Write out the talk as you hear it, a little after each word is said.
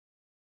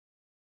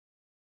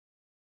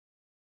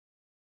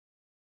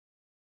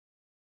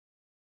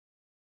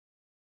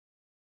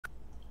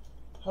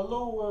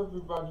Hello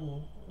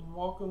everybody, and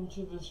welcome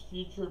to this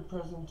featured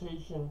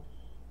presentation.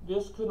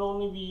 This could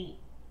only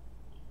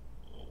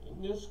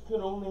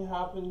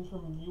happen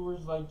from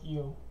viewers like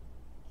you.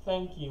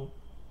 Thank you.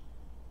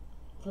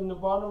 From the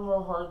bottom of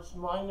our hearts,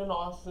 mine and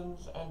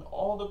Austin's, and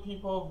all the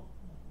people of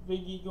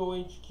Big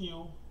Ego HQ,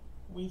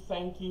 we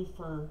thank you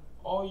for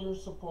all your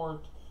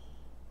support,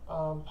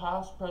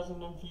 past,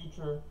 present, and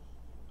future,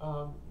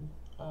 um,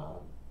 uh,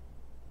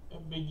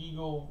 Big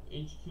Ego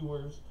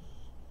HQers.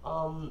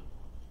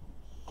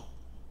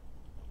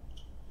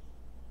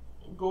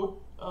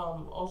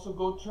 Also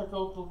go check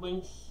out the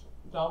links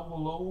down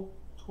below: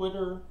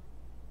 Twitter,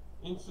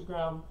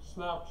 Instagram,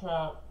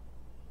 Snapchat,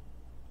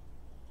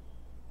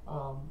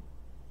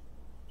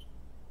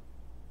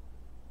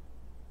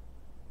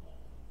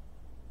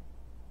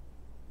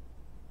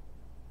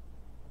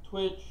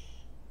 Twitch.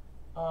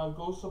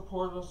 Go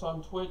support us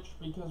on Twitch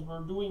because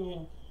we're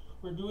doing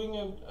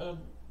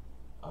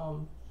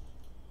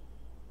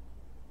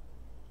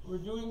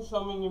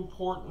something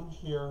important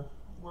here,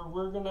 where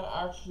we're gonna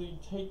actually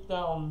take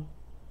down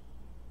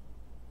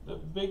the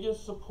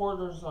biggest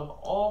supporters on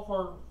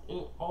all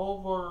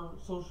of our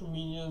social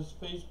medias: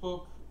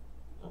 Facebook,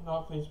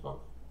 not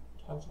Facebook,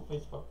 cancel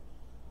Facebook,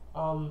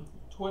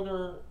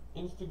 Twitter,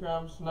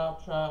 Instagram,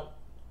 Snapchat,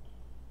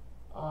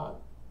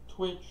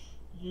 Twitch,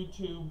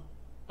 YouTube,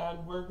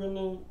 and we're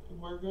gonna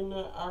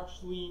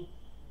actually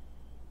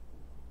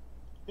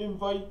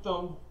invite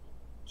them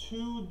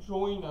to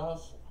join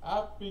us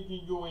at Big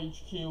Ego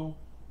HQ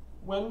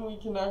when we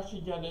can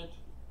actually get it.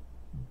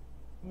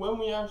 When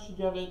we actually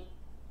get it,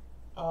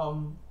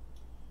 or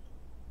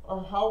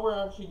how we're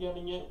actually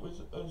getting it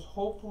is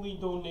hopefully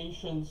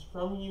donations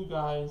from you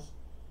guys.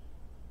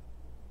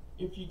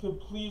 If you could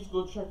please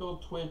go check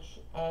out Twitch,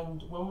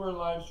 and when we're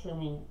live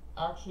streaming,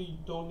 actually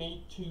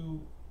donate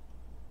to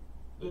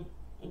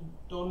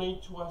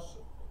us.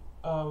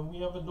 We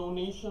have a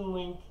donation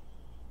link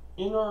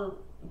in our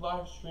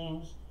live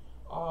streams.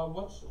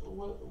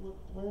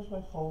 Where's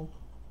my phone?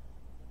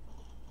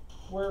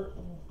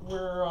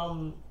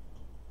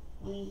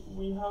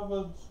 We have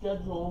a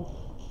schedule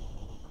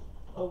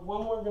of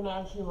when we're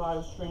gonna actually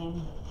live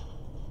stream,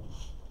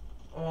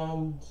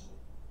 and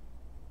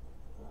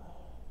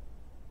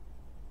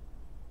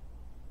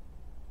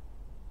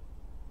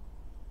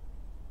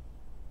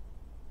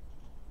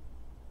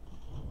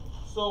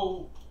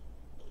so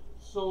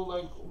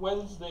like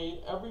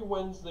every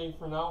Wednesday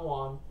from now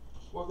on,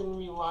 we're gonna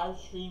be live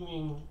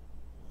streaming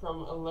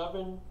from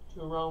 11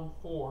 to around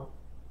 4,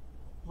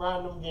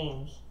 random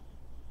games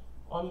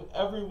on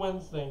every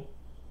Wednesday.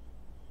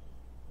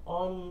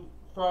 On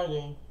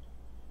Friday,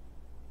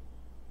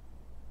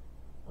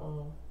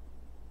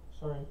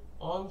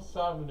 on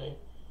Saturday,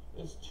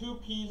 it's 2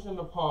 peas in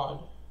a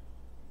pod.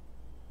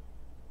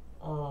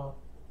 And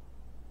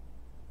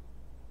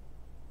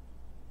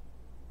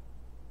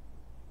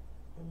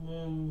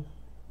then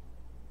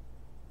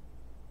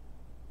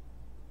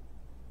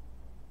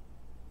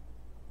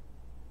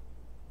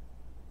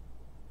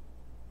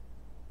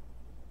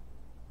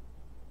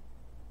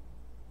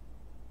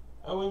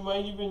we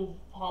might even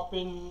pop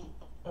in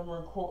and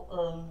record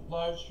or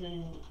live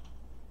stream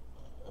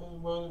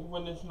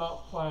when it's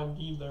not planned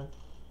either.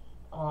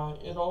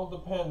 It all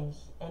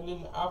depends. And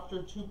then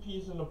after 2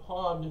 peas in a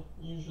pod,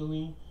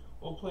 usually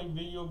we'll play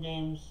video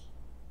games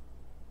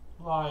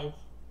live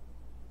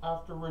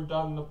after we're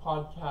done the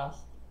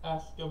podcast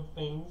ask of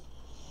things.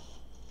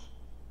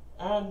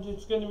 And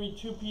it's going to be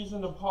 2 peas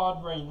in a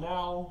pod right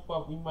now,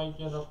 but we might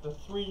get up to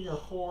 3 or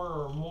 4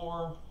 or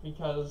more,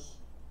 because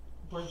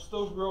we're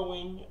still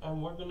growing,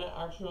 and we're going to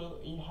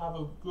actually have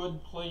a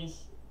good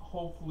place,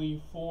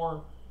 hopefully,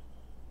 for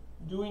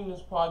doing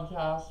this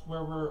podcast,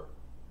 where we're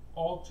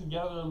all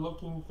together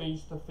looking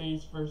face to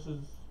face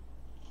versus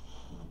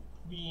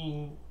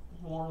being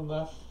more or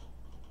less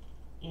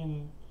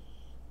in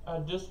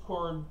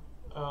Discord,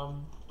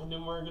 and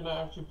then we're going to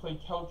actually play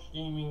couch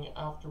gaming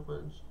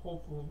afterwards,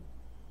 hopefully,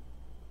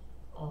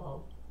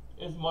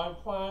 is my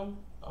plan.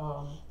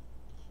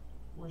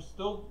 We're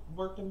still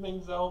working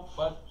things out,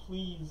 but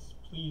please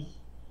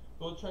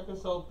go check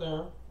us out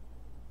there,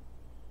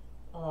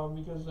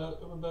 because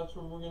that's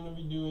what we're going to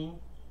be doing.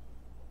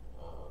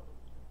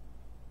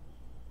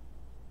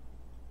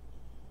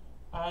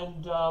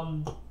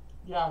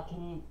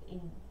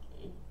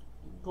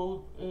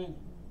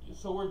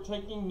 So we're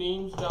taking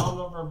names down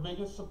of our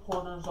biggest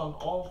supporters on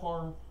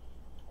all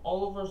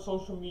of our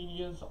social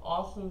medias.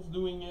 Austin's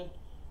doing it.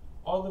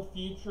 All the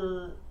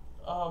future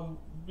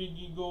Big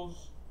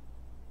Egos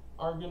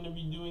are going to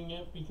be doing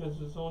it, because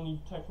there's only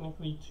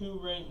technically 2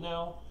 right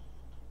now.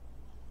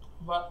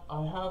 But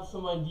I have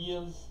some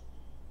ideas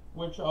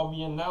which I'll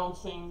be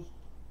announcing.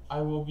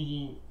 I will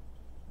be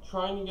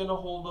trying to get a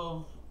hold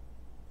of,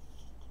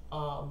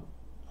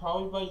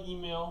 probably by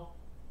email.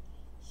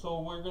 So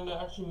we're going to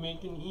actually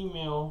make an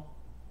email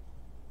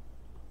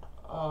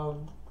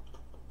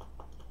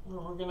where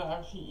we're going to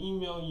actually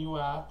email you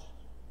at.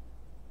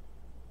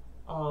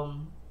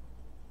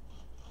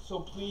 So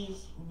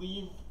please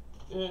leave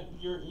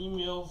your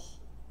emails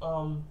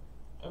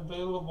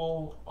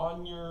available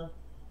on your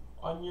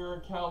on your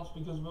accounts,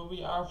 because we'll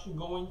be actually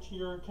going to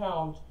your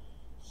account,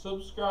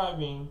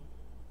 subscribing,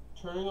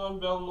 turning on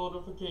bell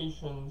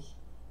notifications,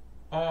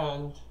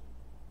 and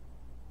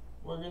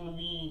we're going to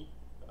be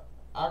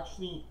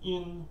actually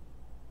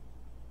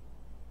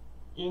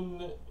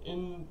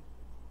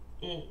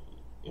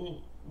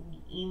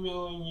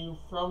emailing you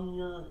from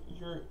your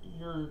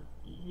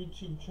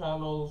YouTube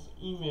channel's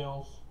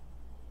emails,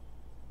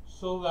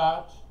 so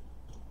that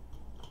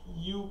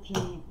you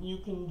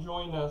can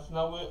join us.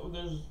 Now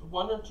there's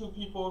 1 or 2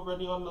 people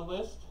already on the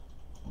list,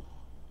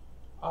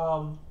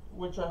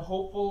 which I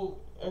hope will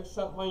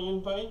accept my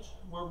invite,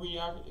 where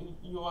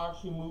you'll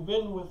actually move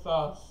in with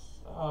us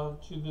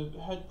to the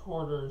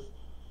headquarters.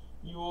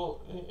 You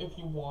will, if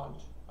you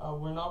want.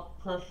 We're not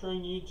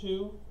pressuring you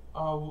to.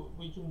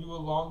 We can do a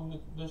long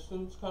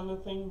distance kind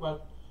of thing,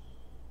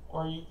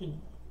 or you could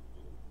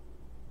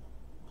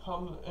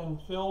come and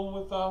film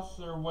with us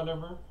or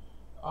whatever.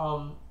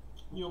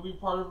 You'll be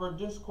part of our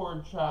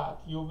Discord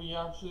chat. You'll be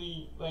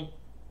actually like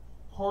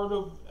part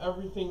of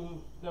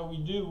everything that we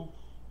do.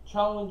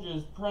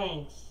 Challenges,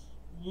 pranks,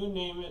 you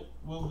name it,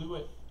 we'll do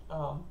it.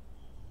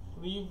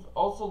 Leave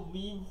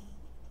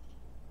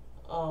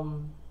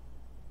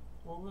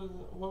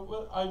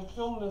I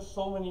filmed this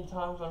so many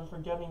times, I'm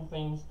forgetting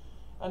things,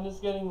 and it's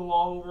getting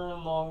longer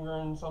and longer,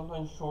 and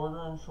sometimes shorter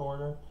and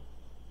shorter.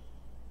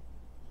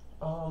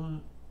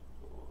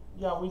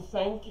 Yeah, we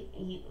thank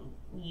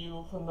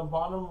you from the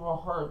bottom of our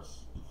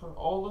hearts for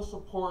all the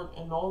support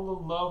and all the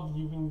love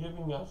you've been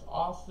giving us.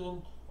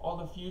 Austin, all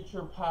the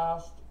future,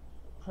 past,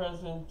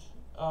 present,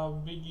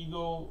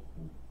 Bigego,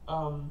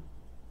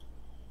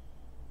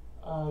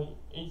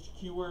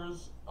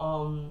 HQers.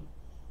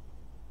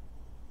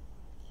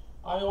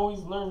 I always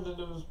learned that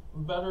it was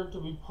better to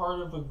be part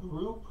of a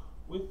group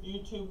with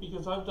YouTube,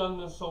 because I've done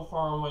this so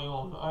far on my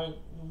own. I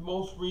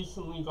most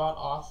recently got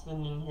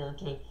Austin in here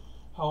to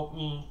help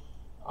me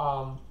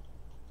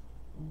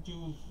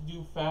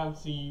do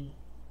fancy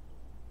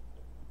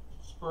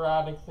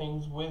sporadic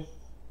things with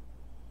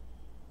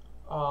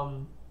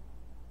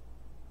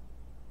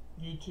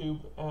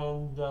YouTube,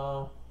 and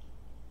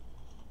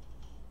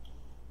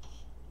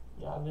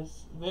yeah,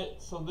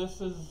 so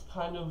this is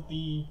kind of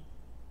the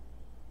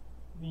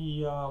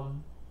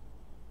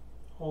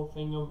whole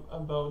thing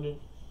about it.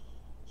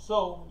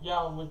 So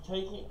yeah, we're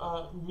taking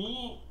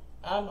me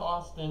and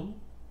Austin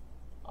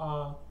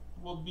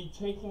will be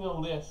taking a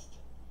list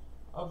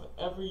of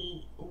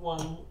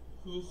everyone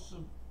who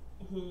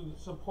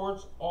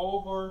supports all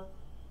of our,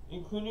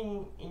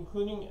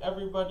 including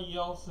everybody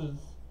else's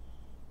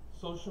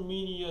social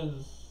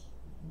medias,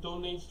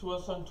 donates to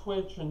us on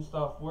Twitch and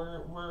stuff.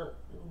 We're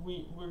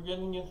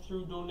getting it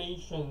through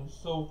donations.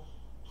 So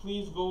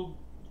please go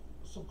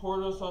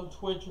support us on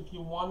Twitch if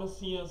you want to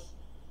see us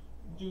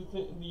do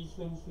these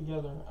things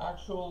together.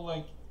 Actual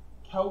like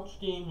couch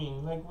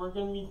gaming, like we're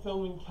gonna be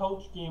filming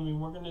couch gaming.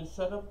 We're gonna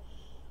set up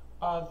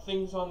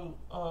things on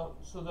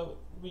so that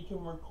we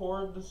can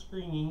record the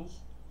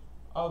screenings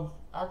of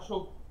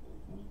actual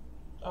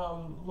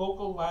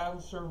local LAN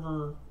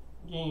server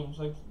games,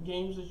 like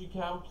games that you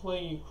can't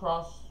play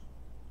across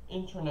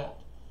internet.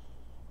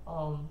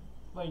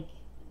 Like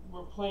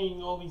we're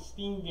playing all these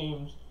Steam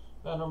games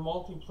that are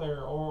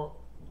multiplayer, or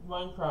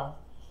Minecraft.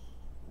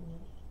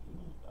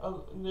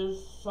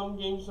 There's some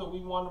games that we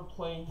want to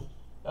play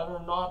that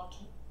are not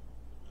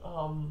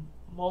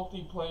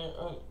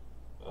multiplayer,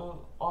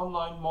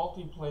 online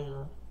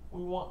multiplayer.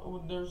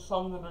 There's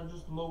some that are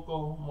just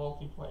local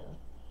multiplayer,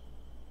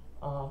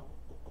 or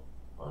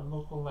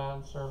local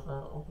LAN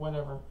server, or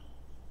whatever.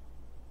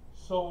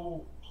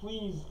 So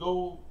please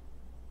go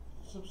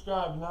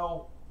subscribe.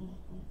 Now,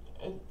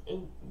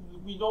 and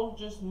we don't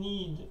just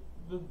need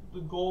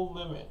the goal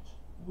limit.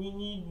 We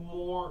need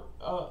more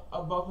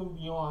above and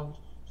beyond.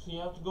 So you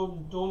have to go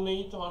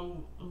donate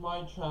on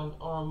my channel,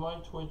 or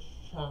my Twitch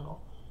channel.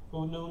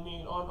 Go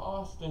donate on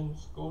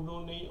Austin's. Go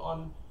donate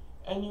on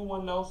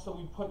anyone else that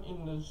we put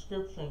in the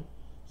description.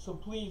 So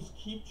please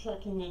keep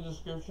checking the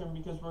description,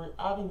 because we're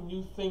adding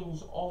new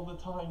things all the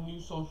time,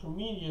 new social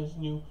medias,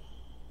 new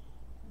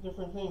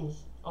different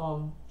things.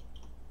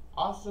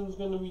 Austin's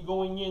going to be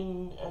going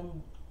in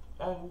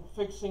and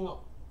fixing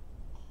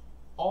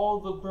all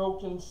the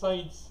broken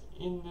sites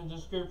in the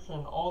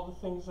description, all the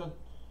things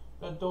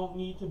that don't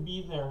need to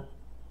be there.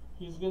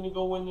 He's going to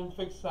go in and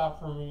fix that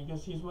for me,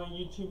 because he's my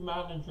YouTube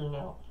manager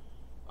now,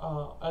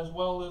 as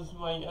well as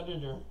my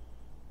editor.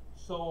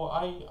 So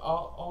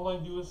all I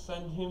do is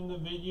send him the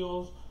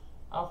videos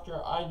after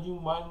I do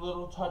my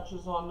little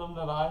touches on them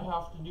that I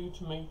have to do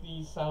to make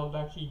these sound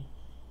actually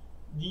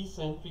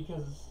decent,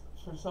 because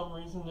for some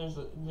reason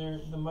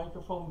the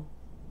microphone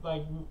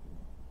like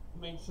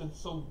makes it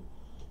so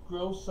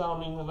gross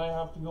sounding that I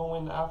have to go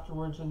in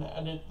afterwards and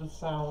edit the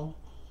sound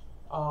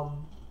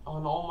on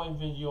all my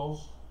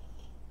videos.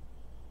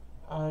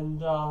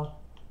 And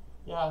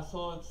yeah,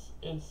 so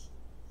it's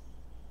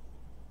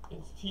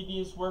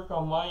tedious work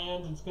on my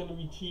end. It's going to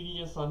be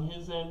tedious on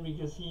his end,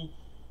 because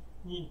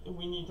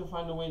we need to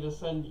find a way to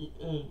send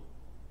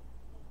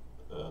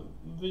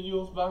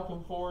videos back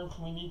and forth.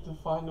 We need to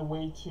find a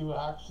way to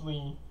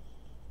actually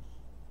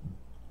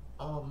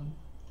um,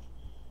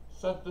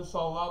 set this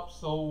all up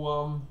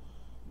so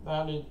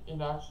that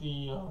it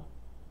actually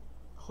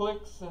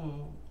clicks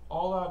and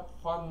all that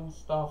fun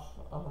stuff.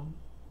 Um,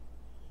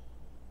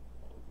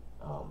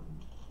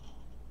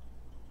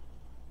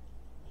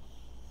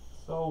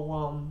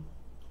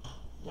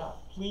 yeah,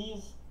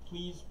 please,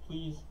 please,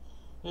 please.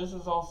 This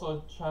is also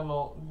a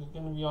channel, it's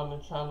going to be on the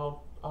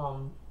channel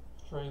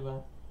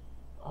trailer.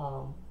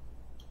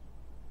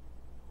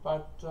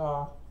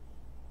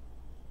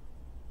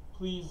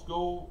 Please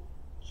go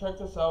check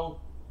us out.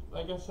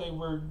 Like I say,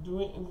 we're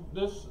doing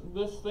this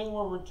thing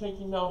where we're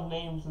taking down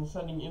names and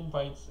sending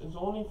invites is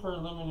only for a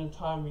limited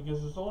time,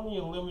 because there's only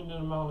a limited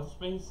amount of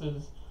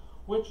spaces,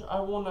 which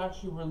I won't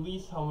actually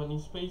release how many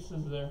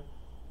spaces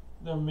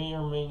there may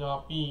or may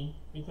not be,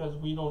 because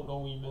we don't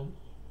know even.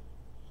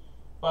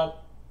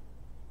 But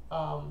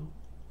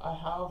I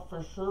have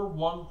for sure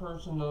one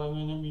person that I'm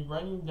going to be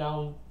writing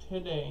down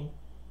today,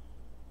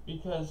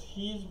 because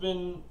he's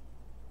been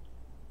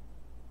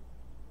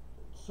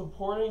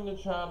supporting the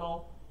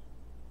channel,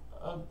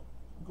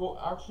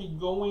 actually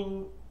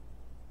going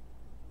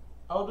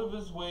out of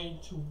his way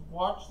to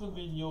watch the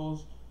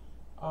videos,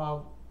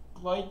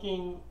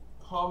 liking,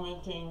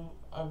 commenting.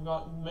 I've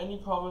gotten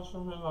many comments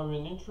from him. I've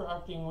been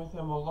interacting with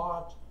him a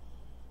lot.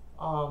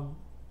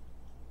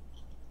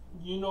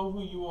 You know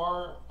who you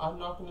are. I'm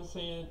not going to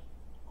say it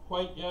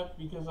quite yet,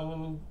 because I'm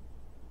going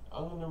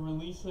to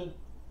release it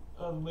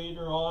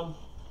later on.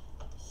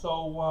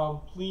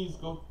 So please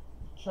go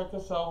check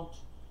us out,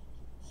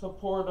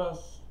 support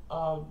us,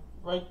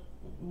 write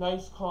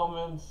nice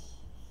comments,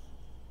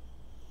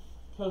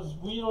 because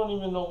we don't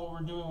even know what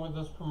we're doing with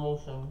this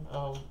promotion.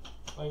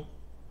 Like,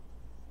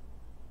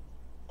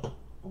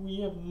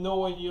 we have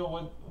no idea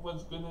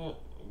what's gonna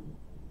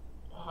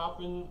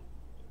happen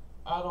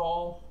at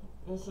all.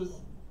 This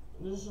is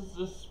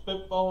just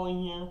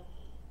spitballing here,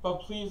 but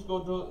please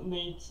go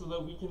donate so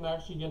that we can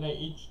actually get a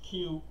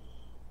HQ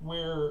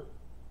where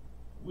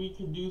we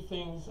can do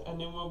things, and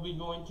then we'll be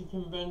going to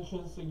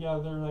conventions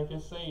together, like I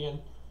say,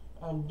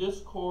 and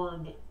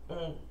Discord.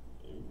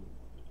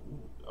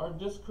 Our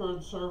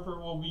Discord server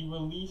will be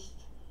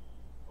released,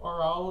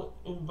 or I'll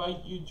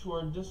invite you to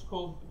our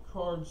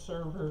Discord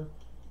server.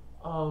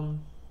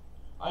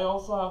 I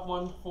also have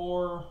one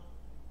for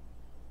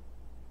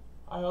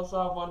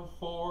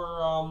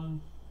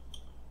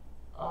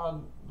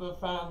the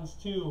fans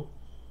too,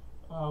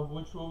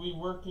 which will be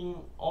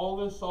working all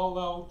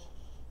out.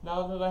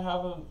 Now that I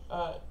have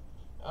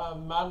a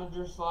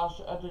manager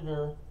 /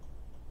 editor,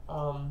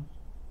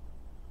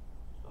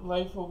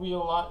 life will be a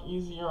lot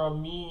easier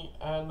on me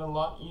and a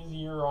lot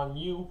easier on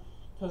you,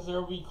 because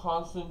there will be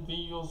constant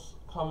videos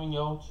coming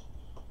out,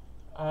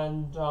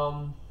 and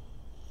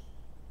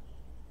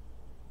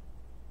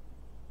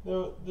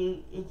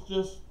it's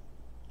just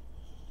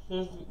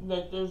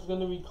there's going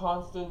to be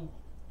constant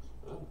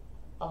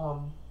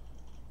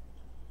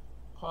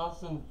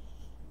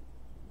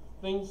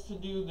things to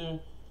do.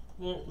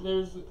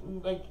 There's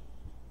like,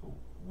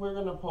 we're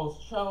gonna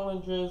post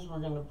challenges, we're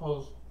gonna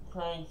post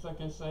pranks,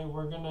 like I say,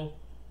 we're gonna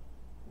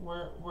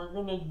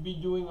be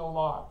doing a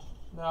lot.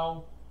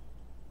 Now,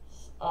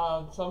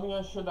 something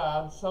I should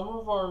add, some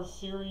of our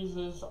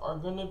series are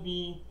gonna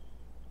be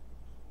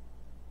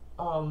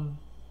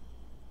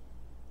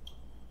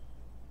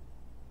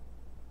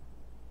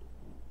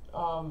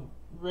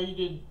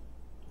rated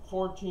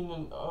 14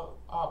 and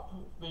up,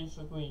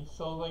 basically.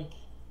 So like,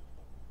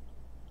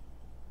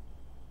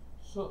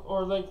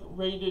 or like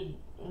rated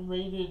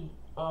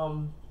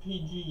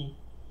PG.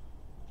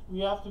 We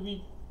have to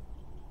be,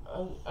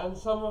 and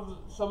some of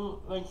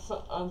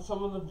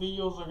the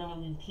videos are going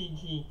to be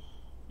PG,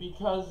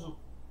 because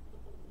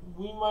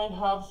we might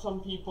have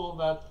some people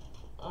that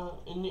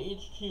in the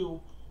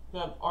HQ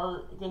that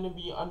are going to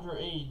be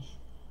underage,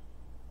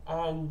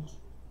 and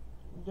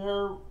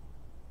they're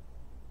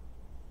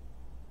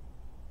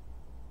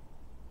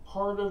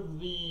part of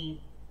the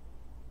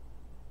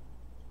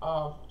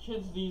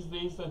kids these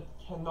days that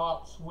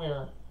cannot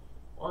swear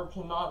or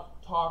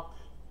cannot talk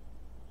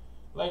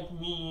like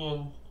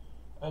me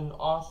and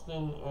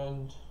Austin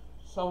and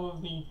some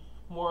of the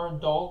more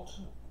adult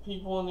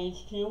people in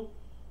HQ.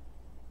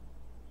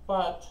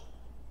 But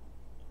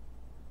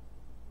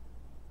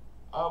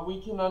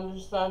we can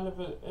understand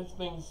if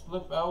things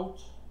slip out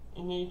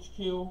in HQ.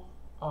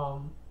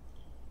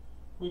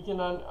 We can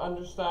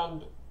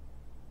understand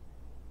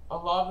a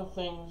lot of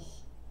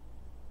things,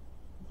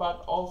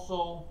 but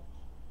also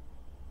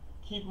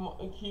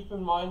keep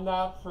in mind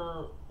that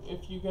for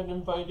if you get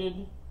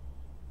invited,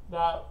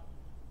 that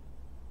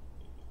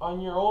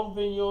on your own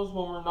videos,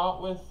 when we're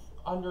not with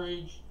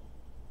underage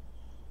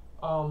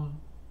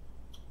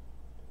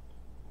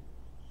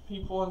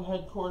people in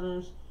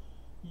headquarters,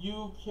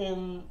 you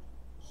can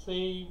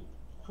say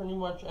pretty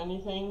much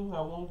anything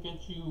that won't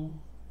get you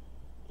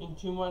in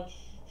too much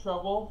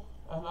trouble.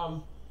 And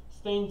I'm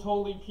staying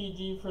totally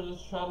PG for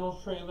this channel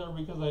trailer,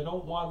 because I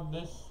don't want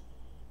this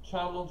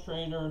channel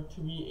trailer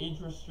to be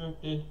age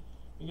restricted,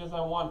 because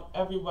I want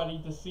everybody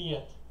to see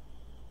it.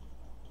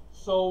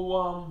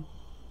 So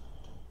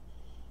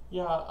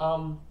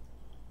yeah,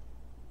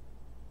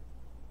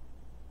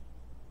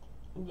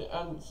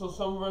 and so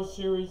some of our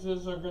series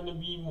are going to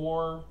be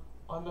more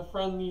on the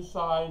friendly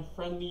side,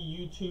 friendly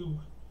YouTube,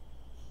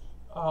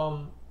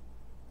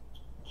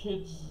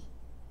 kids,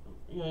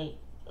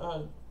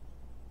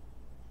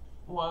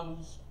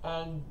 ones,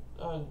 and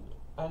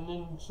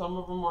then some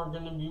of them are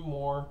going to be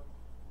more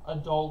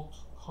adult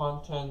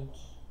content.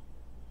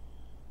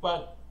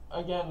 But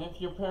again, if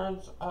your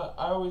parents, I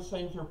always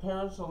say, if your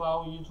parents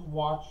allow you to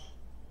watch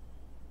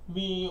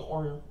me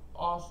or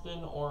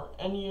Austin or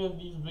any of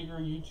these bigger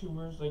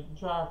YouTubers like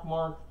Jack,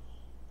 Mark,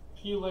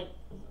 Felix,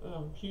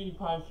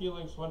 PewDiePie,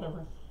 Felix,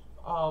 whatever,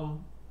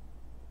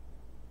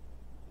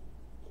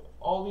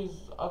 all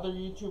these other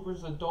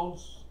YouTubers that don't,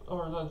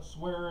 or that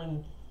swear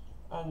and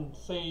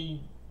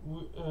say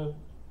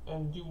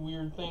and do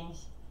weird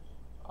things,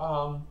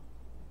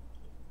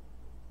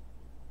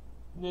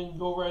 then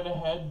go right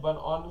ahead. But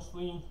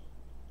honestly,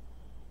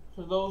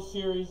 for those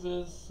series,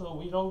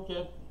 so we don't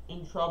get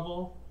in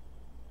trouble,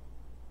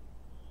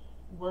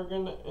 we're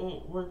gonna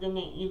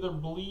either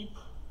bleep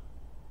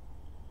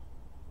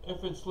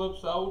if it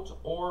slips out,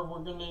 or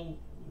we're gonna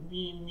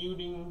be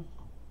muting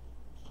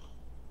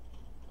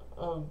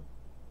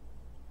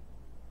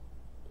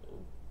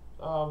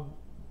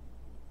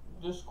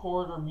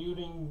Discord, or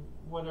muting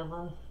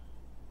whatever,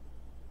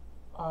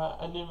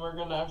 and then we're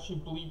gonna actually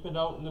bleep it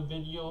out in the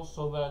video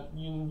so that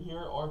you can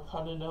hear, or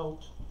cut it out,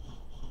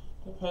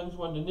 depends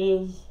what it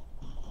is.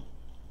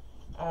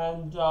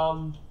 And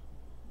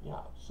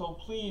yeah, so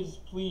please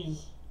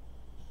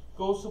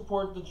go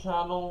support the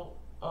channel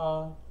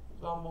down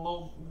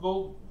below.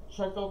 Go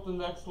check out the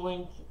next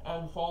link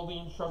and follow the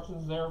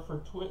instructions there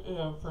for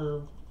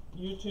for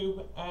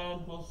YouTube,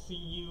 and we'll see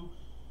you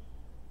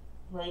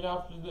right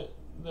after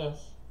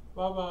this.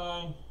 Bye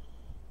bye.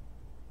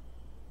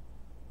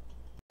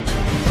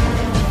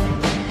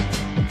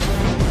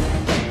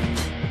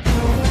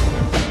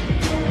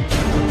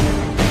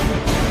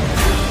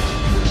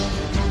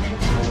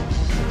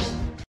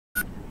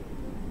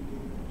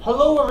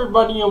 Hello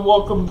everybody, and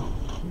welcome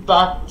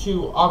back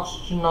to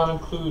Oxygen Not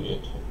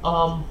Included.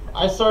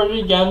 I started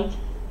again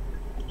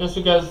just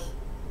because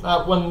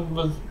that one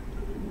was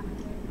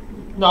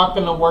not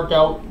gonna work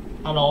out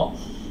at all,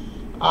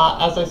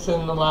 as I said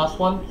in the last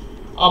one.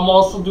 I'm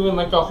also doing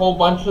like a whole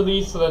bunch of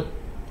these so that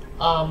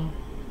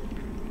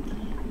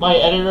my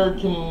editor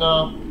can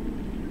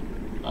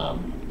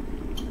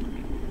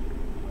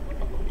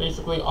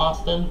basically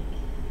Austin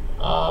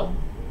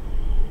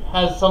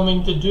has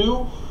something to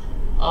do,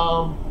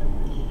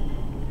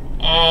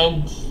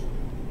 and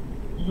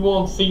you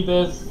won't see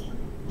this.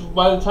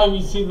 By the time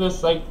you see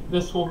this, like,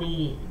 this will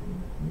be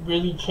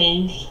really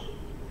changed,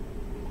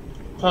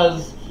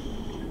 because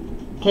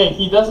okay,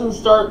 he doesn't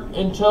start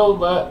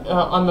until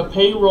on the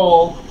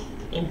payroll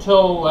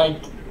until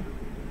like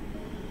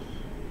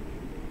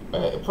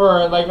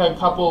for like a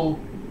couple,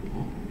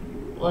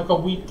 like a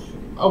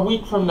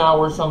week from now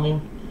or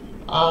something.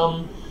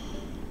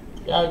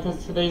 Yeah,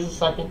 because today's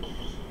the 2nd.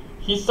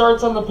 He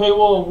starts on the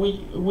payroll a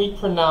week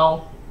from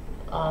now,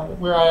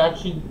 where I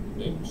actually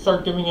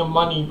start giving him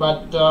money.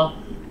 But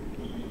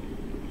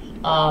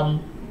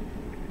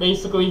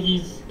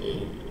basically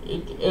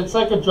it's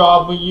like a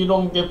job, but you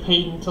don't get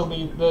paid until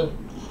when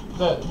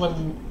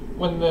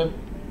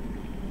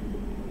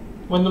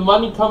the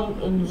money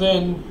comes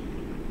in.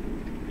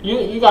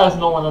 You guys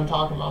know what I'm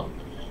talking about.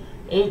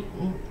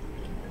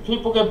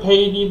 People get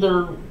paid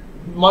either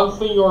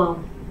monthly or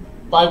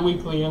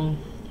bi-weekly, and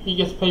he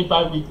gets paid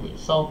bi-weekly.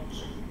 So,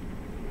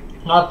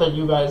 not that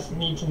you guys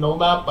need to know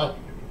that, but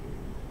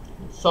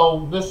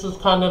so this is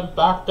kind of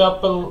backed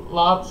up a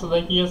lot so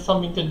that he has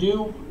something to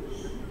do.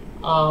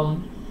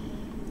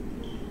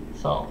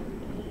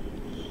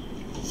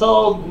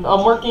 So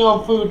I'm working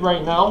on food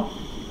right now.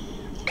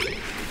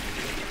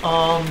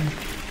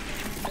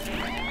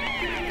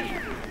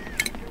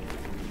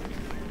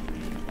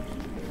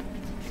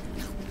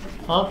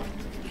 Huh?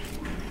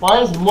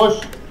 Why is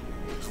mush?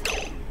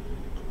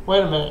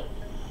 Wait a minute.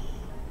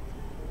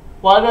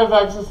 Why do I have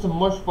access to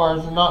mush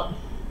bars and not?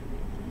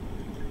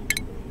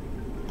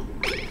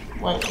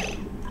 Wait,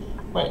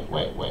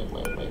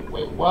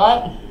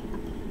 what?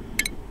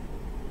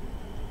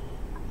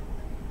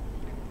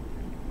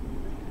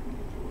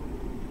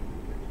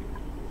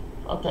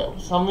 Okay,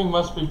 something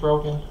must be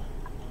broken.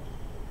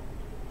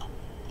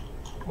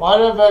 Why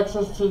do I have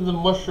access to the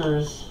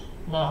mushers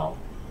now?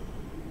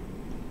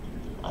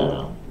 I don't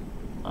know.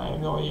 I have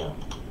no idea.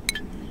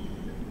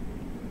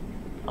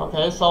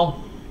 Okay, so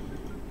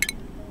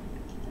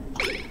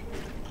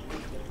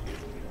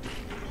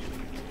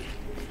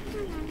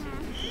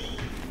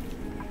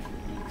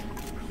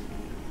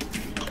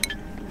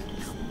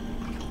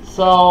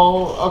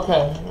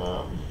okay,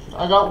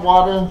 I got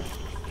water.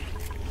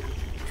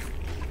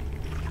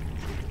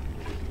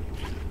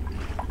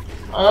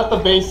 I got the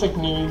basic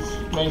needs,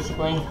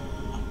 basically.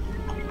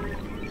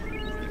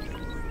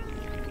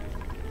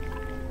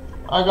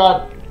 I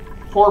got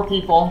 4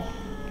 people.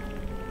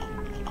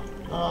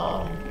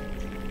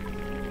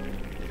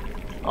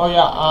 Oh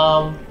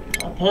yeah,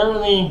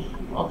 apparently,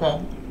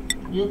 okay,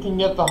 you can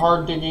get the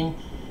hard digging.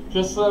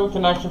 Just so we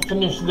can actually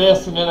finish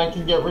this, and then I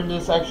can get rid of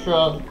this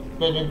extra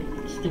bit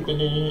of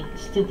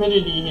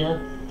stupidity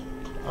here.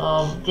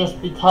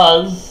 Just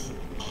because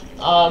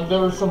there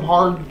were some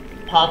hard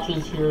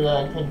patches here that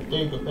I couldn't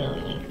dig,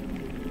 apparently.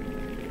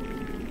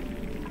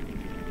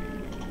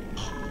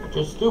 Which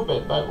is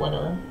stupid, but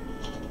whatever.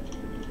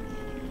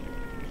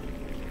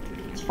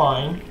 It's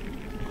fine.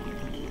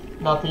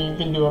 Nothing you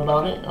can do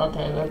about it.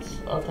 Okay, that's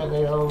okay.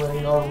 They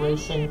already are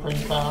racing pretty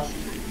fast.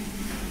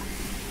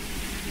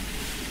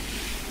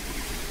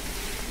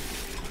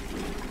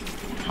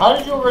 How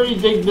did you already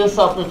dig this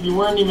up if you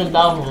weren't even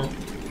down here?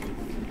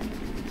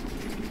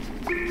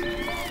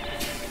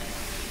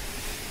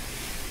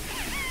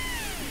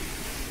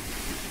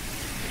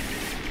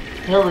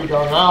 Here we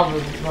go. Now,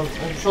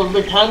 so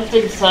they can't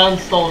dig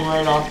sandstone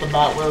right off the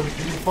bat, where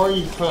before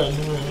you could.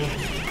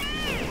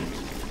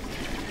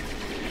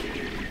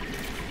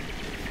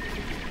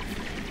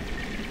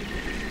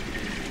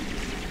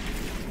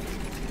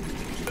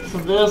 So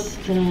this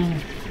can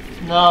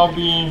now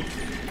be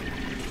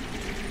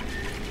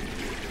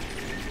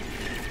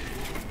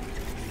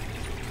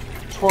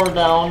tore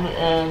down,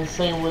 and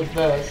same with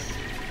this.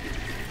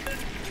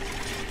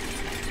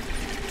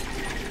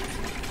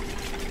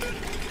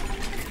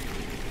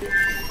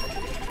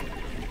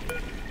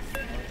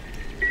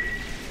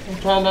 I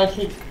can't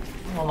actually,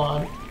 hold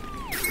on.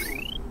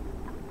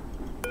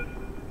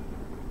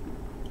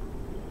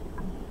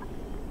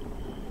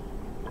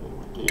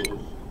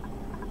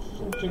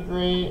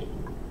 Disintegrate,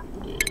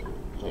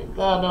 take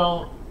that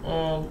out,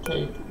 and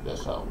take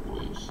this out,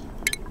 please.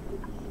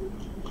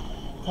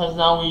 Because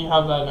now we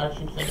have that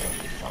actually finished.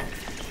 So.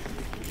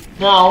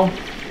 Now,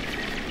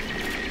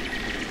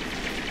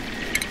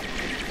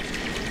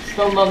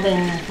 still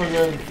nothing for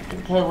the,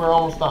 okay, we're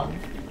almost done.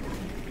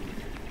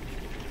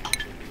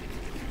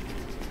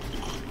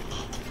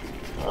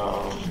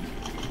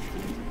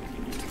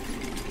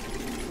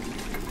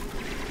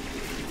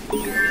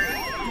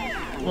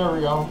 There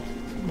we go.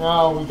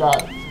 Now we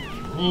got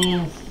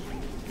these.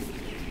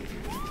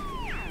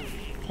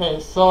 Okay,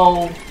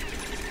 so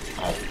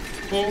I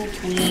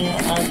think we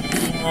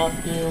actually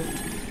have to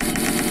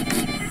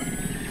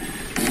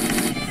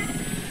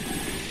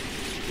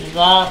do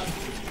that.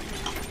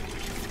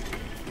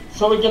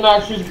 So we can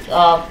actually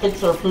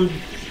fix our food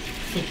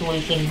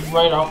situation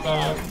right off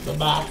the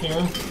bat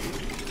here.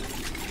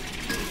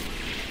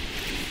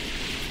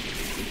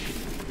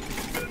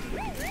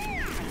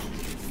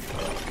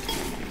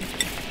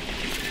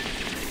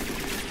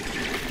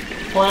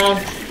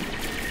 Plant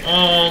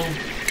and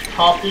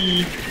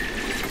copy.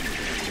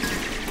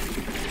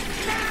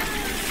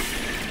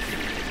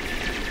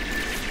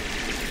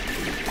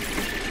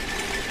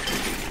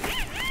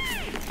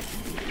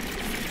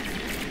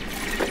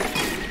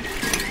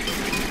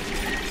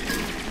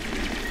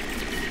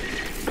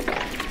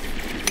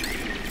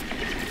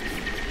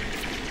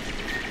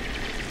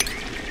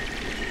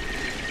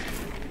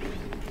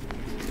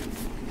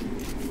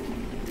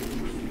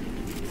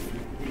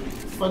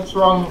 What's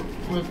wrong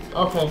with,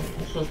 okay,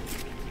 it's just,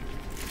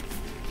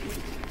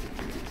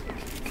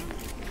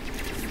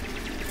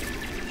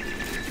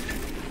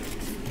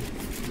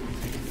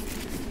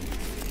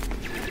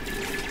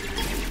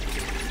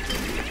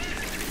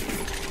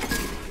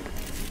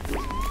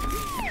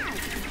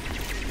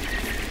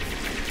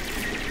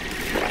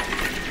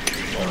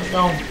 there we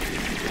go,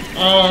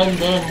 and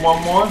then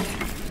one more.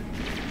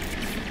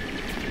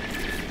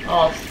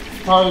 Oh,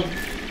 it's probably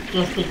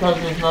just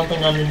because there's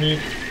nothing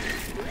underneath.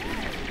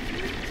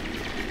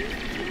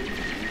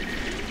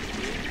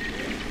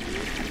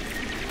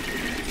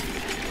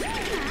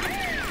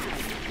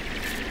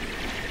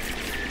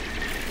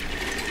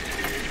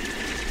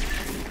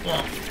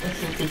 Yeah,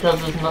 this is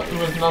because there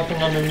was nothing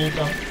underneath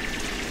them.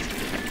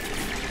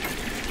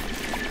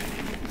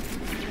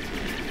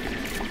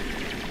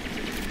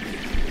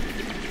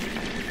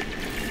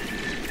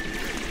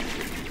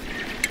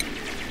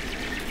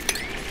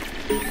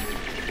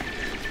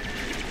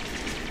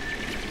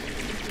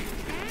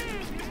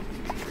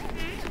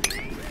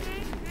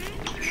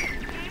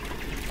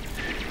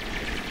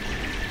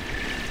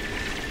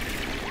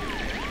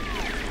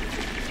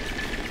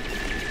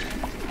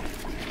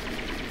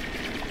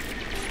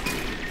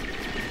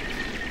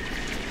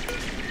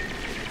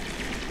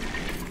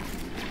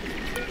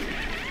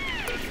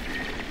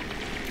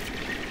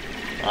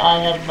 I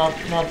have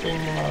nothing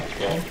left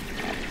there.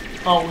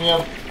 Oh, we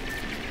have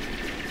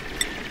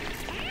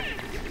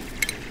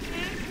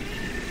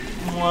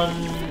one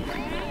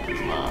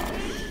last.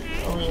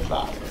 Oh, we have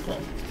that. Okay.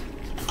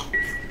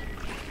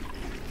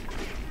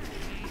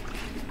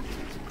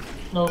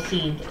 No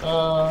seed.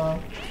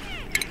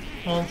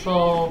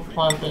 Cancel,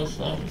 plant this,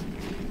 and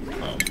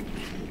plant.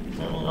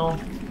 There we go.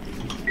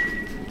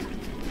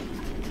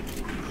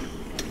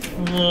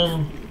 And then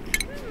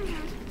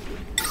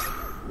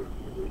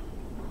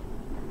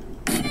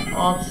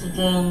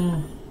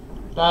oxygen,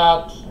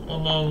 that,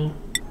 and then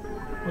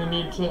we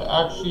need to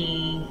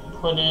actually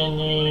put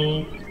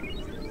in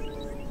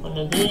one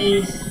of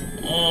these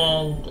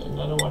and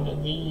another one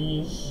of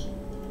these,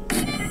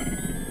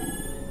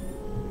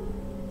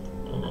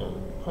 and then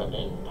put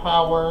in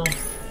power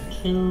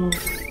to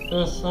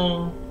this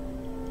thing.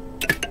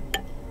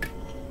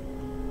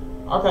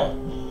 Okay.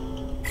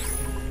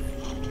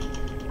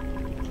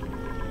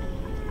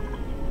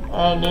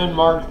 And then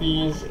mark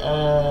these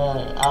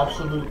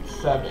absolute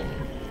 7.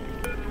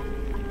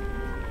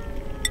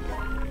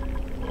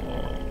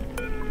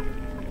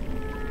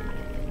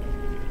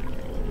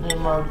 And then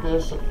mark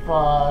this a 5,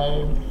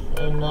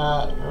 and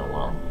that, oh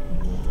well.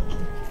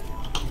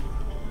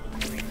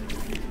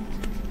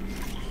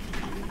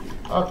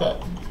 Okay.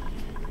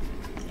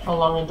 How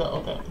long until,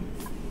 okay.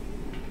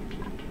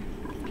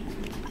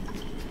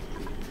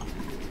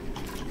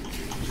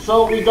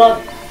 So we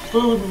got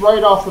food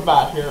right off the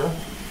bat here,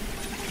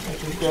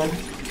 which is good.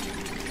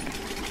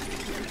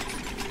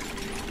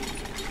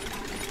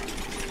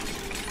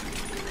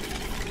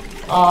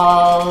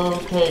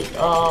 Okay,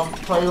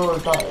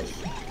 prioritize.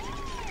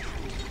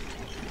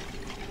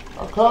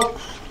 A cook,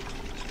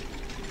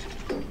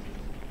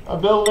 a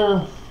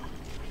builder,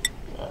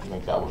 yeah,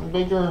 make that one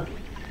bigger.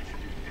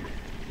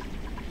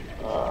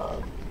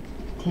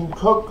 Can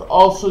cook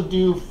also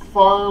do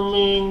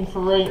farming for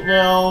right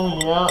now?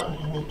 Yeah,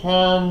 he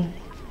can,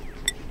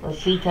 or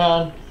she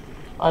can.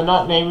 I'm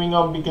not naming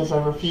them because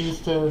I refuse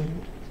to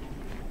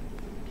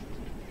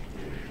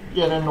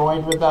get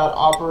annoyed with that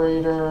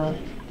operator.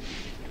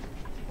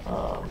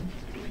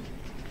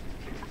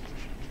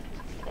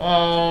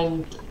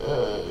 And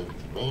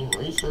main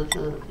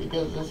researcher,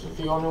 because this is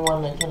the only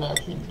one that can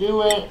actually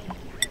do it,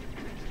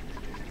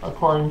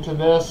 according to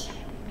this.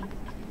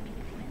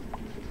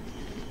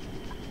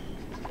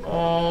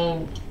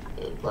 And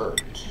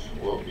Bert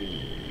will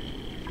be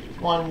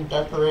one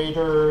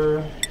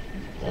decorator,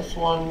 this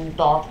one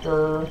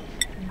doctor,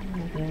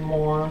 maybe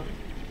more.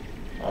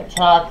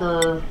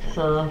 Attacker,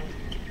 sure.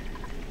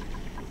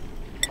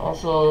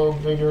 Also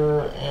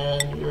bigger,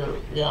 and you're,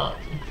 yeah.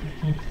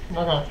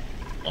 Okay.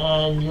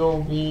 And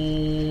you'll be,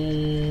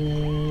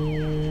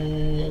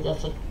 I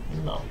guess,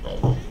 no,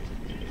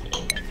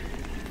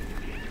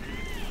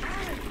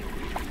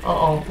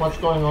 uh-oh, what's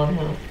going on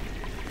here?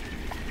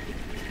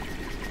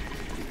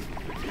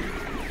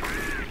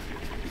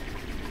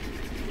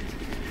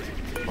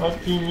 What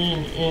do you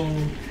mean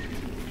in...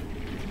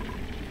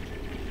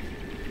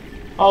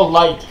 Oh,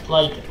 light,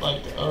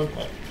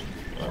 okay.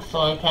 So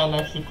I can't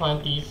actually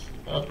plant these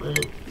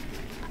uproot.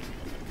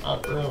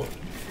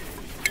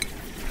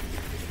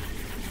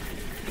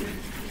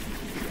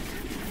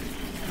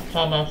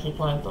 Can't actually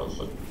plant those,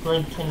 so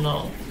great to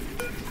know.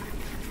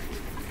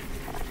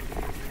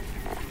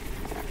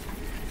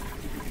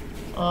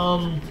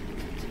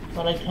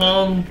 But I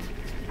can...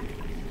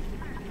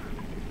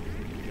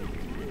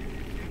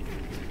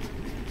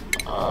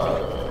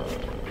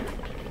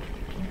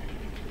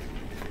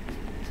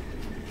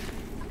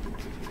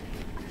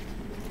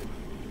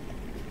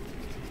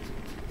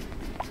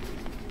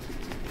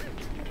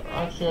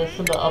 Actually, I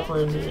should have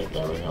upgraded it.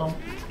 There we go.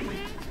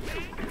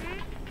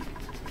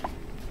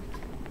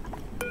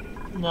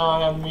 Now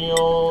I have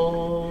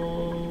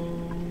meal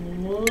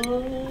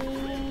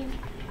wood.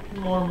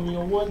 More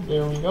meal wood.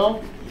 There we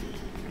go.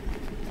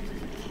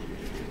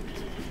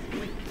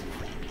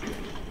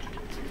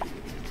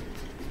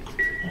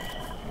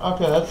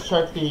 Okay, let's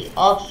check the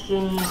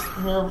oxygen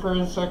here for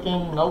a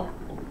second. Nope.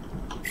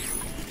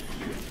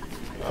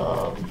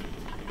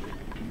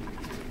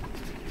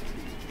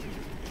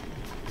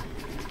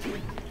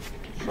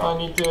 So I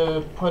need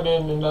to put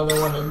in another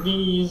one of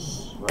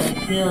these right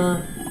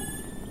here.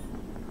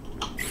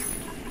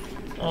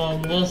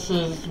 And this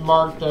is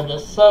marked at a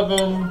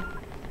 7.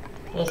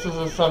 This is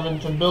a 7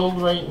 to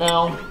build right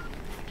now.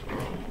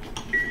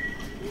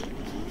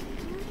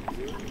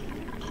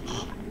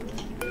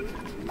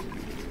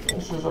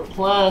 This is a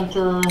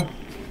planter.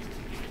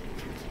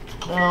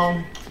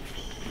 Now,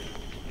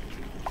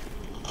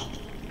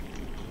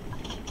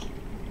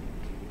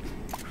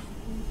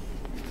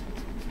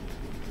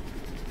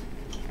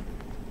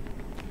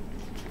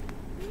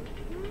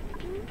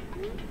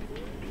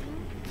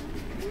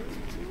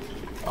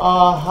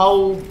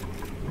 how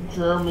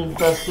germ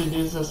infested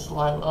is this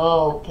slime?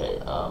 Oh, okay.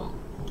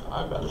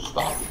 I better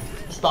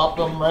stop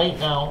them right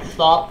now.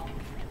 Stop.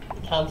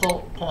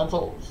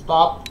 Cancel,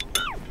 stop.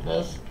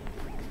 This.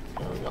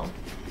 There we go.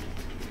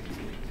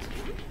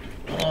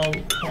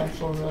 And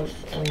cancel this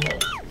and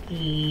this.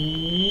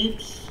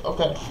 Beeps.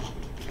 Okay.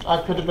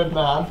 I could have been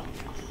mad.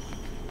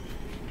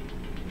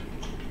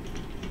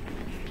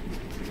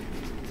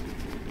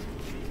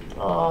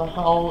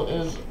 How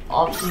is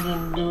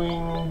oxygen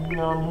doing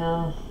down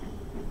here?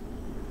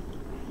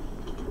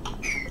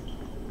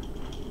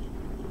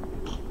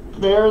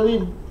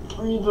 Barely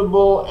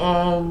breathable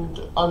and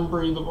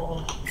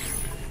unbreathable.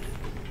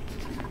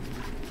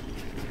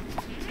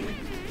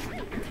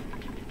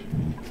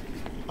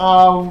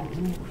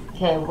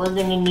 Okay,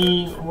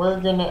 we're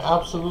gonna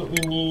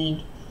absolutely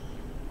need,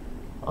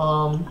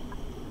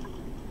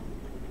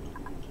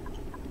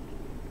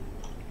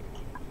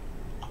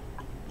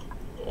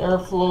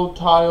 airflow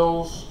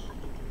tiles.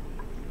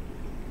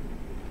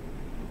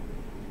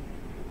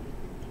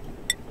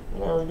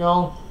 There we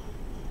go.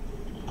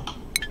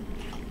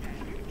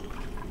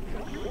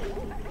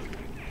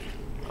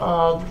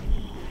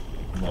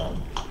 Yeah.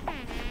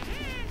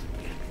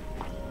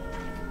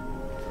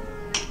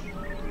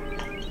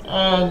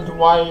 And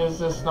why is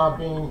this not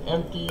being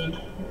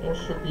emptied? There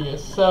should be a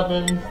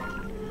 7.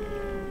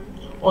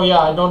 Oh yeah,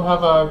 I don't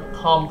have a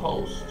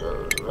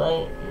composter,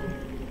 right?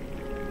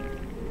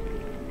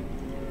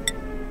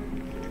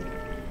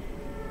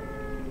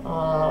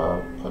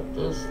 Put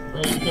this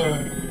right here.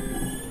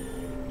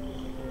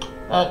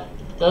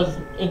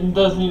 It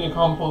does need a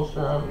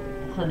composter, I'm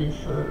pretty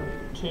sure,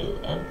 to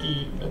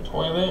empty the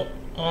toilet.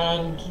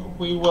 And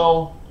we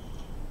will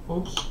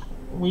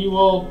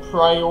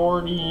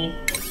priority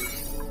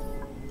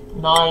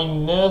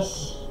 9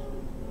 this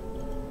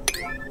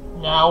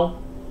now,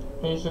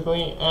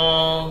 basically,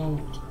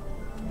 and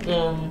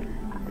then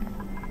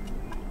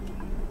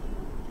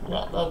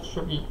yeah, that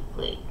should be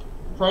great.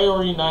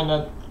 Priority 9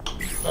 that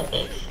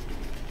bitch.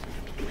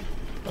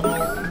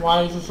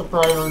 Why is this a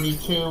priority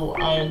 2?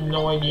 I have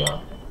no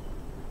idea.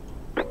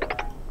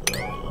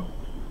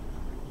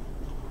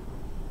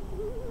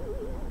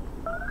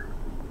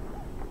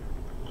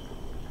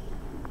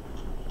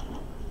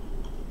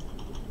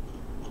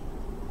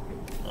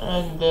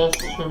 And this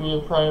should be a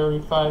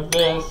priority 5.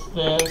 This.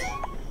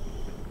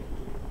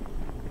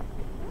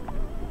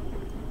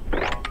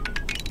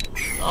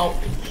 Oh,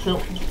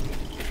 shoot.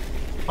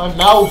 My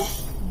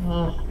mouse!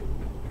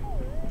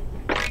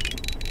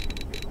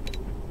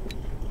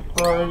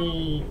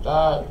 Priority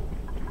that.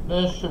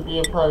 This should be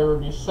a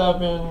priority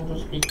 7,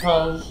 just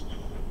because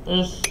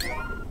this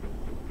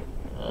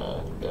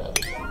and this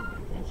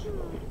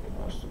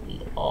has to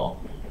be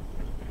all.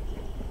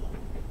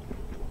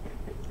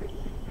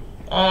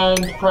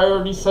 And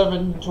priority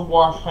 7 to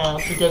wash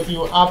hands, because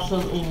you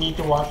absolutely need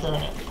to wash your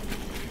hands.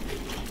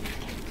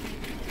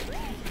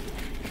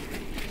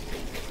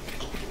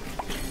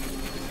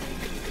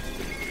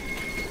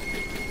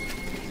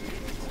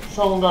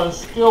 Someone got a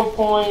skill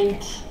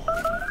point.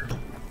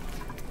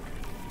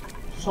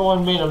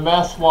 Someone made a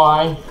mess.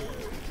 Why?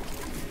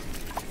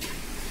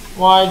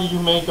 Why did you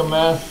make a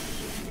mess?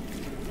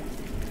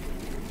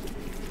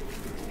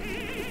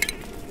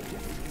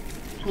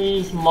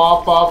 Please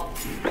mop up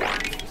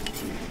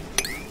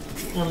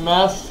your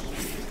mess,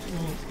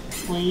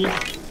 please.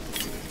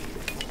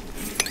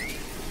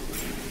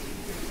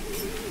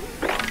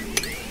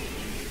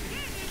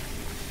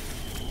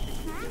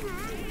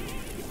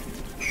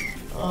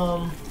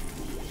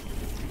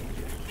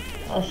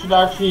 I should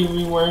actually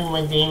be wearing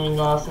my gaming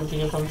glasses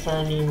because I'm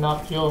starting to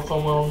not feel so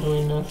well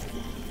doing this.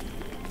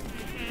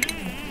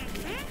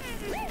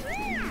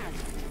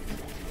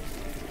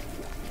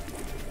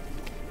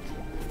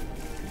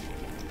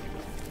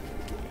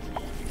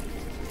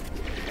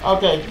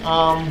 Okay,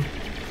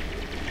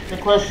 the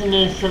question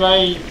is, should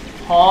I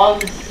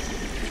pause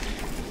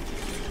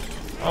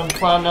and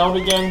plan out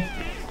again?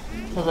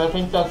 Because I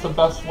think that's the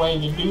best way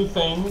to do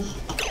things.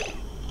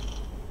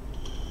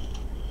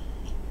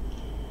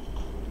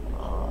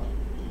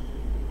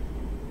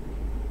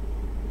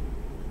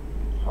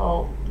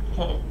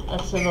 Okay,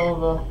 exit all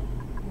the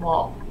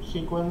mop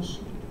sequence.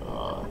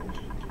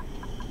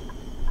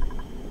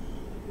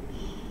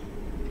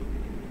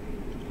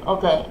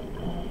 Okay.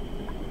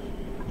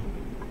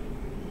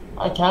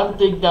 I can't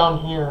dig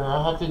down here.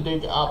 I have to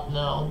dig up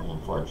now,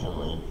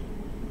 unfortunately.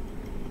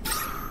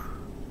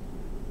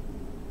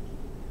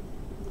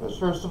 Because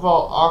first of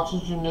all,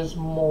 oxygen is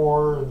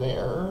more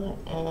there,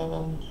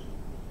 and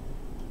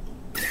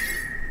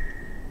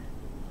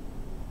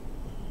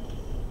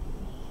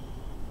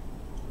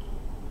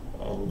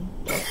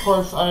of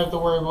course I have to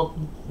worry about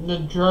the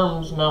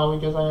germs now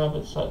because I have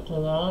it set to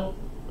that.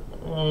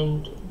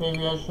 And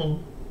maybe I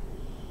should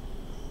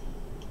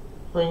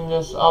bring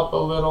this up a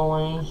little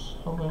ways.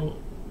 Okay.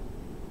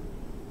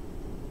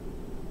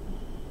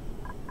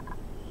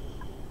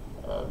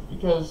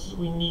 Because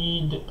we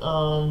need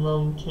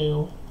room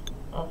to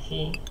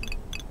actually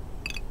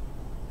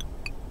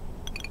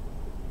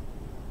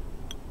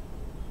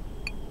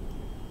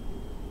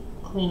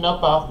clean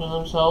up after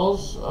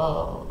themselves.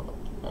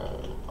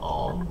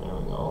 Oh, there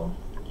we go.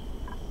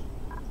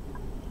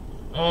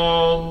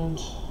 And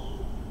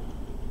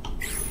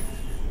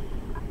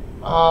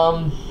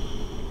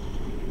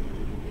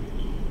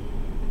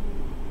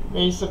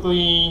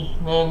basically,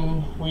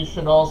 then we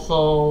should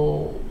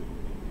also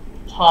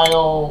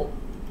tile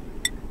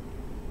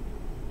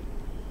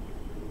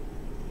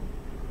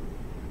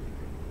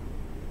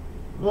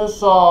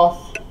this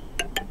off.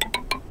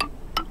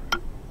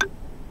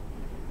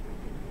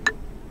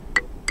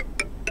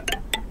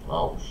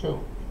 Oh, shoot.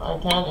 I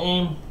can't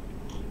aim.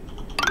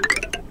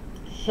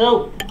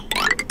 Shoot!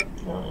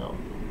 There we go.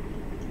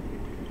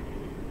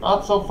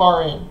 Not so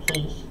far in,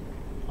 please.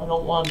 I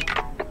don't want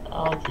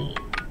algae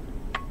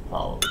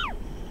problems.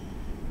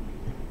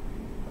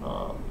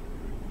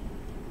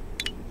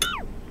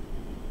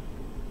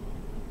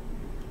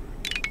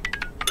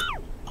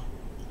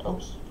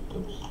 Oops.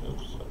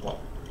 Okay.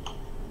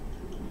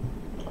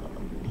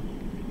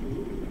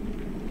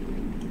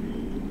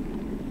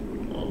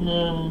 And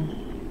then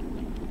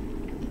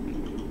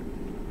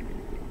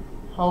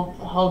how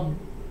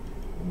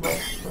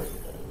much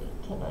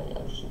can I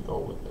actually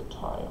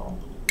tile.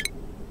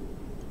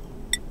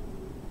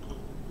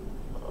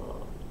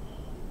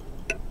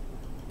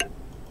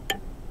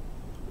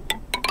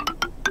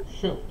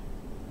 Shoot.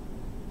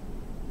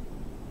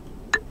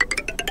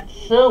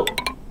 Shoot!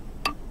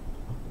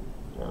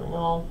 There we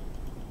go.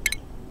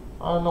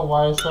 I don't know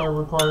why I started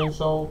recording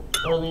so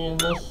early in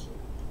this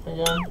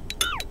again.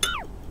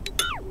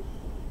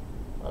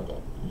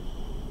 Okay.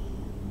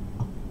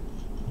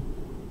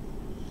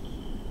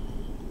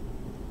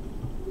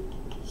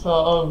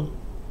 So,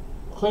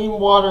 clean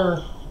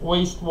water,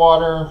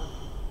 wastewater.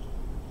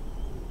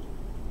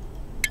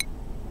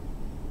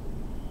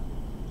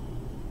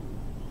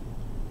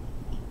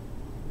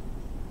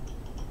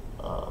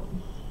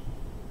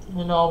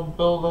 And I'll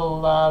build a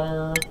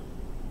ladder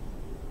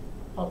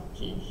up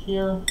to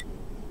here.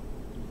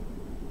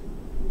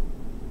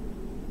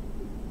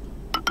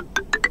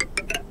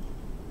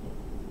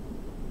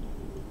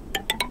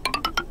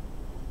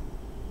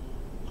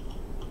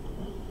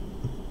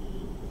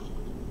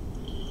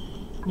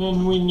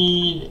 Then we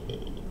need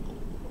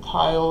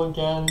tile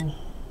again.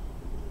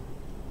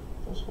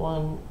 That's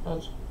 1,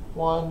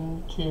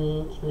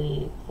 2,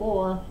 3,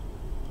 4.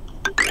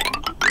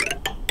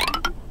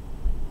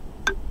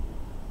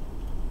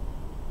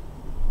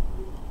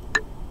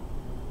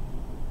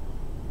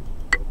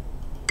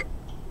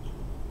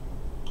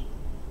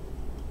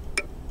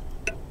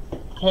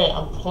 Okay,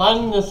 I'm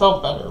planning this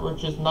out better,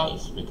 which is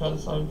nice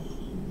because I've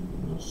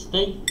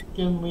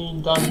mistakenly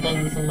done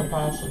things in the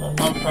past that I'm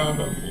not proud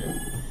of here.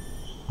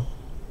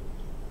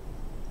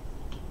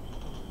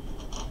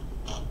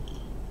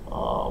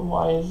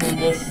 Why isn't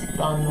this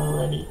done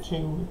already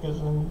too? Because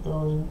I'm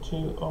going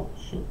to, oh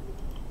shoot,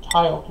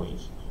 tile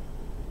please.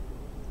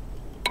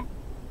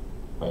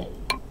 Wait.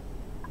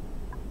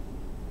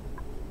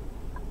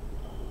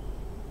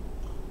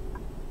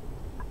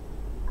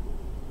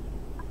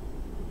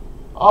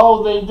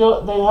 Oh, they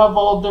have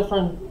all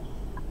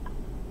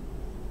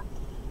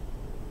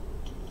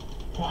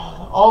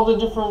the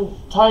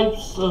different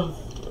types of,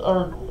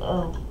 or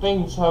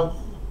things have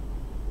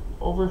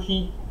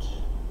overheat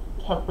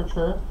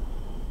temperature.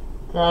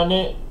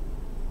 Granite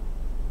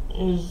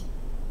is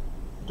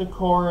the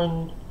core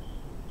and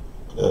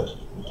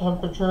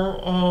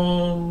temperature,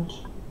 and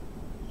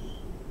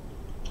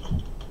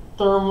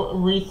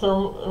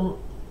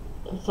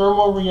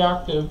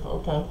thermoreactive,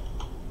 okay.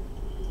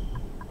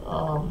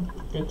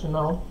 Good to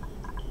know.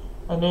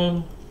 And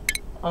then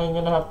I'm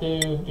gonna have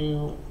to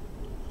do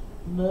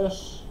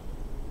this.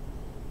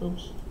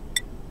 Oops.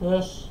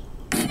 This.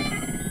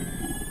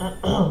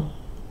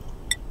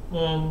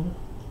 Then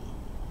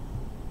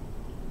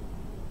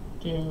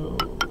do,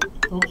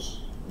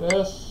 oops,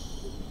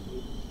 this.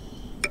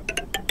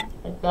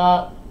 Like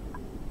that.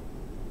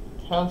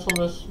 Cancel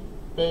this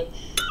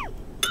bitch.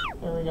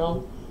 There we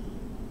go.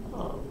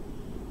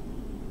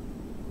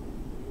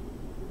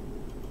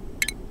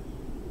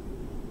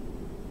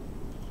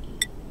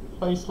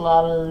 Place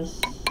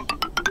ladders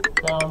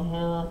down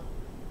here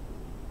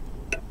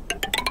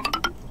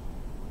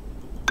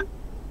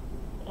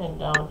and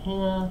down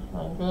here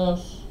like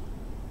this.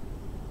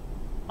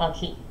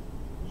 Actually,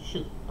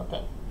 shoot.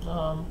 Okay.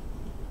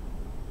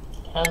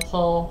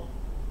 Cancel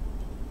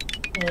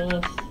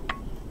this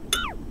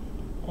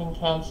and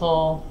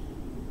cancel.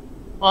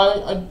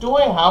 Do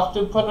I have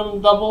to put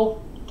them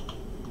double?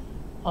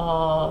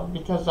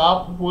 Because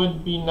that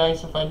would be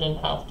nice if I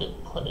didn't have to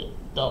put it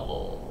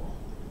double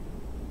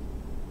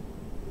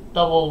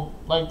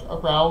like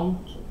around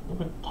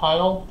with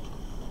tile,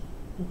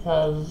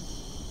 because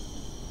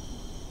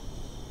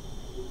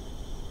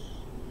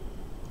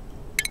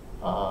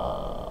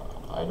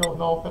I don't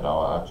know if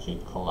it'll actually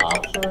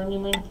collapse or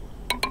anything.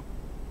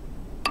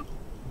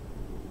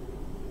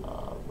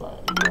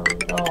 But here we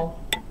go.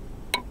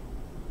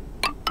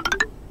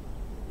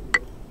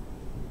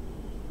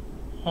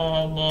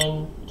 And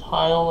then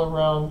tile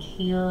around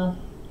here.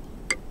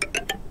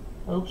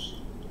 Oops.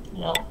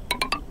 Yep.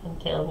 I'm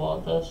terrible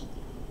at this.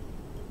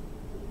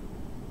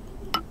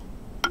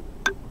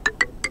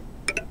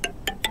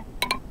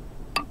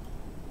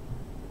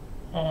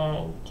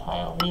 And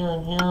tile here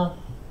and here.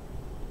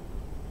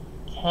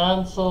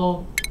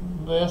 Cancel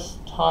this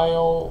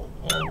tile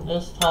and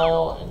this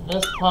tile and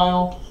this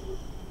tile.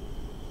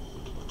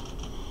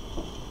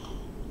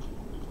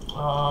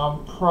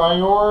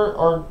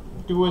 Or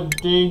do a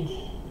dig.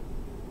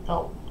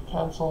 Oh,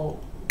 cancel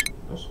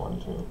this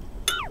one too.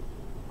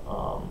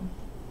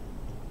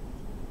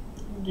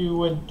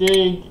 Do a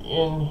dig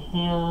in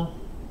here.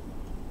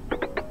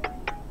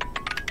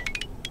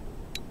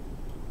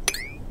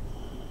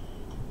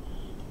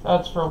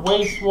 That's for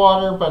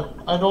wastewater, but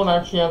I don't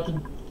actually have to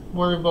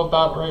worry about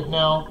that right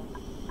now.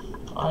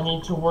 I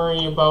need to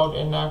worry about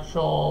an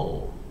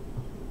actual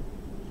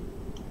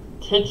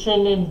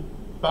kitchen and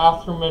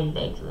bathroom and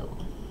bedroom.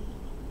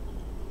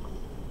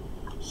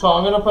 So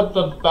I'm going to put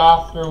the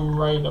bathroom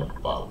right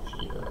above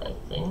here, I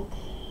think.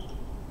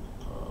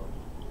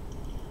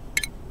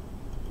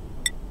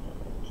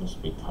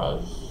 Just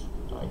because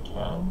I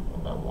can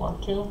and I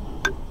want to.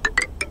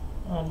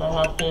 And I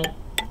have to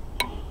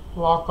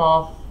block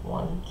off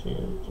 1,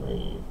 2,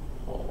 3,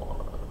 4.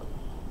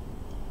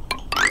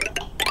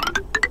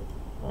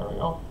 There we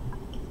go.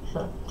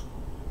 Sure.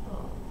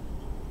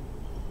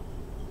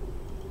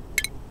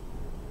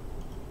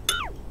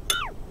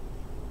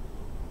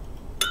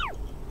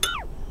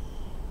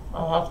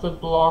 I have to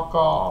block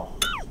off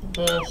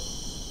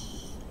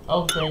this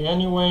LJ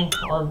anyway,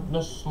 or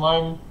this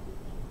slime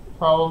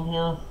problem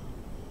here.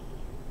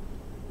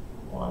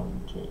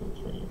 1, 2,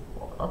 3,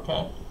 4.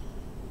 Okay.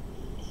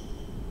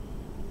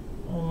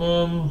 And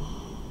then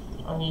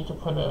I need to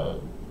put a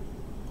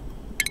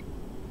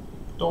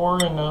door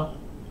in a...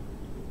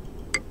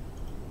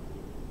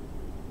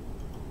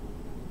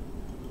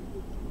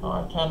 Oh,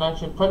 I can't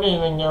actually put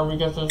anything there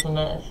because there's an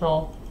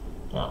actual...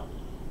 Yeah.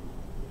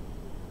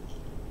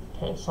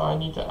 Okay, so I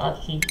need to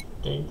actually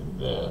dig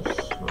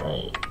this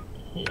right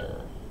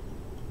here.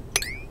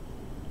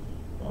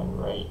 And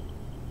right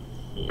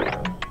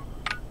here.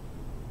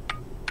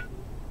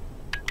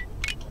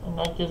 And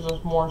that gives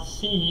us more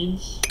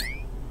seeds.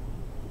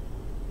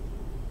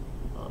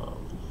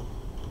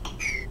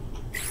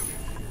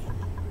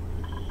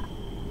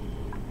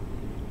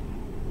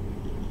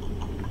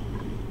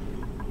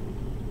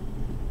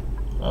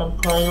 And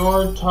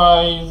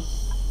prioritize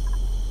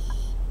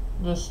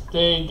this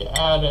dig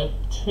at a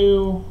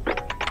 2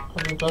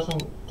 because it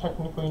doesn't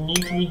technically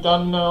need to be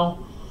done now.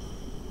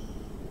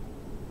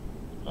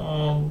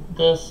 And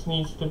this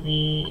needs to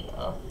be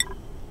a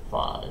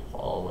 5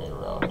 all the way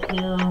around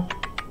here.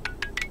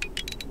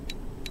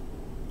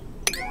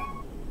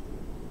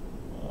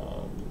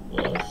 And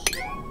this.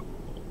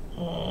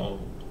 And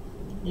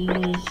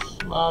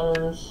these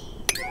ladders.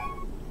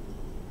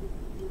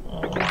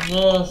 And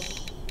this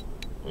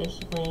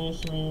basically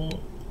needs to be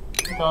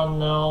done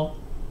now.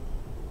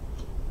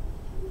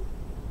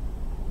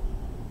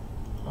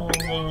 And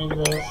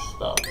maybe this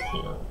stuff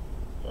here.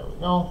 There we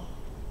go.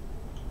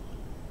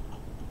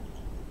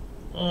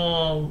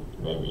 And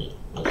maybe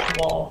this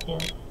wall here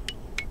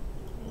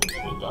needs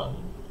to be done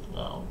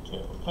now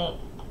too. Okay.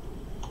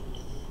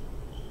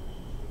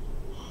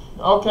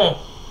 Okay.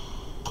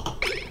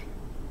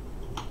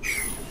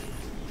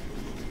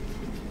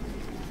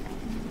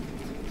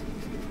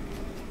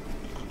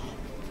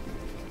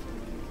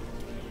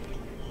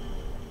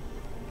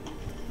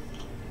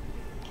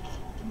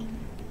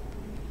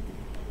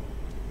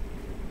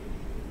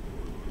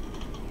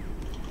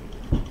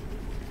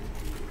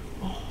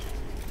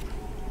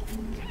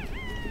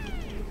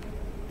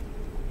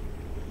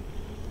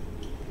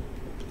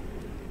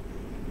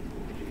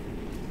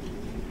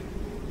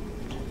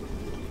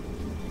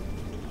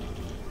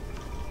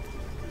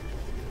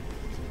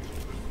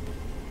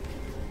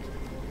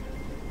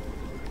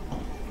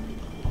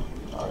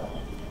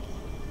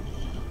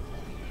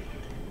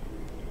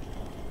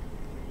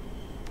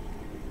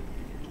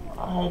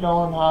 I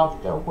don't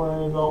have to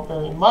worry about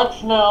very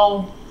much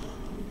now.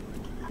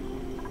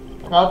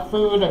 I got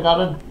food, I got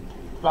a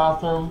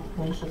bathroom,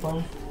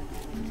 basically.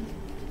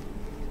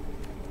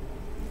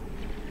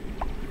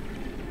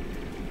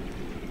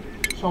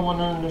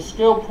 Someone earned a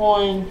skill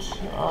point.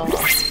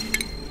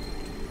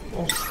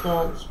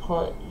 Let's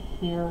put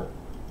here.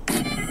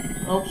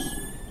 Oops,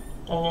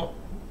 dang it.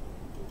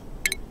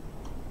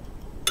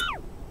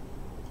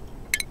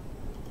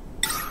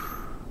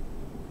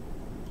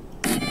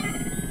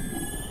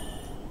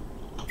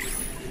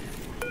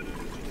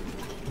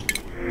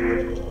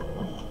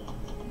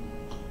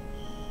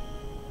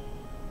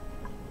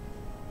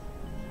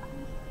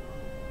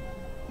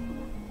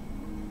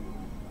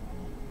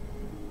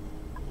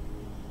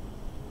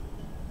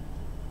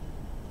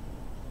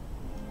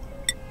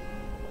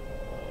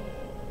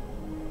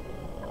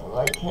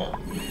 I can't.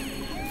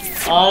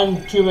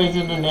 I'm too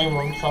lazy to name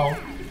them, so.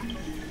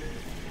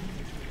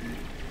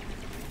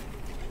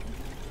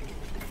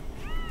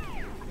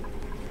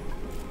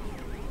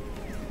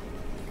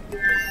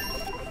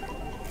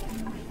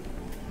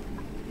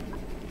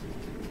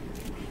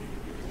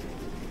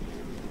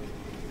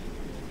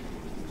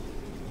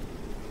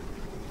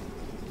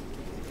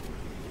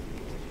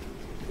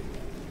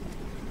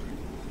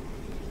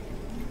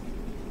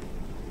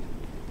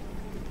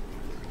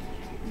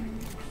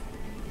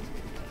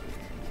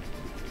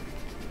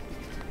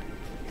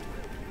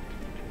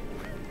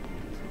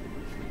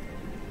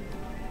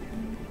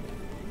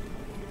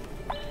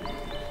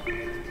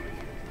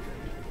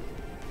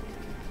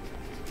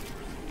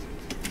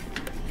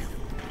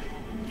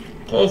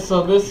 Okay,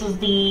 so this is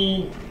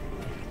the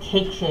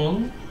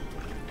kitchen.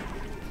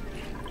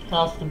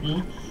 Has to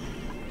be.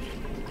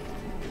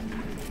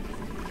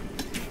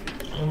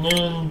 And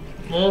then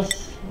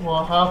this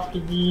will have to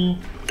be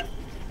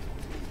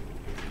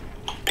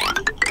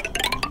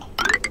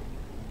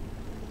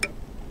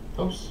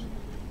oops.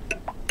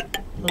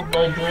 The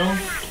bedroom.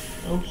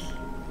 Oops.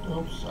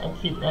 Oops. I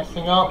keep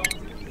messing up.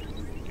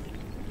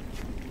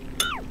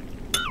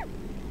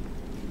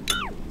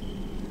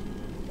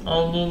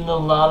 And then the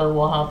ladder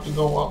will have to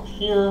go up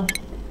here.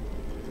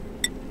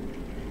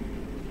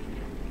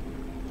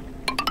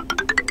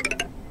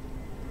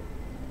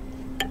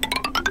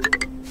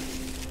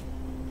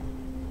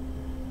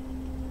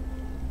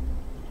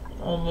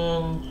 And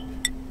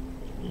then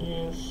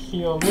yes.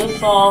 seal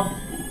this off.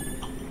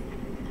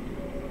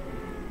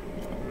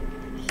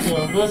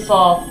 Seal this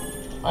off.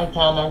 I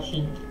can't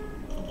actually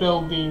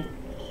build the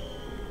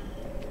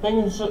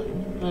things,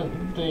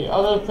 the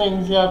other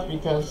things yet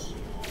because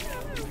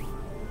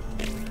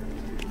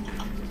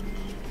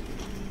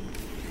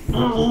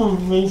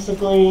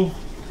basically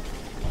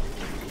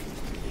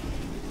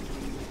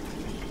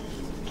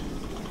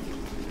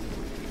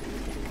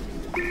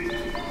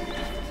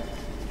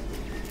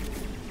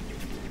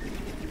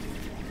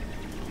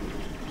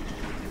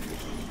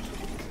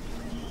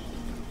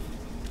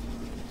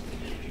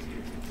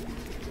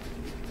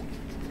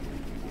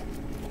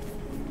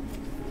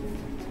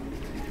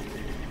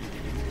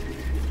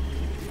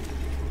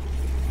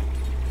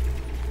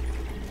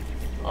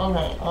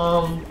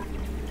okay,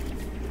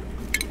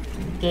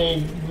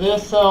 dig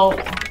this out,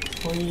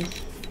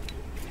 please,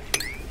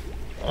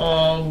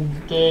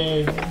 and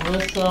dig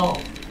this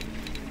out.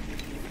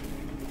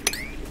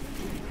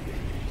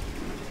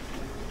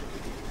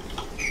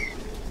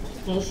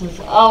 This is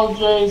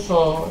algae,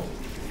 so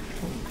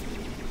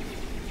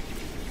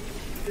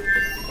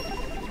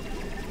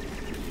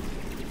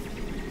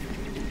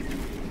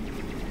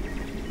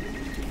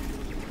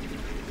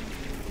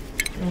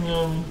and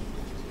then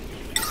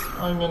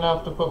I'm gonna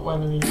have to put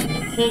one of these in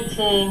the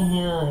kitchen,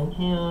 here and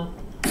here.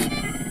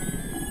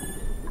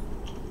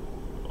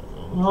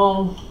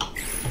 No.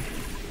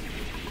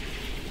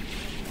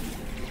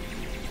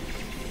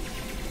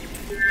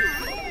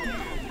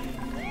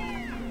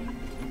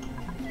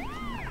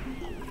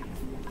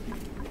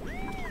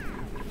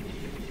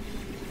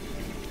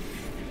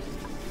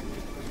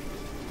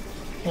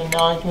 And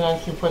now I can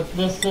actually put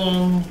this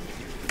in.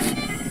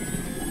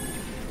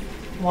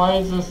 Why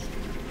is this?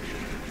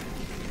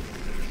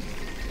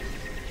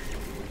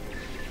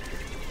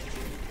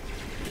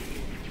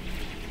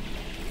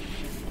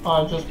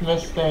 I just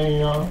missed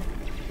a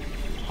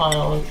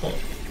tile, that's it.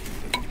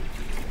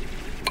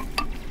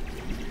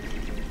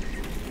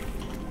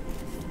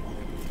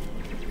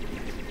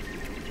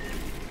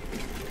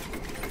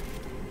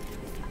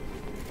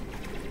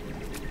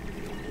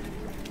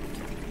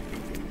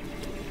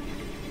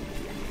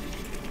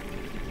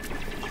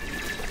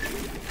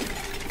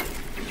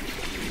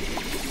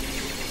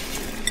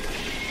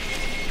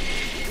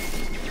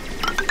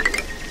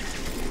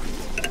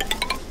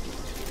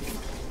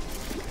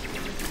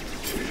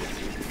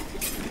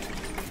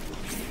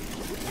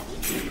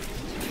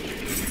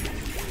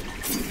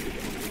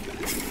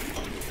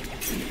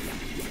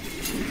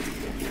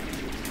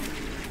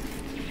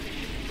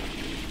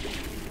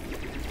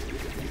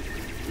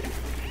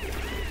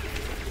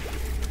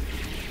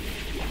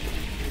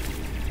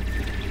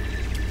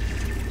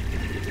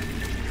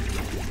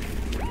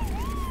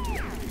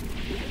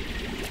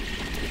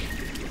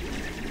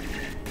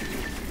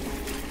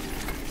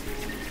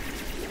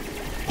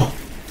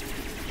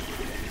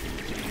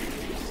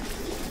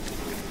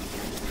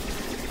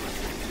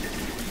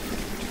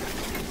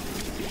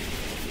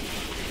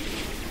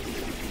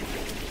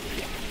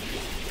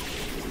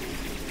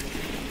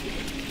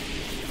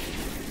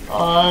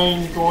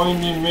 I'm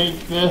going to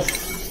make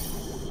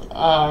this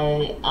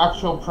an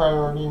actual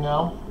priority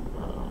now.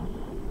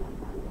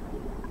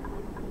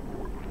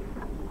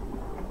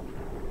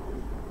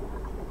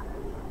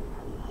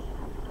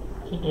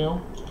 To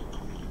do.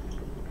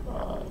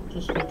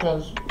 Just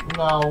because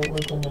now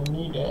we're going to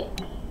need it.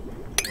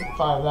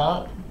 By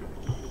that.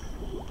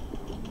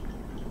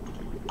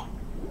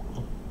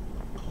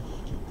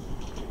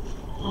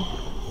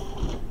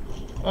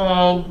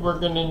 And we're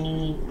going to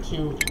need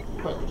to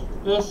put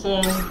this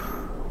in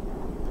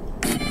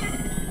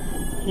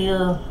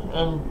here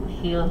and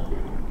here.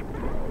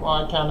 Well,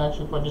 I can't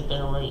actually put it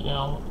there right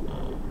now.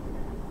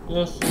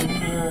 This in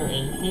here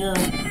and here.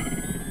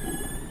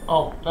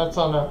 Oh, that's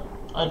on a...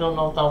 I don't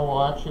know if that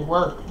will actually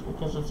work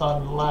because it's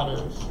on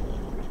ladders.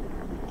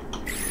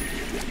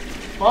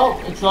 Well,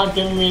 it's not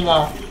giving me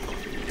the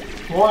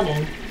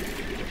warning.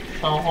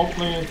 So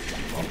hopefully it's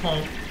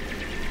okay.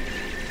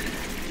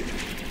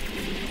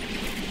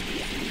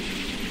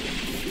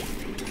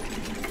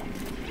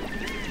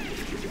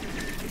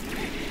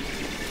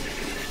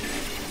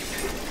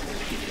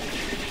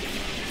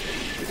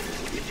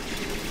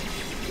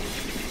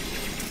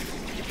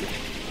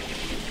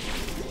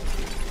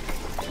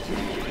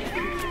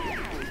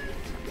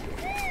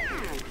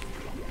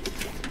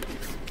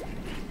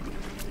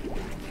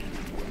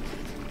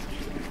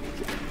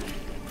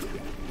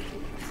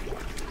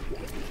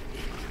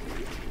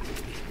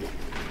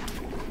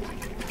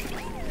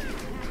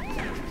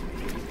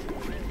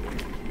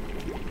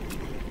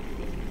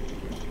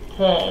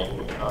 Okay,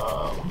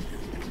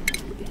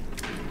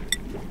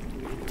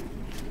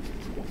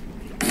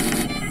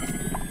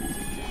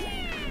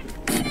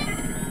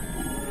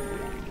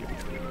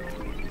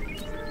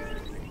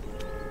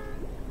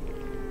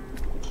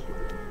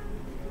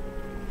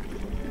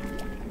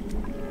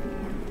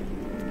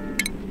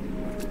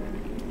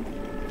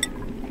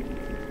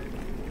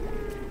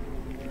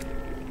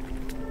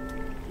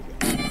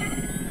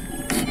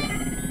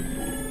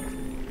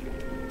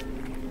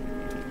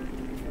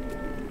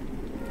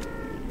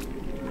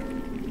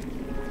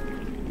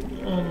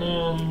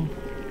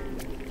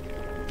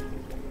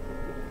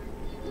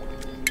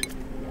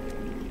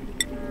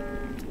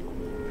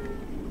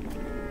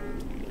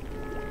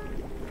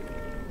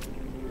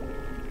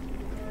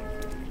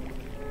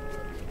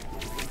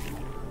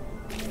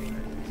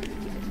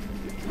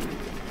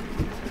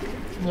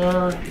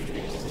 they're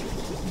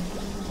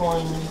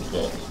going to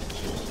get.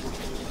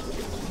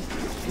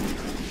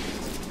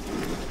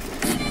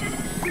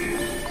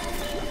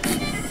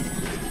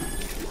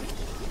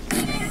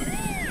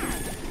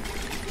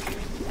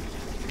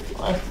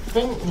 I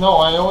think, no,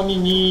 I only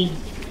need,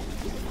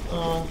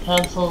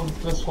 cancel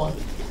this one.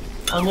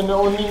 I'm gonna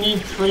only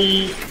need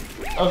 3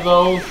 of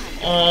those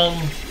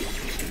and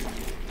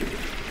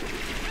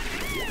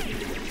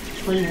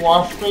 3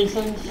 wash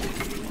basins.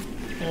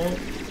 Okay.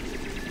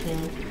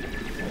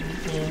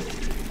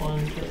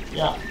 1, 2,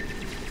 yeah.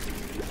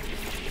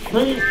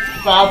 3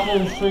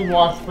 bathrooms, 3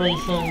 wash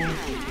basins.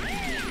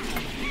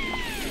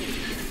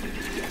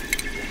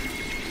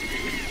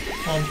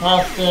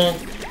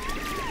 Fantastic.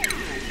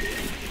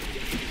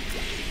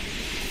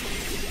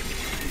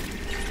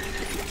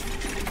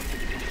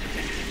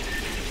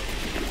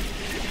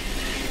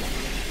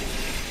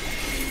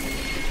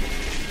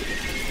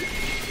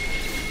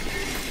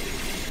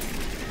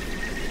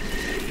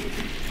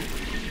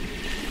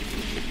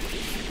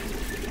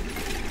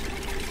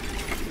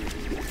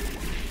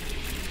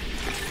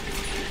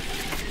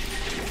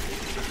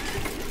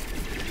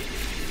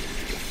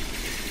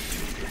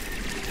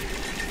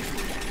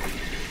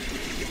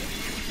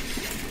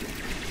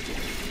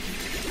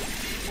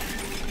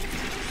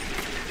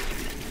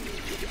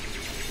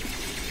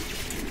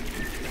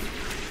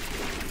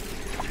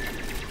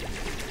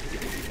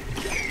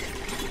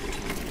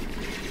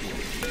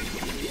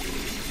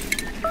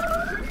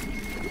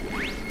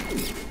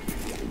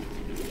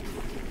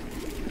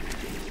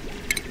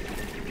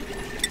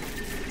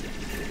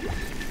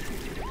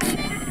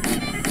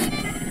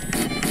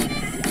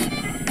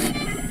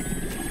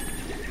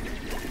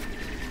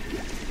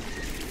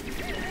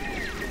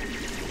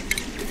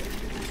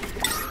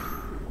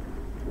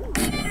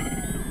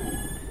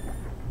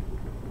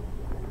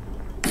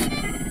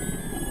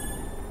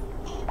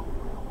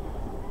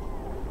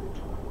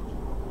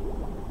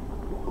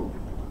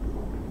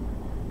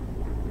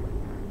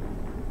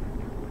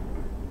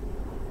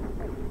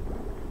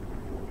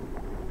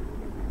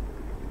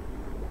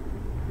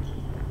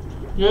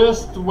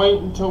 Just wait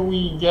until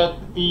we get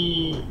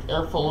the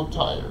airflow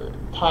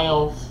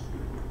tiles.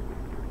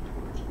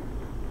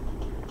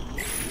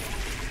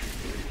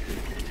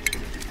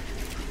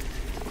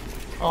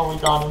 Oh, we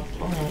got him.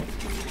 Okay.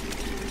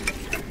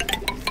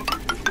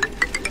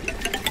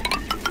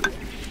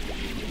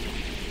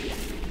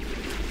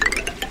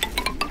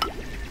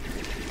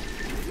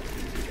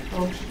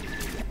 Oops.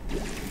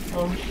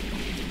 Oops.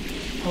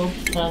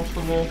 Oops,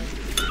 cancel this.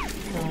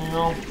 There we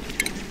go.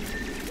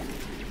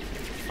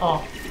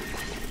 Oh.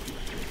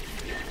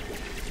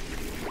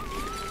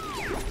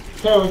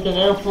 Okay, we can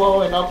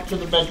airflow it up to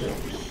the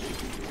bedrooms.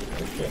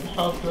 Okay,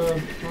 how's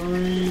the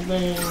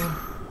breathing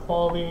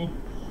quality?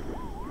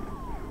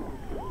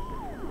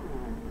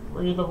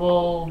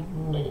 Breathable,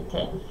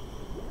 okay.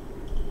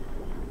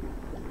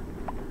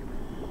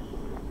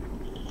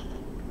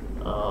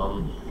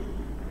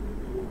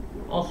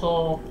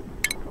 Also,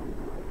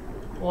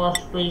 wash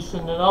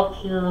basin it up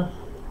here.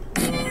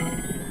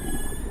 1,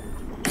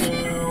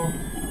 2,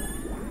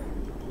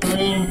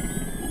 3.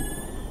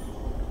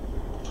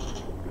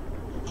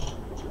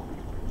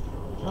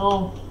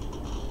 No.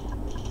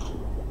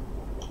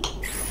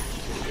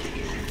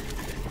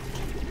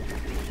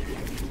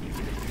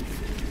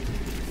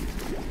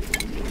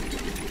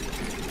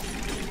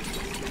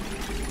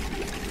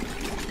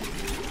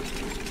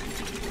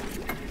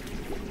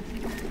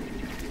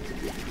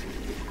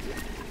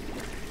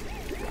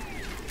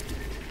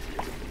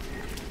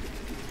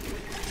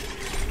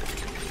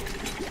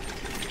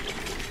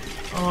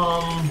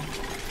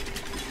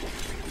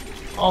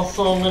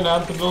 Also, I'm gonna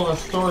have to build a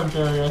storage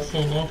area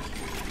soon, eh?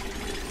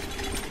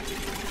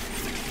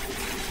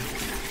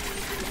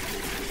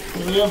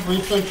 Do we have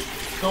research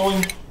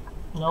going?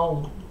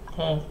 No.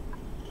 Okay.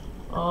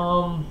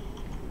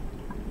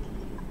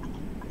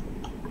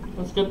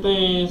 Let's get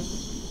the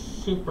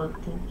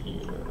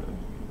supercomputer,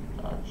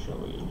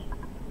 actually.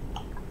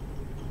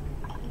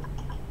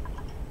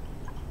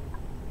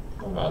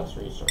 Advanced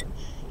research.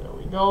 There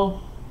we go.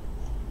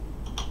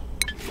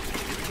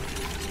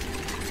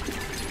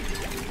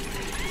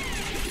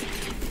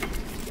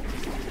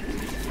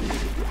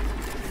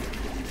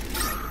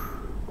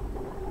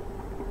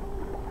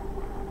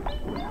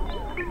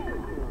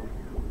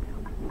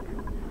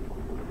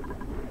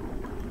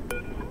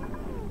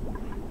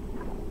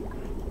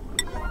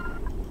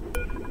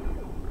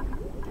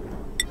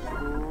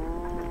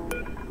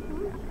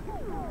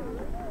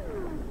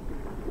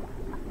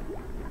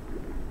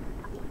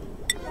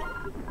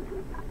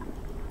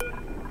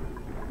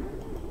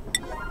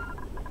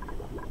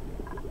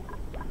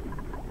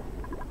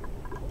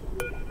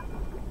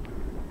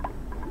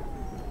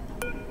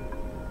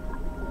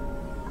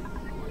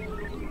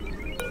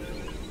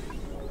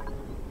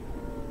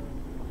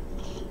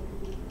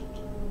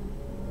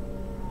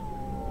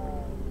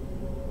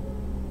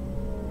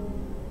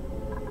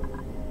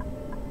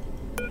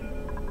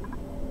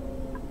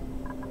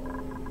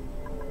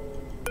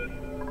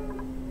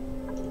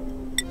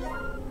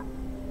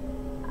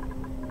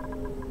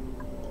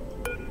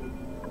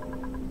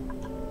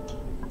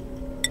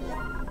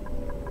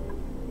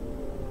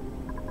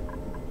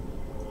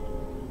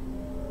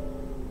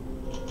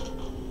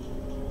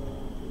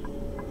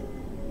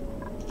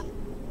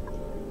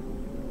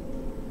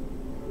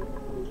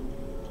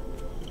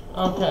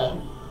 Okay.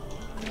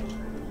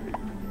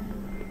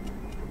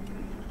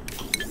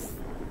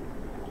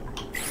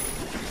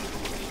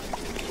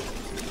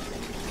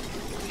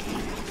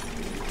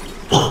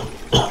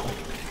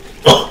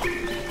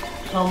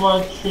 How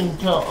much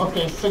until,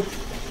 okay,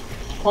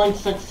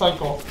 6.6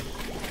 cycle.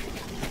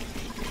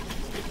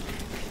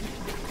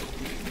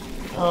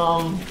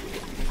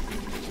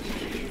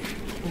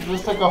 Is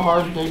this like a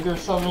hard dig or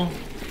something?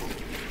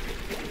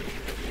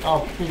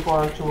 Oh, people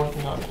are actually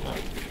working on it now.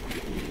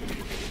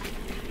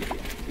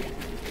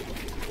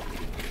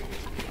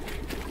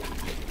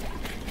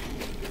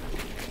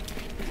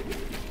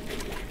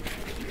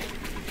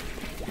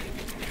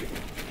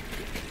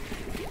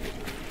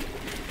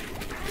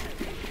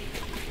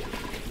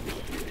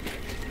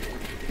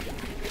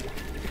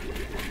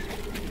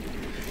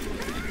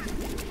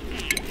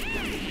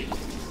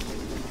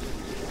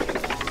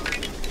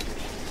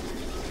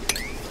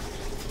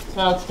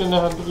 That's gonna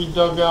have to be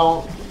dug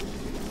out.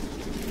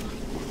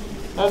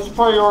 Let's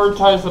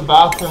prioritize the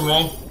bathroom,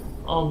 eh?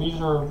 Oh, these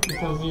are,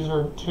 because these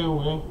are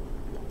 2, eh?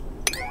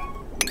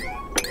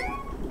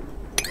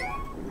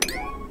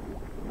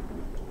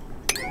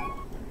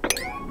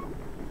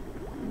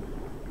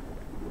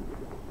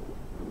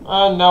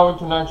 And now we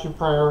can actually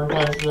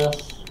prioritize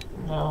this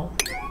now.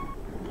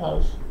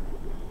 Because,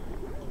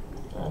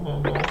 and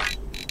then,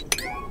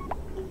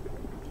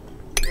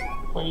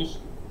 please.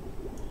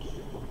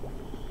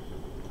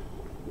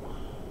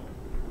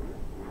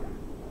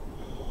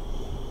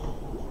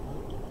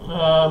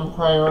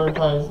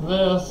 Prioritize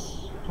this,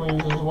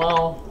 please, as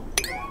well.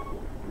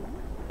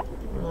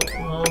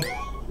 This.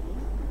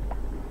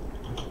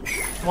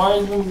 Why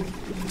isn't...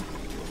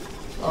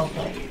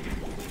 Okay.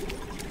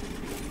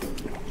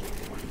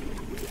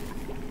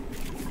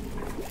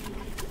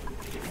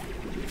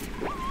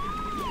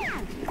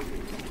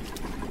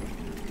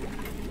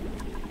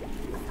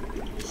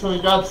 So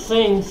we got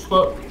sinks,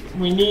 but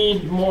we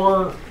need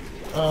more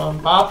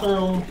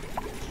bathroom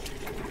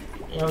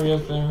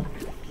areas there.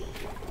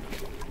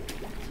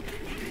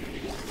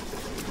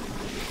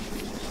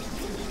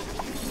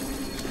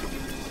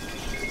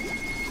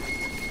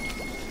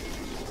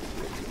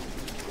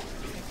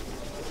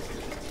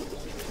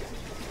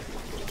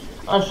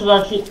 I should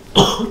actually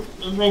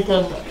make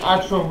an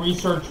actual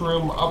research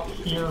room up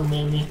here,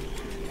 maybe.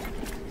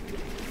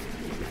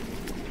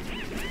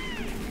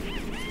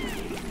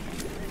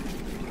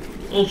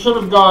 It should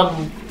have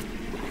gone...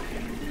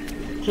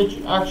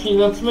 Actually,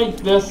 let's make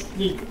this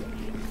the...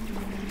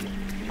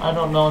 I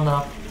don't know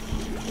now.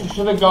 It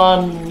should have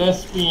gone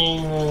this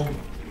being the...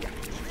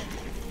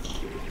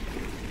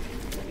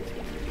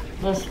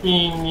 This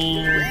being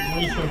the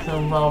research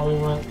room probably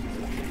went.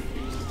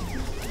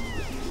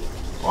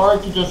 Or I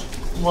could just...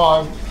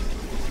 Well,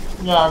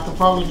 yeah, I could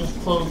probably just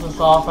close this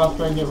off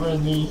after I get rid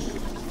of these.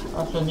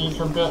 After these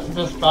are built,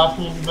 this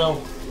bathroom's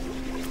built.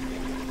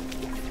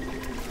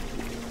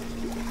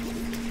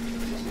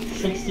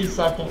 60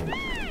 seconds.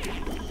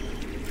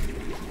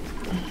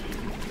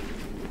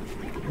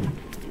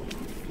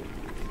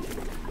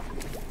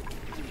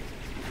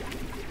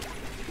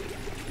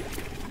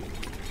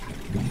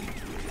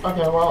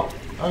 Okay, well,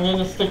 I'm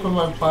gonna stick with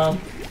my plan.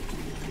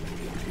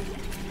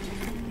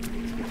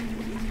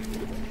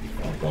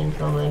 I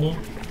think already.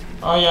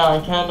 Oh yeah, I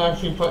can't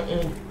actually put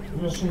in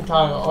missing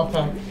tile.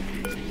 Okay.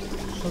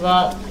 So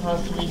that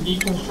has to be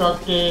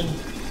deconstructed.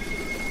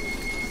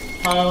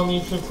 Tile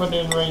needs to put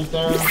in right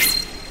there.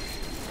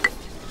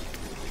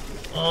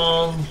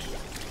 And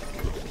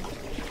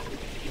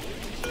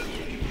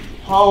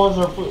how is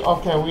our food?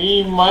 Okay,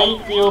 we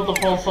might be able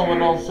to pull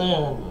someone else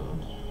in.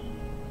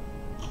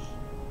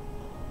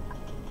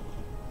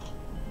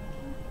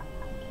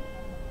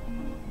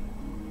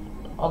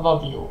 I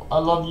love you. I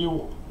love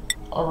you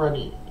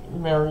already,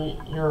 Mary.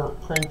 You're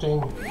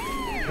printing.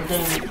 You're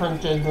gonna be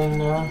printed in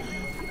there.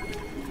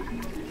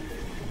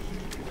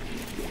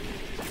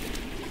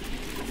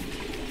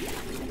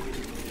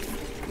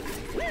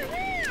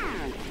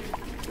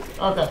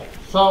 Okay,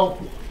 so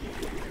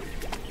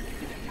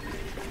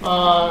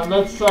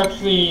let's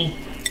actually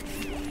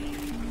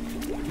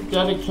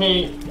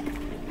dedicate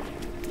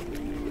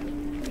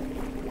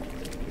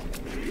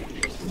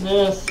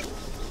this.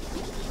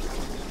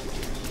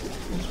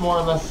 It's more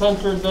or less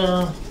centered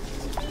there.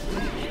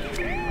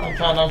 I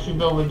can't actually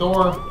build a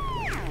door.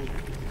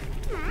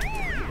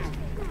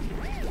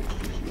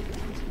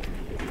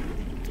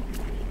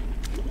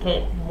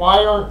 Okay,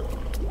 why are...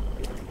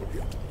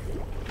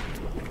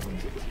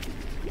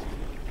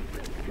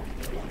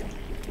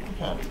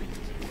 Okay.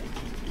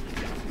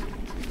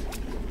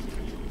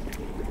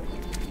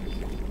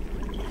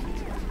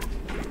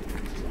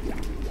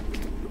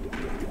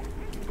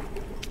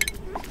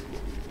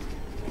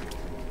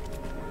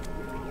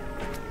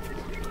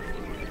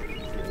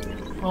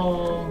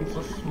 Oh, it's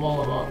a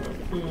small amount of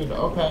food.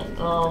 Okay,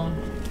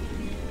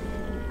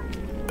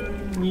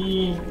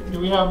 do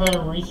we have any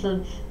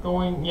research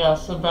going?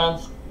 Yes,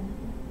 advanced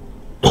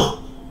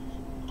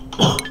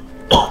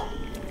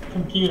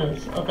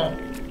computers. Okay.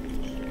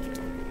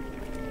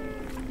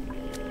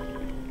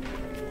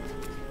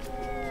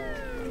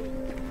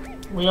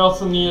 We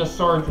also need a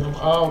sergeant.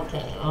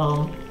 Okay,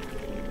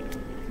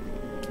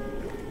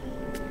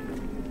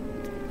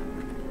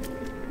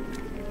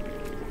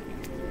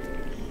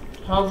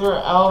 how's our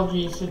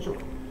allergy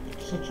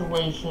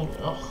situation?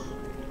 Ugh.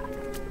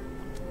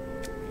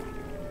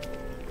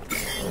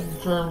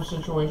 Germ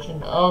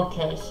situation.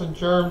 Okay, so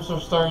germs are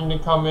starting to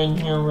come in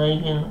here,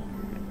 right here.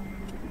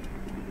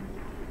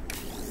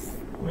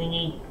 We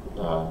need,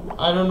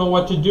 I don't know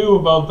what to do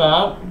about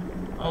that.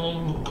 I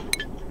didn't...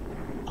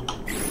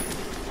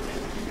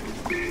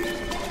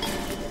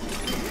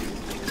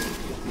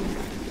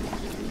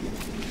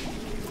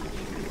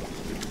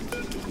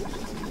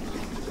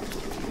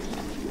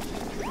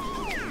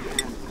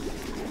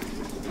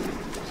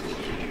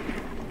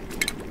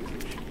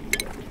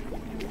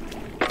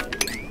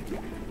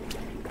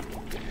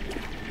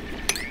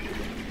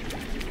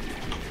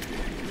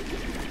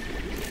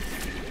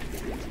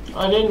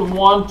 I didn't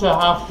want to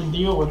have to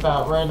deal with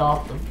that right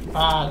off the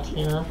bat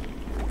here.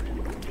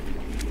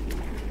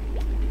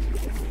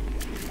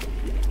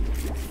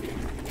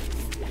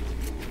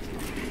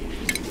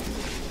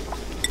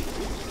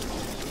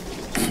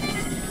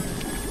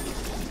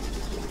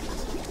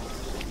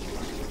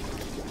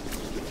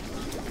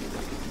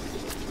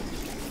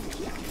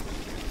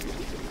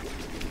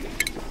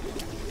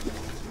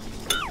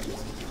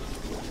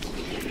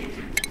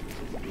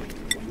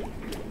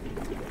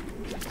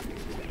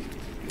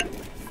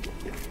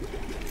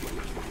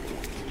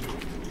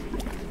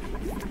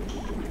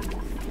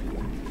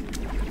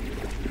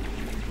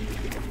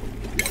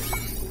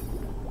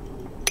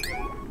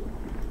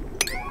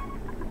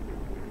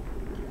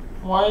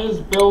 Why is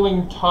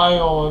building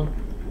tile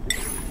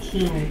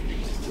 2?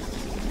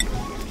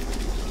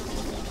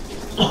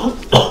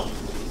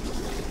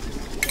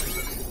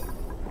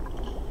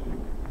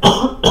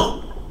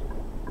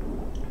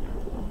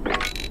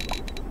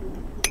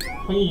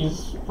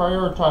 Please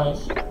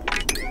prioritize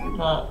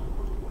that.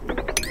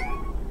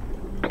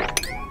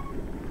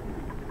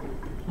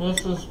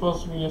 This is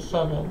supposed to be a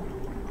 7.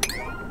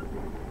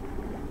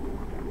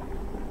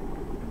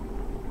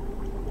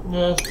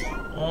 This,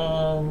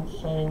 and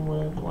same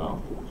with,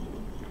 well.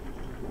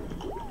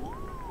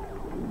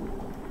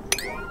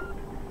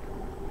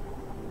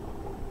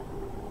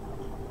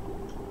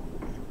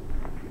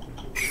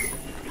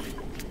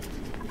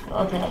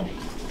 Okay.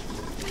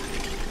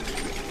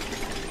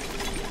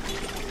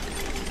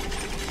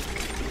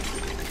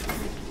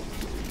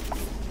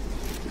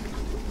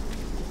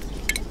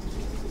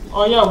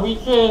 Oh yeah, we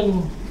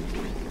can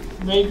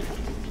make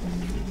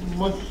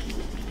mush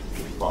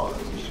bars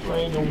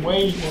right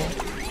away here.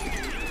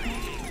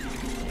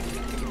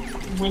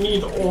 We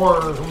need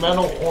ore,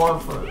 metal ore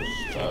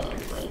first, right.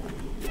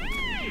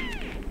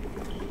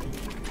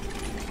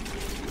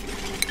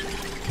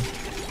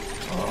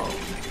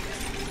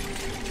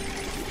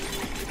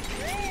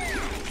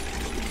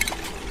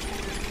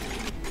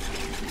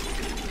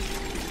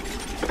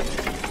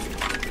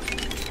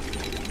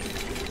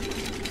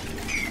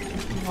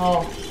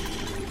 Oh,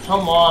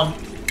 come on.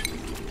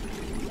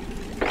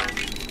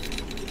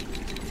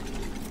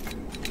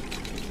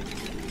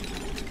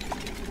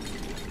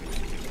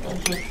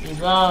 Let's just do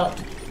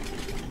that.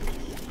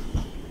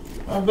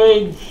 A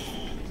big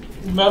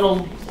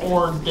metal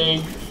ore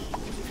dig.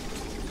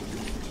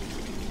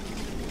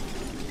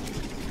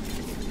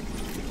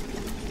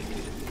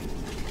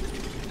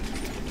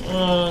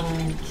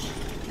 And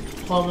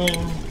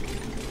plumbing.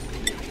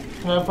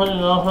 Can I put in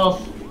an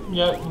outhouse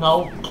yet?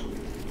 No.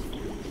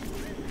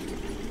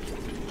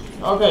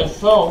 Okay,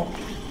 so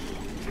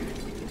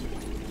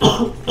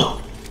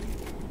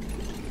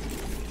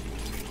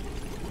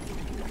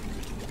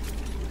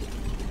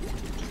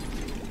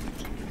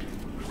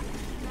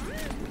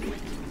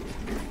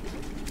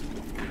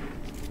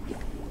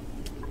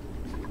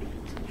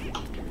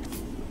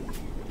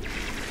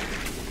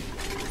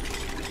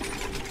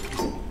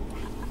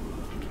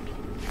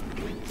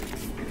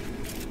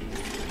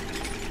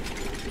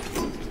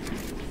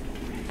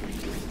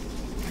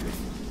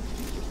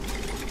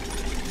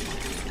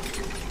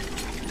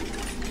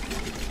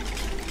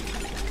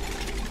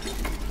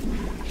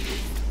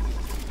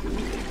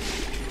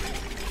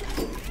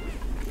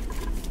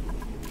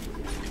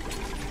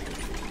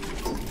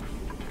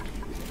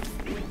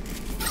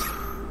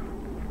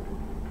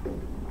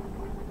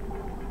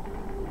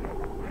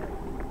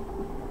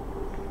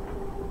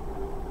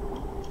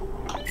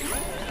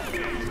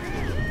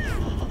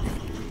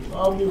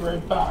I'll be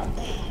right back.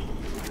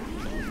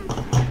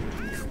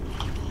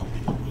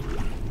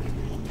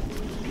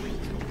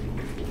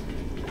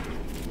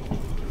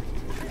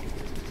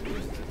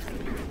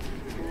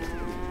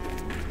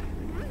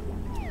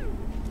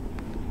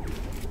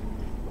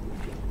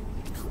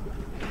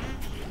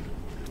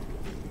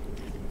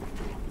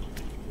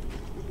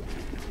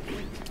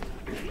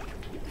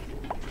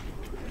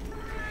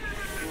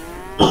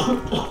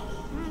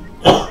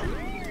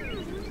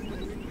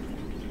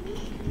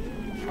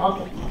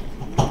 Okay.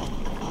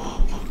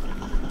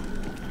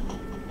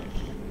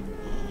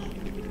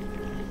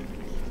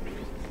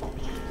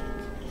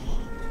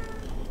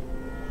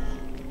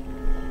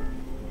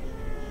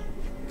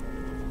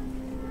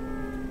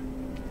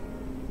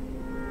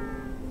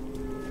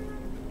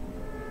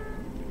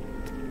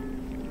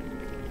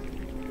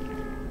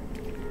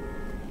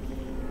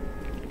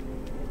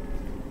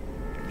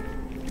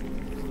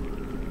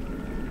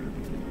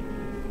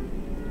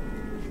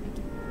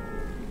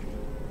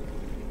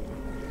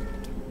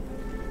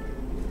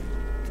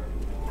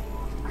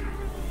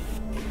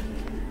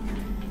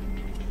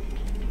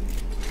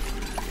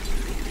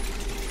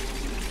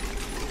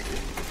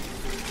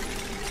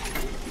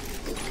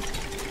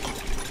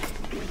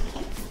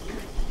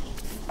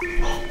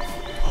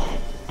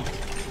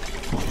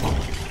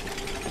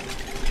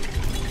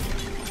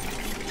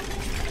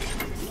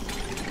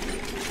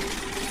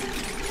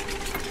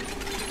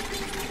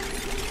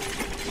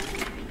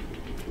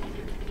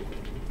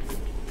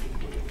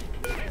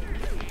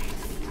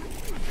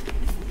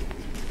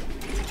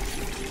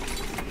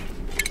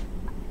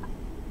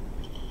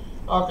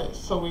 Okay,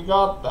 so we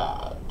got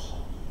that.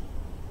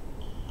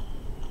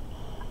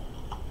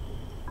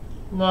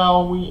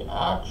 Now we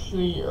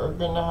actually are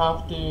gonna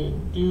have to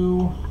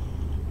do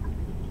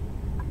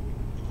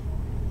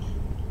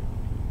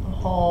the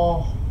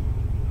whole.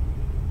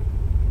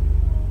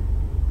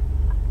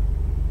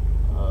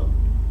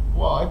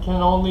 Well, I can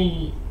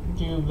only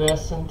do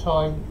this until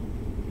I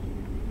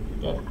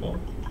get it.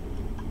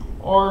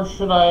 Or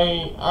should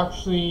I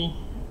actually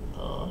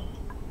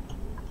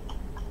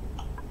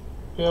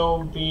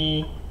build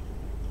the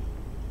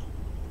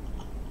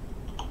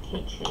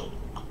kitchen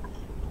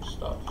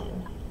stuff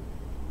here?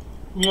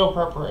 Meal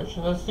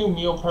preparation. Let's do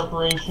meal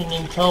preparation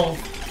until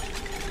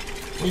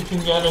we can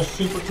get a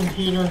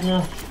supercomputer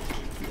here.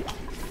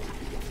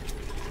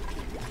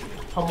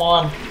 Come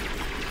on.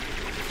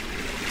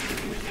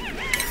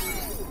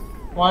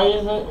 Why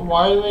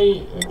are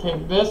they, okay,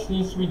 this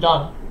needs to be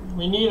done.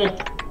 We need a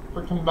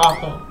freaking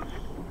bathroom.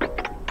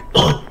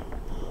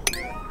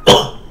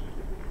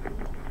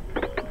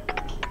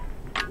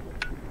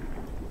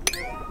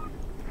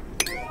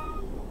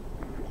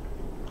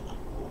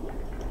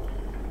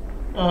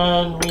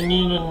 And we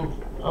need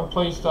a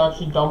place to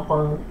actually dump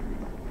our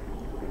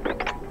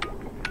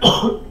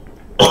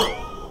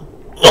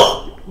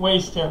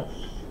waste here.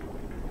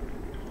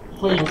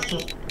 Please,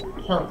 just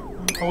here.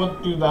 I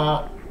would do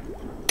that.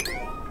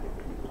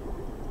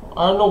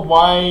 I don't know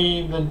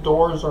why the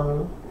doors are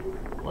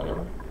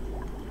whatever.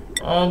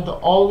 And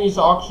all these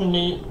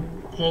oxygen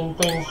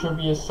things should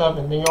be a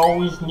 7. They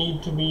always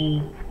need to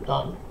be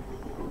done.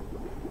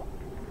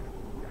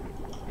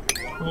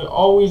 We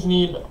always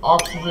need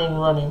oxygen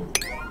running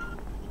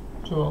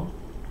to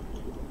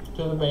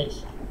the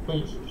base,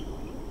 please.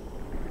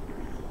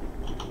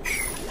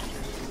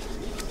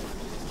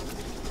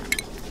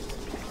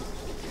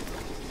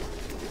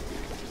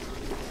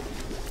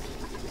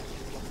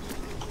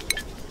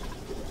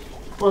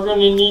 We're going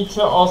to need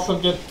to also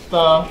get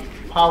the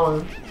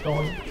power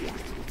going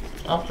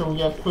after we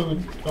get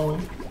food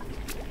going.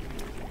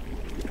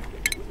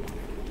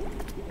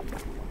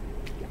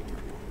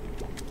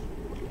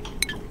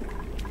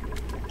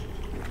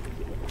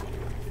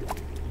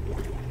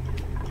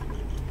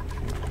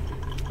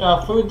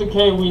 Yeah, food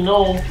decay, we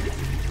know.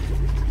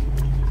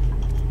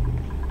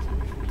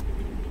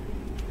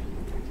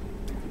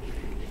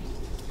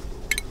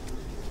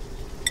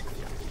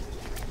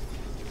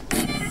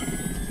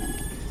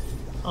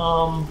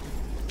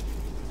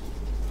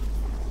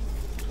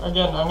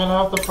 Again, I'm gonna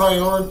have to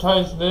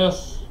prioritize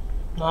this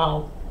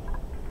now.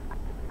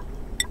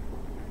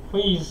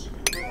 Please,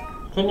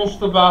 finish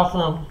the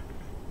bathroom.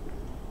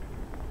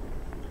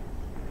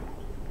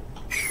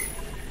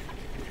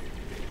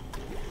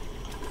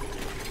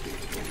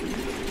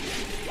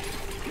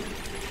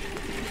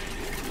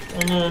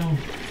 And then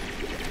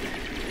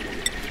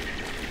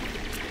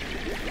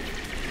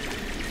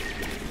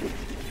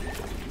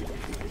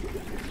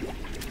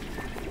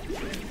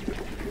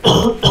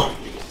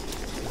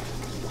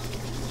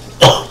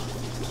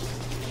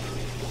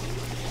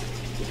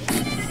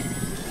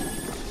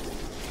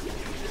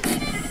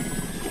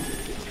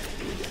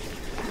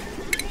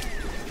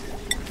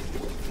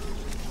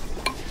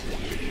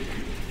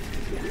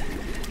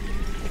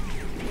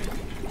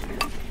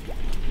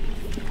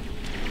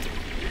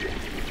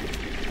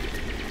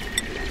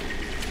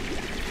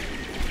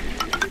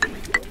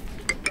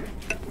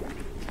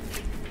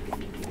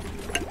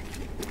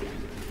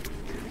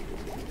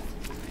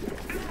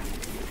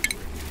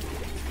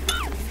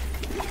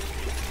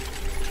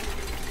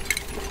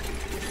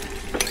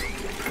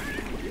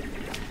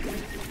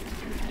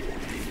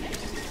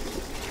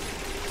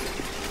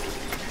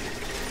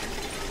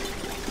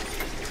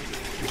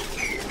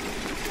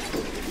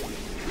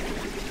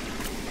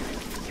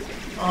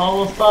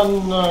almost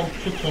done the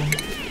kitchen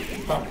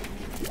stuff.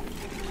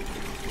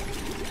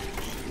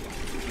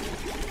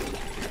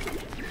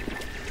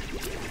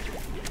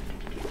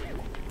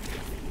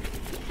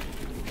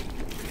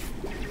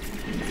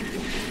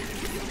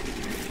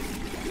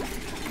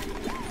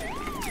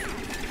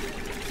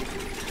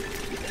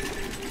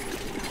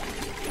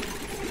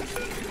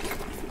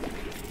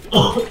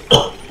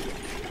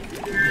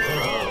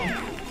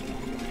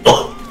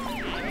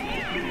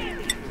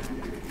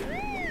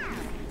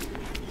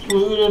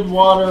 Fluted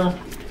water,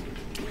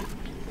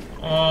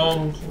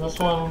 and this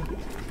one,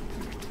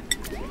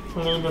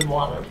 fluted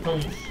water,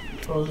 please,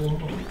 goes in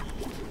here.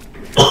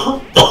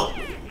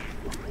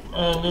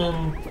 And then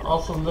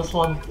also this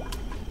one.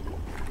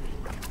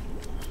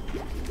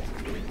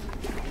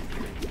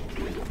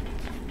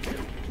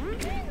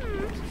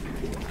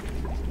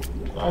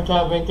 I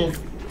can't make it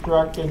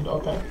directed,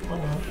 okay,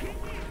 whatever.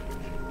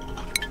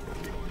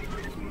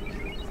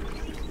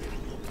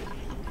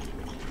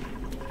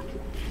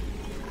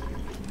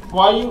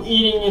 Why are you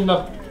eating in the...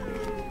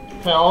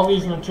 Okay, all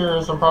these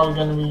materials are probably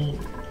going to be...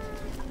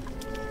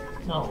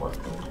 not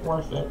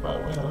worth it,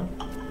 but whatever.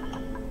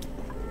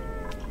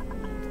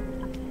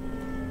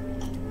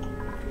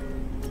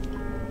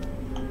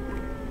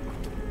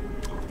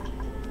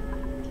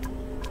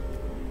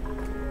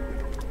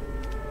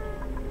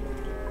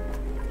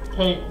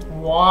 Okay,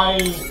 why...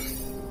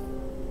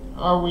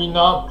 are we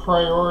not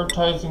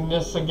prioritizing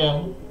this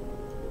again?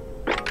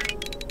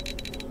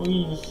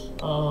 Please,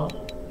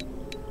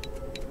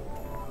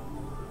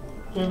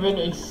 give it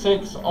a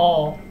 6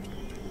 all.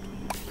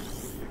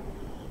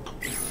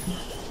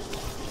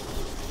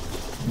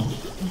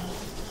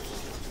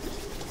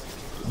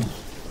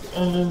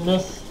 And then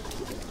this.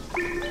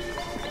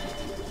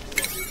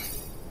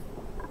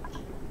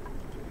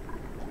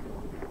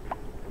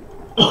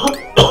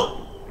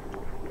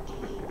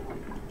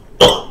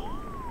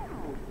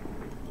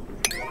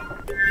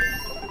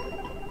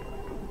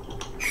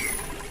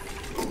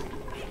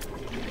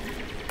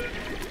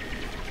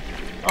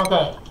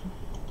 Okay,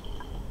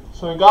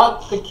 so we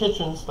got the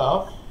kitchen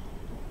stuff.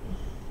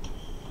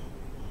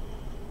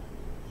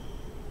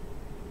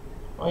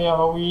 Oh yeah,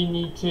 but we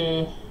need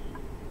to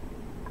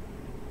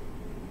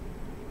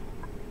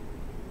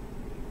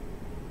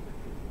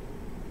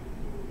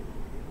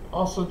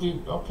also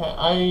do, okay,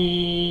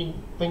 I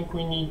think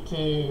we need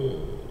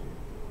to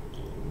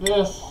do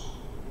this,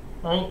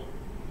 right?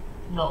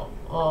 No,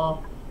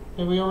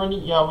 did we already?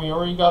 Yeah, we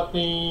already got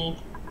the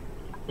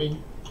big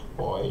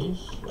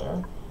boys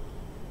there.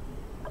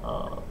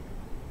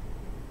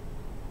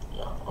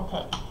 Yeah,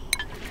 okay.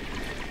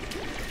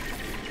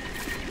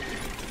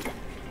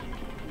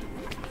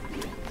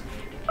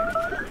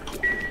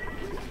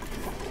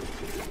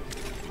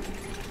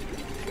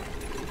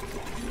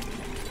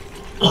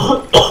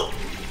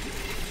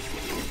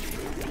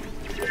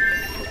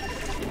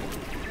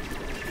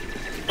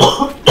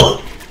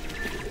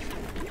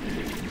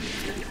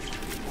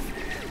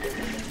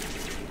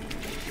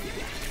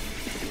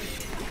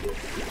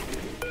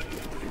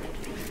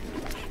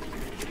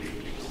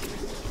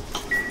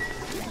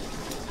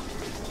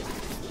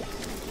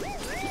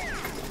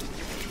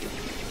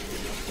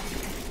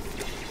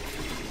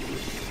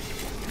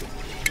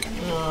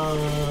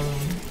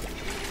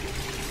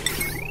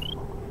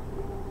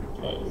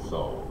 Okay, so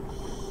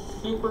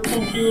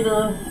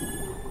supercomputer.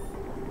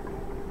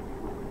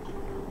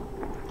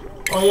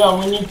 Oh yeah,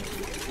 we need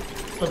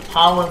the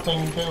power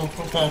thing too.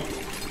 Okay.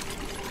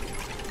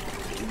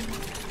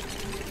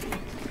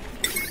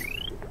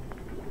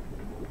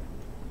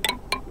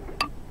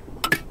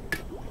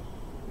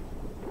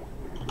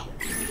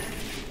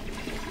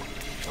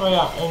 Oh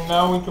yeah, and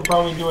now we could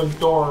probably do a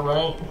door,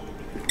 right?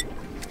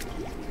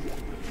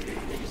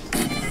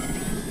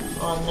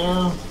 On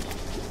there.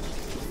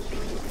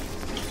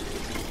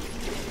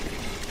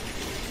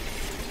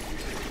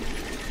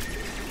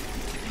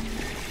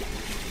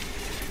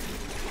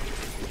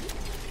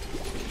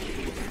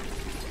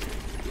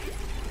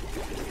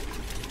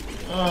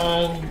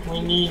 And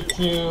we need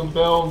to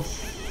build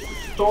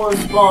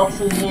storage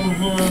boxes in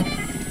here.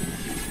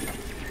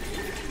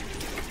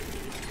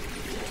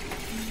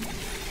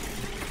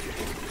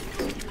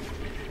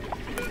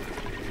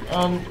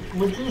 And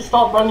would you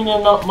stop running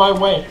it up my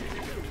way?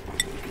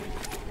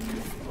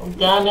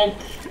 Organic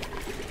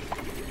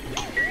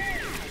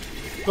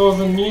goes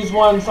in these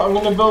ones. I'm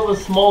gonna build a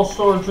small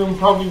storage room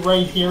probably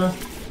right here.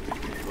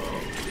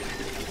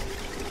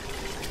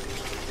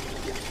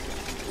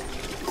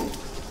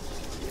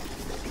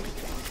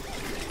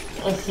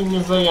 As soon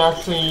as I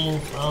actually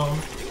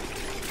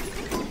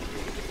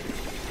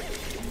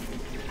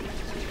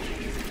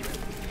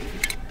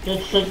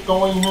get shit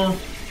going here.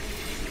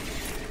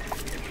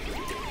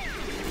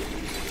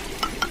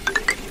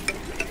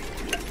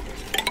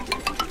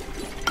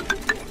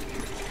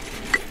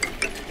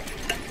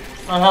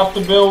 I have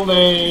to build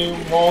a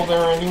wall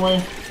there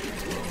anyway.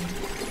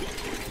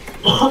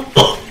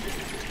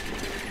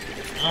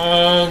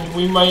 And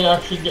we might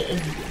actually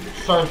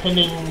start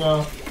hitting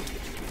the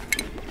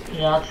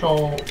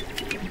actual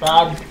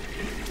badness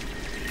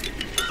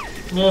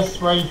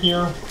right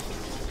here.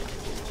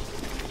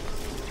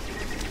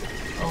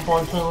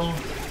 Unfortunately.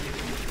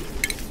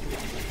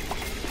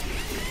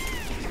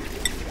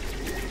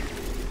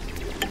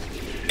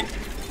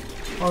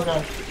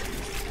 Okay.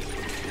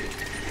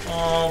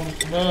 And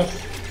this.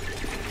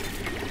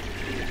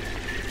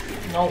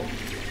 Nope.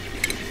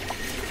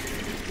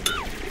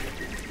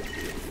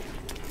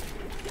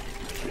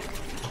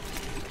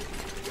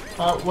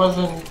 That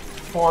wasn't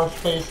 4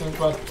 spaces,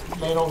 but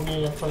they don't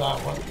need it for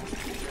that one.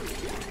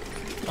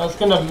 That's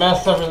gonna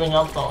mess everything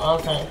up though.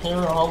 Okay,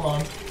 here, hold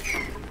on.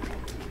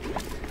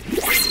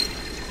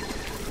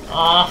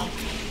 Ah.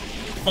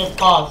 Hit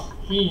pause.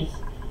 Jeez.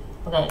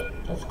 Okay,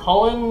 let's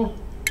call in.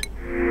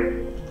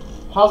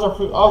 How's our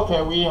food?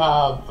 Okay, we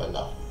have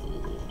enough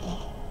food.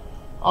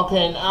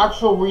 Okay, an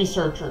actual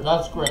researcher.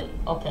 That's great.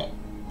 Okay.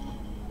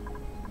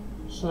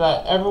 So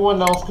that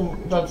everyone else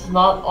that's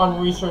not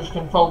on research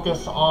can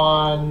focus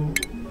on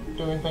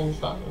doing things.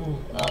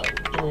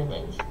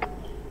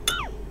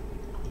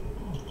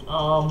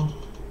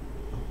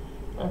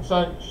 Let's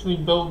actually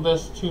build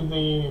this to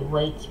the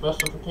right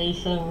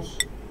specifications.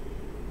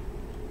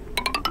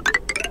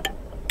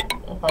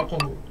 If I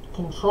can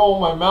control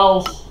my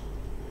mouse.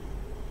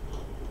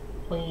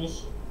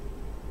 Please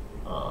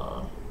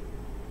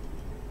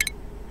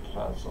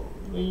cancel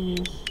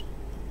these.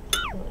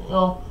 There we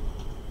go.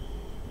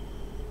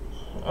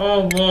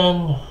 And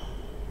then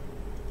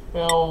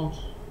Build.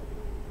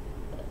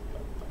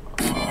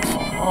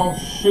 Oh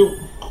shoot.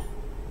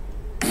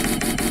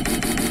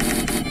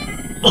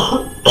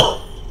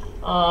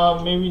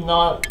 Maybe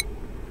not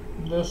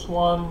this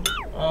one,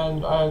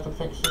 and I have to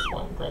fix this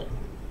one. Great.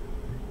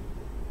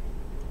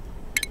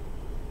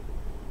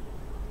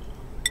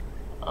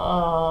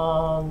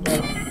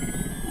 There.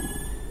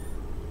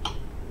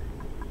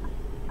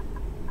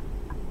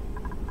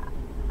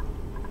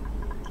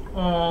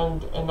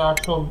 And an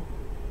actual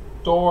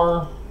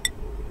door,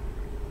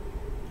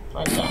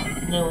 like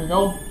that. There we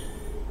go.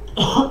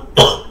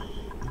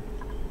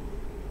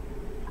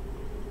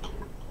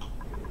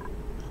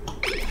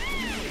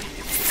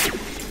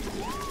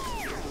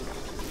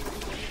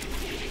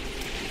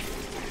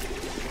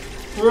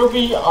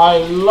 Ruby, I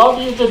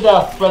love you to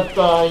death, but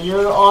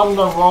you're on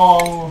the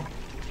wrong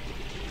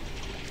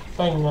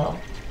thing now.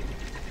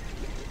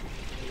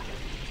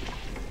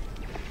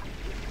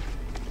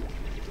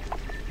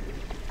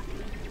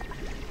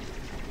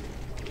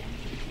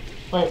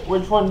 Wait,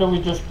 which one do we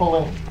just pull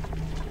in?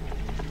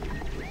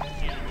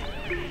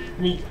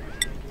 Meep.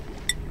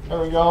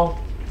 There we go.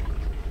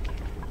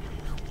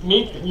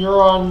 Meep,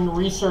 you're on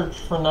research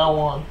from now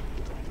on.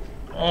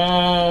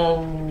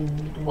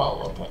 And,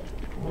 well, okay.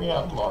 We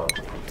have Laura.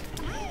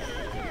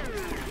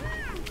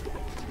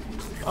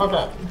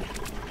 Okay.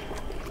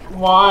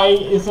 Why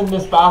isn't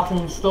this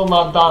bathroom still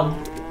not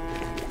done?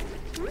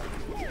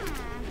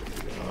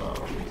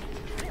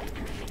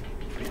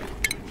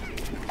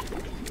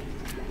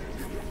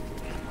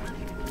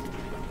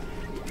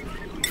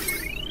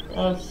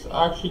 Let's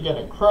actually get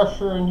a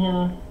crusher in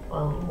here,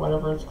 or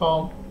whatever it's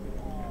called.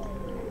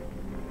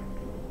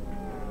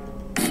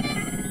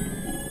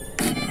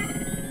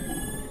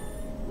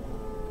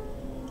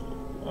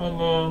 And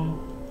then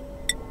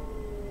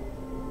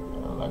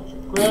an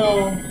electric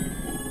grill.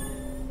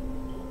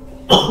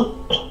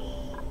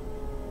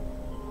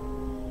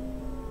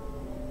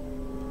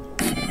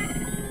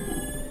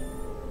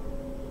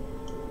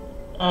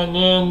 And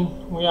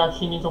then we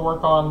actually need to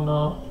work on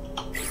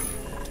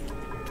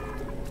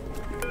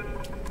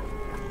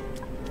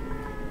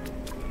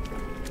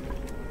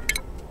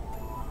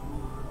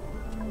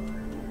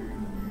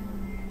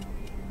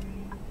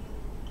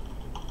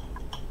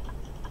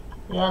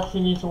we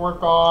actually need to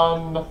work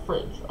on the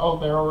fridge. Oh,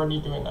 they're already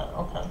doing that.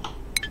 Okay.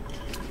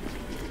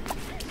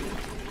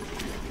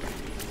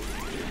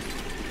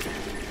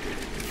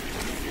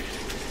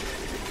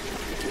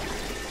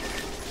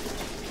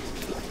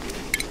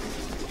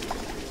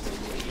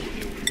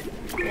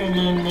 And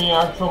then the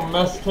actual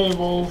mess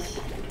tables.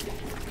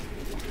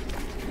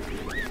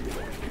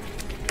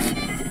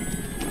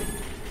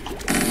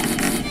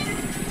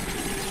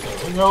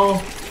 There we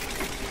go.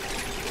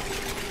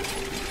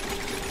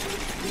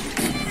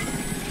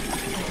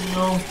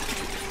 No.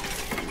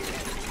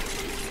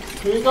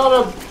 We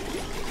gotta.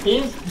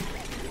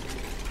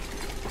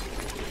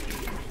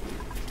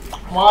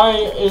 Why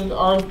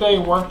aren't they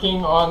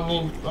working on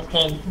the?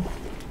 Okay.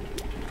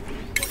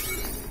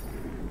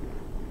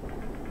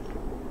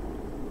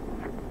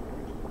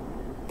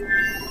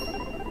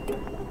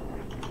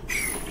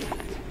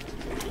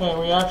 Okay,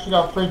 we actually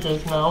got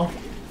fridges now.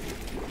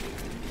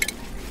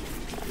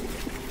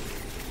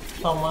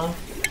 Somewhere.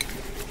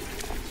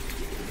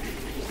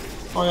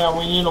 Oh yeah,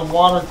 we need a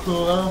water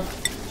cooler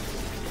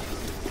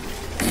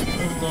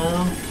in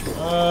there,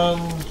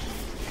 and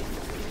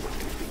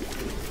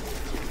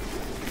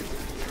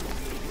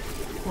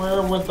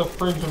where would the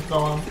fridge have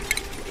gone?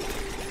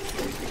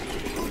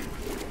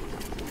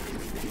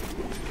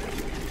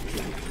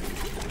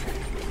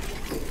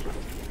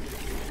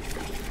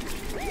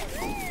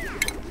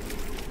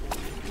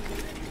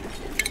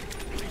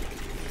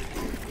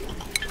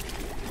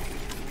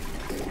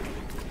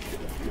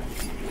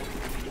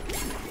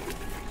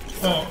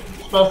 Okay,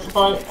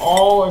 specify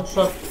all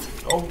except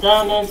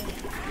organic,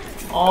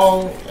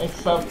 all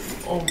except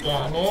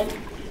organic,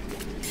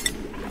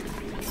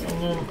 and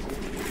then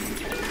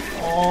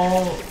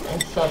all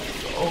except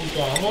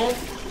organic,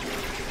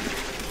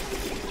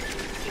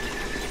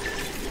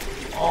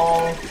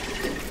 all,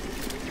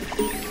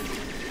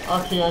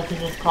 actually I can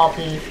just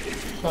copy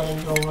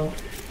settings over.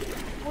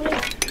 There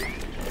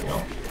we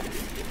go.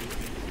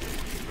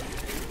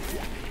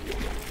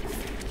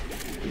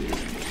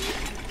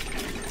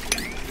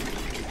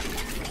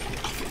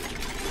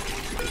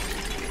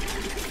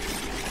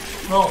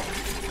 No,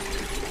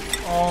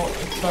 all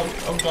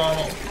except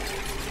organic.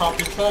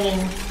 Copy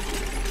settings,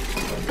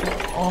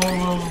 all of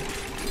them,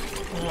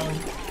 and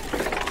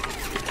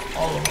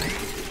all of them.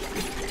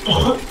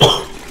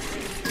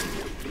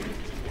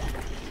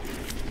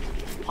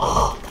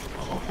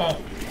 Okay.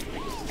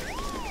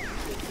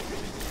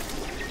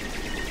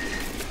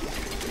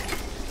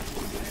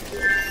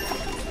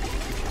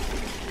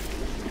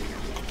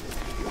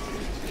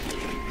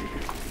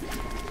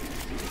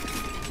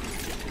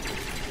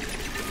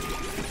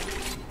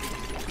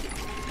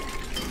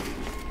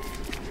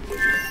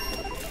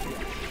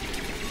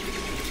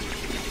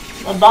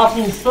 My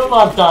bathroom's still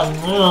not done.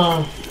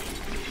 Ugh.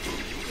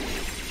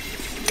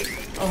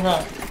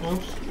 Okay.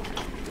 Oops.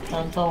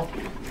 Cancel.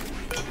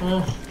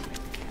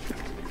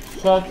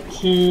 set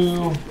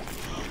to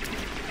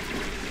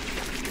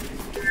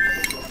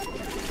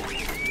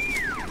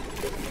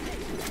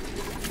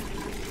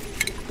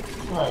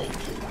right.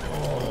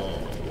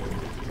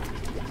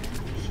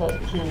 Set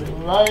to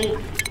right.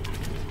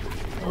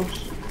 Oops.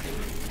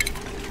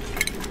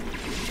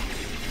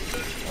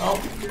 Oh.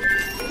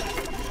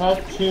 Set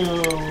to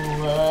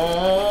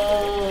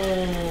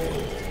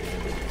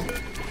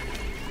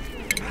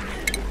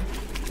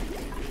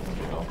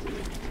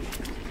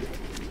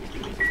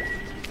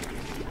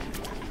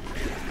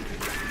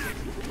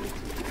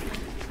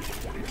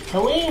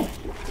Can we?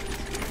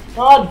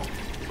 God!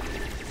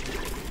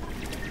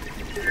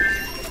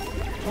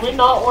 Can we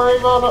not worry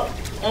about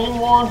it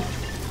anymore?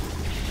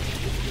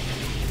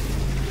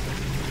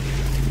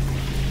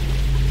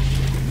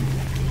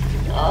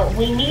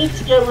 We need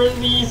to get rid of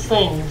these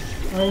things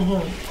right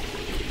here.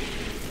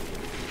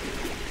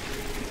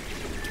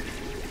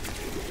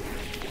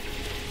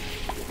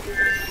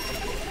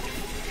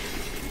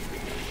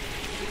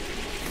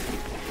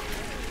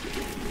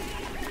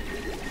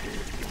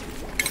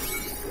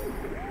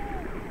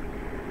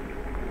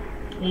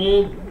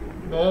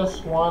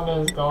 This one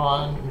is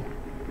gone.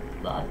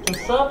 Back to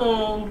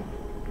 7.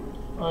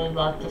 I mean,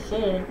 back to 6.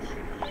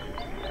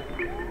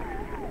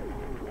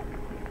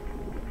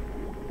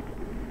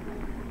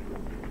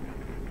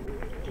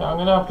 Okay, I'm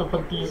gonna have to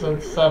put these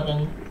at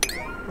 7.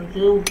 Would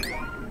you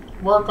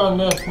work on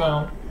this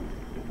now?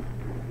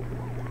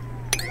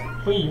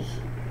 Please.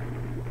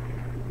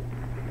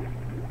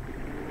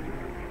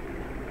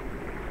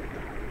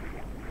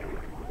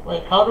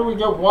 Wait, how do we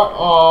get what?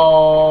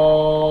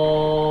 Oh,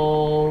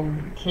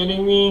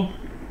 kidding me?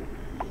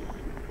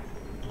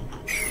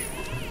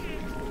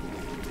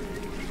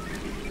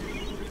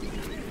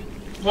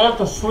 I have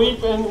to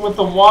sleep in with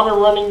the water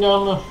running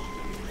down the...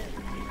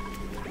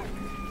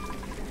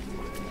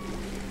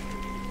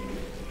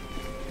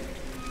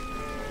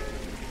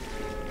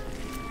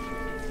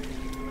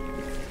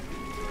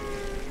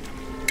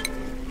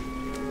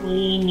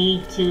 We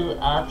need to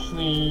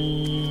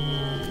actually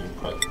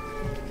put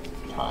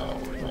tile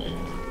right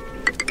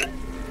here.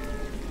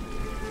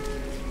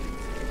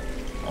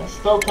 I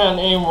still can't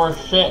aim worth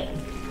shit.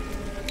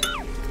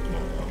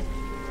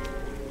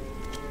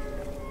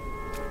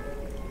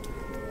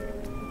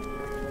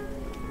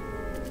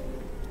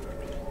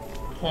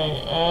 Okay,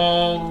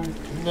 and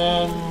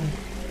then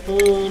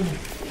food.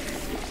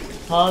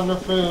 Not under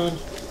food.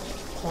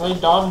 Are they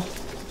done?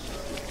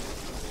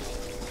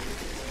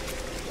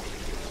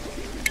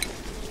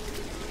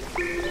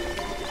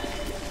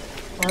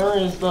 Where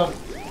is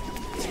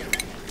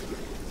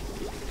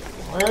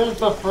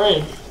the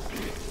fridge?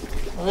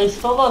 Are they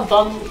still not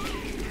done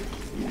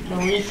the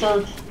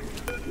research?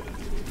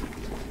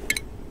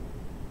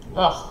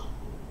 Ugh.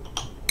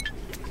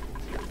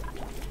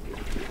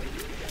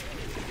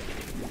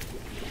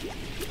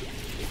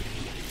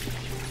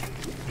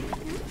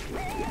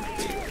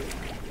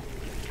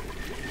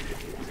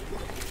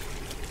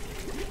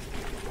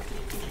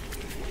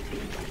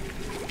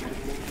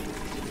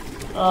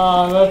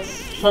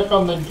 Let's check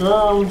on the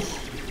germs.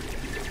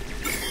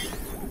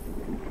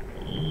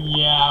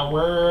 Yeah,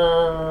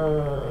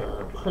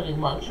 we're pretty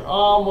much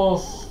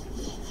almost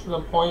to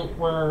the point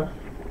where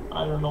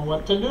I don't know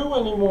what to do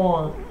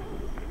anymore.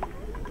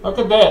 Look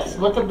at this.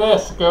 Look at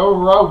this. Go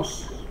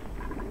roast.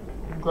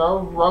 Go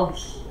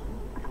roast.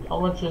 How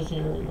much is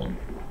here even?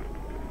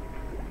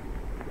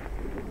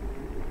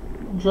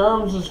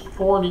 Germs is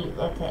 40.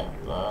 Okay.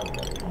 I'm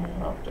gonna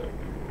have to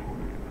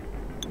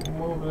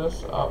move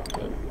this up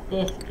to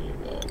 50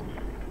 then.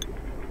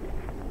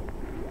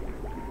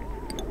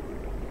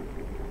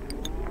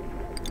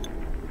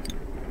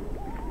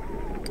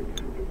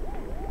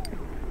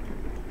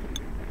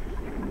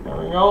 There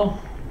we go.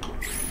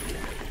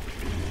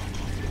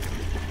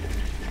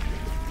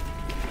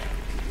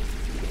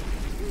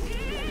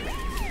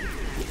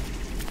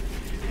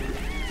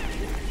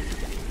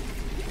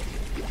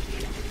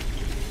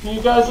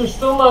 You guys are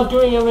still not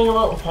doing anything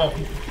about...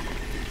 Okay.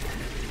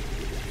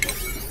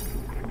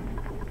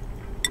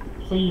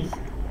 Please,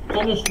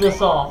 finish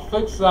this off.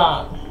 Fix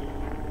that.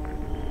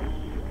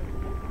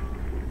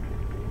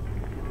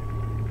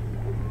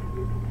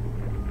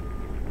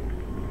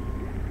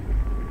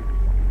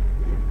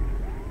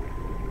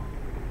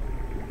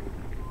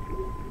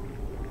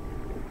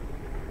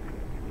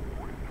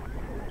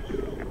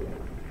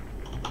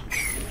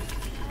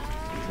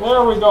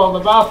 There we go, the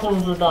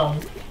bathrooms are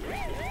done.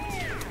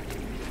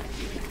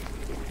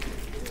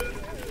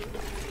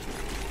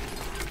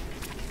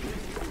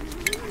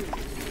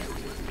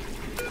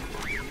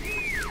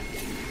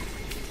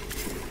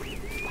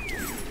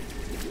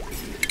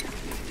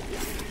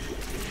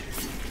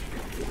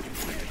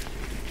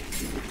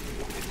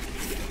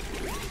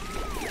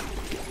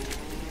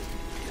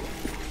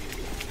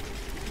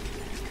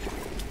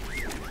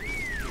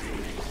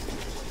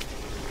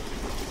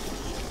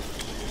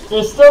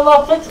 They're still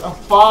not fixing. Oh,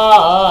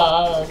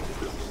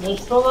 fuck! They're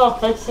still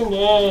not fixing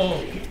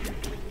it.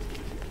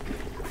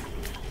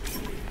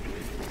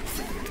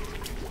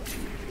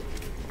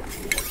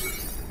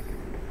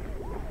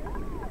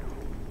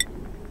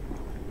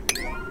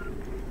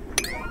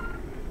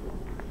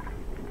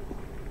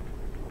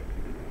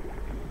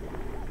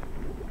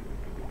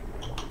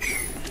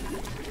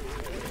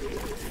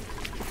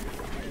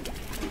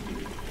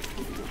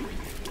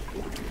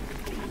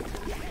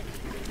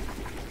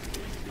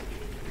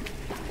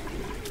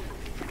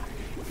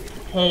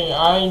 Okay,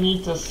 I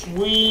need to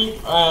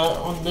sweep.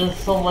 There's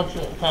so much.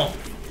 Okay.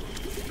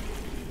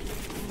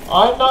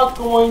 I'm not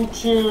going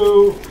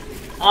to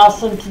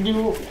ask them to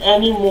do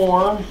any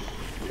more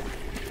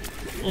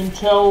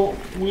until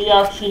we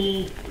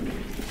actually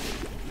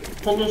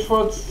finish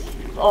what's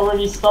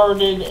already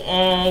started,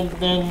 and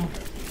then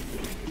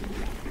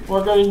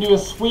we're going to do a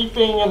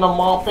sweeping and a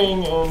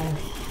mopping and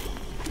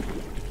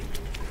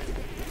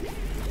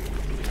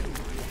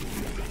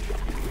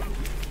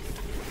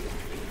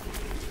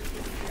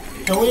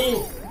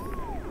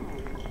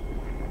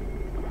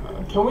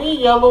Can we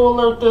yellow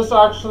alert this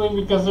actually,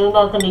 because they're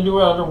not going to do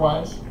it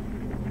otherwise.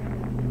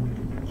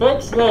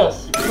 Fix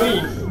this,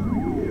 please.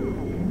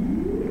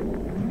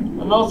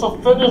 And also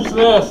finish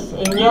this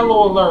in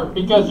yellow alert,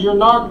 because you're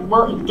not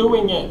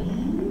doing it.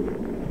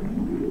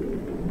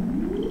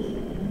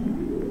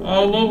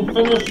 And then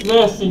finish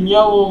this in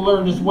yellow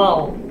alert as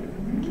well.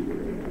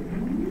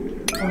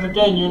 Because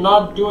again, you're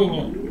not doing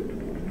it.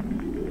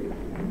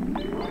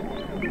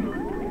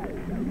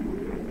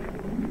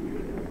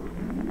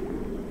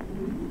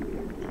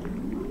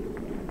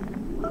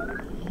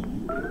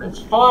 It's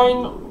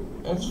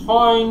fine. It's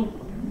fine.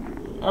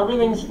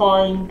 Everything's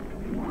fine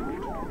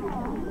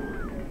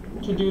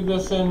to do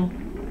this in,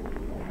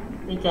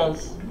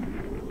 because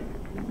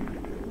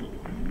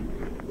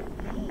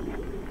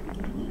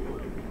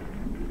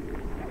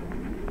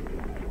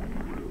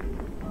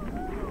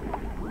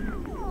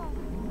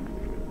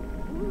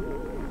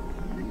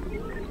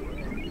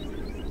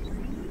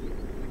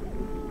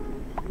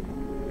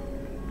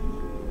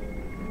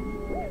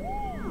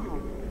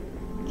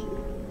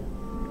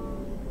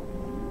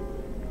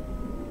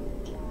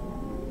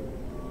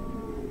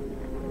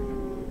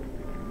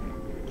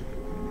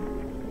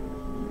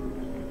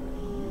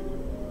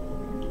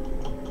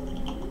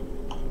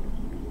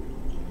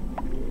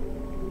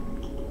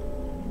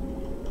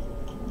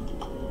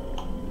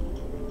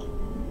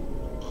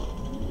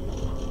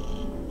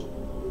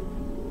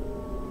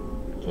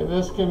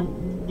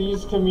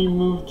these can be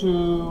moved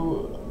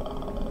to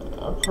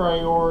a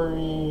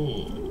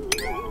priority.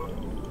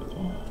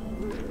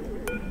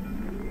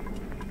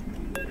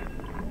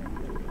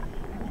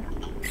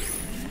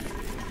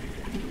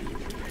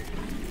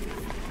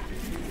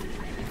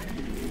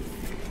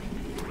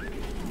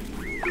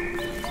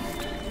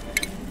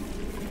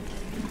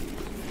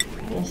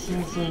 This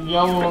is a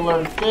yellow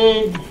alert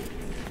big.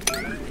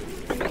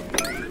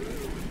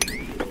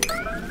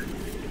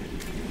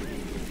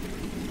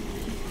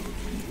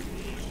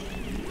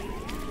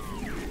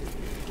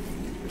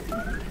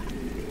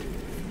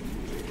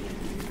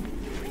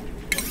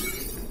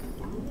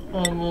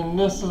 And then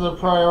this is a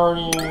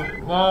priority.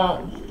 That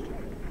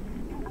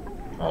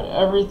and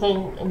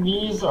everything.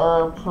 These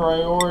are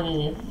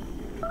priority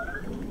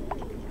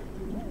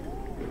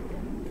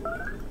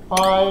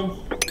 5.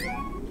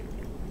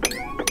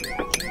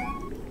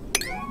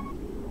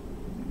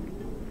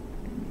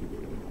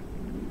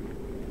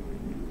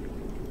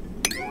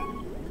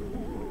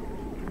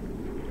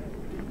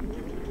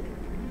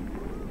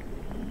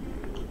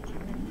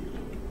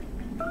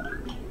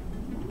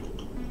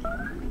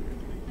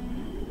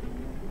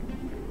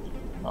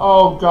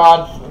 Oh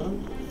God,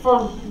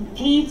 for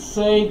Pete's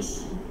sakes.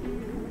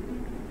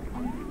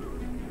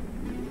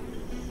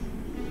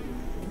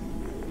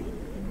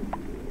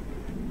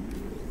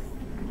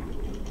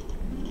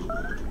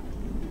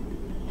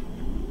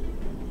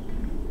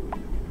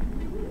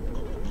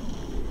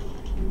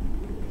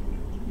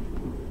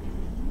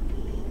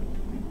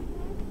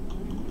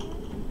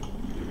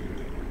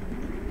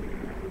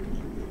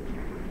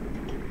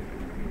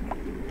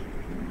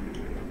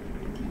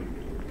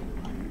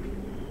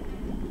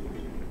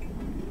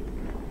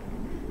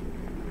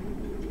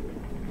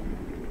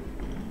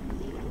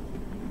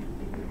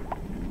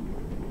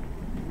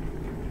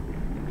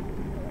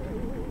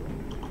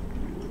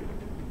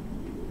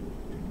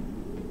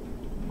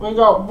 We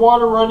got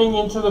water running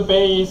into the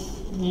base.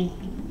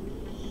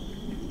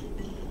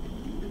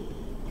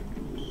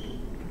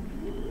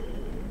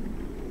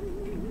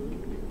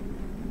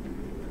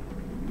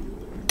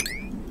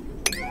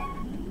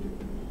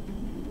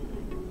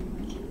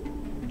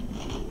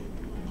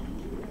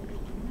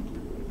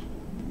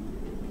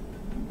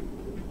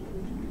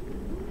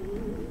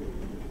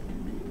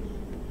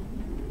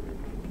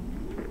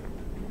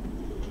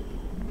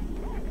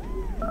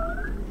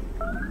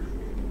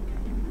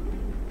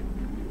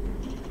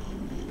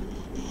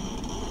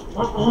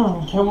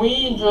 Can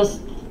we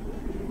just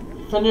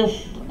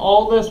finish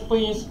all this,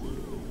 please?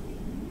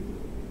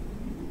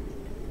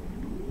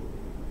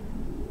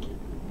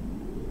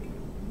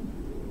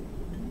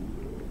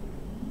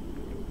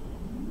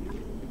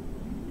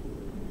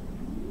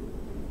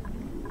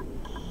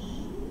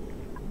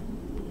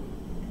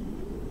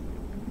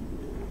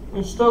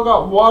 We've still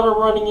got water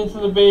running into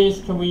the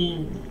base. Can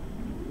we...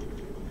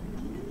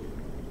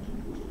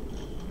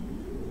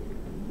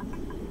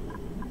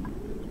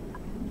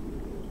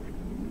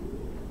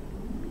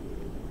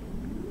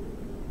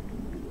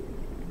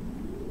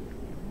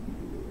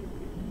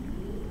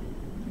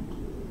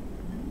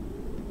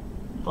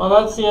 Well,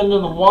 that's the end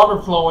of the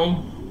water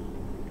flowing.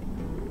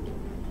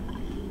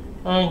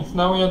 Thanks.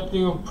 Now we have to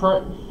do a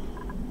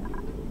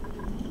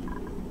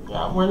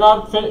yeah, we're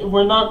not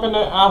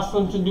gonna ask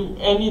them to do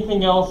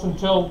anything else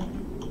until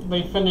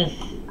they finish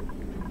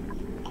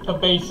the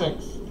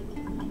basics.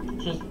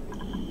 Just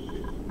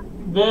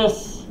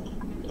this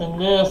and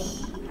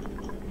this,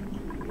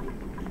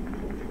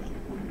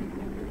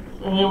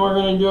 and then we're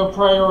gonna do a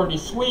priority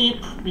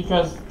sweep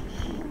because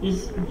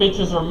these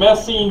bitches are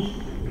messy.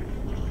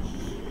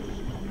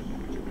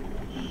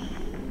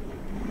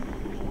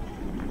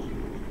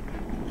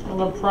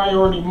 And a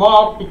priority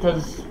mop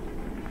because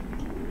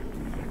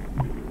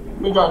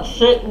we got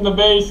shit in the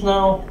base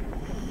now.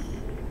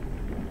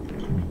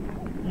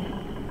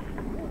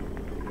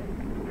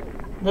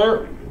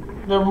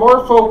 They're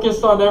more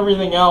focused on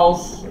everything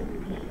else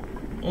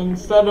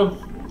instead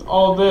of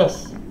all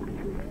this.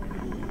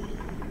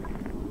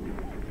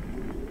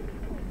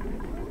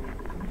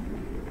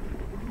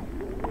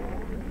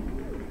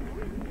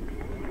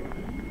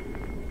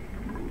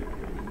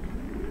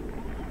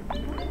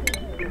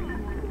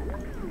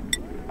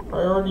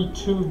 Priority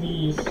 2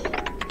 these.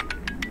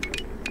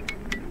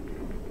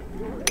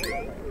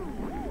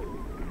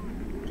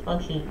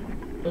 Actually,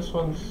 this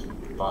one's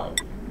 5.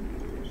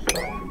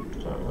 So,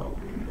 turn it on.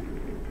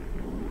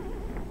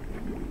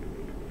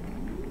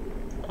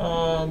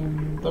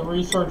 And the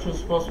research is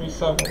supposed to be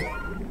 7.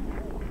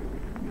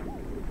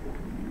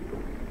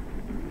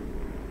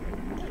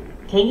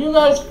 Can you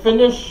guys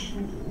finish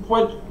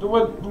what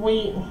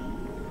we...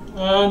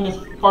 And it's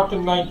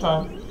fucking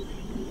nighttime.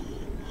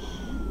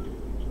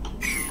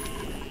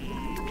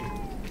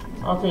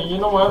 Okay, you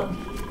know what?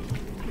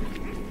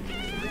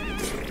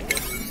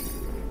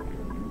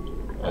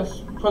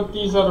 Let's put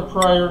these at a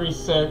priority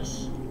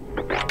 6.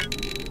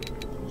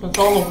 Since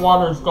all the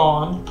water's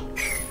gone.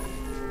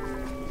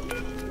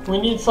 We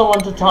need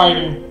someone to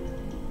tidy.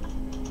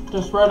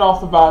 Just right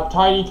off the bat,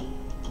 tidy.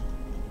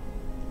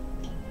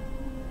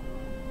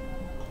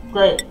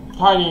 Great,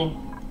 tidying.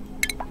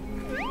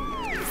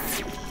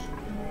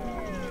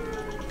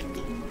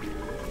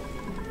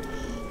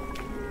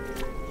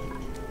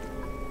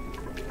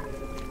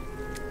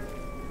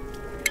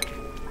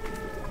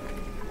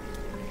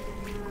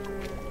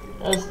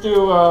 Let's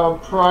do a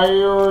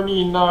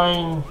priority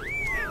 9.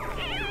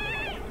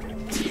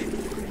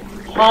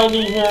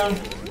 Tidy here.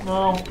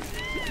 No.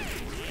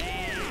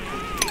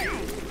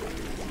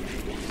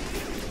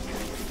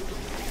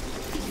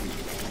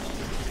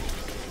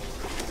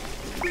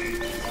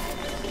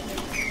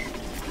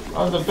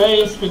 On the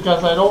base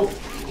because I don't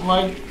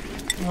like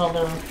how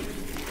they're.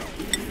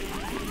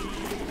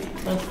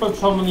 Let's put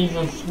some of these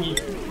in sweep.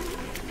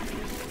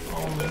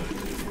 Only.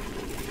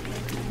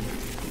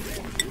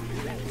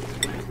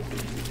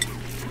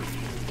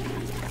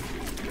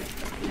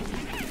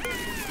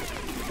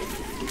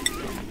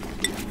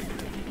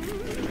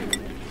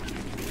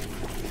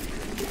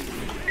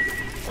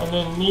 And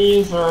then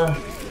these are.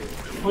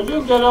 Would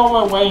you get out of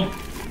my way?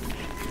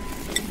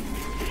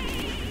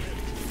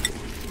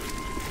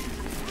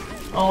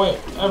 Oh wait,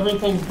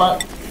 everything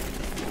but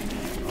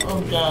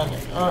organic.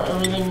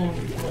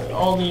 Everything,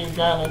 all the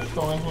organics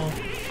going here.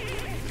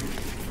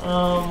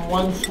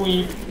 1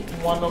 sweep,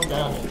 1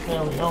 organic.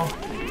 There we go.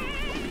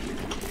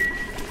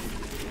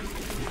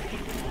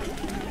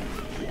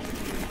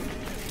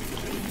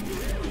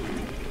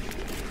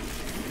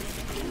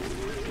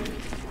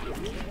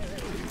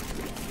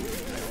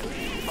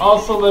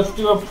 Also, let's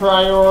do a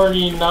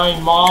priority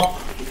 9 mop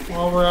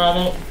while we're at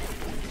it.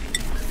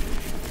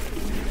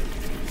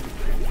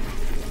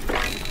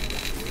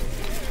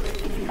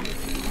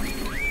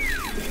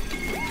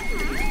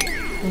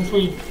 Since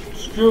we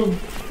screwed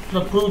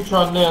the pooch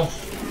on this.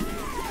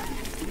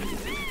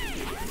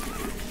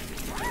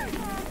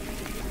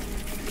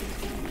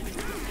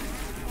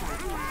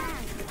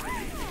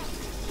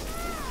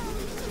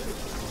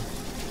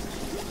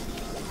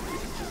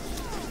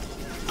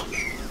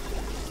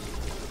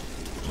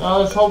 Now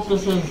let's hope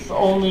this is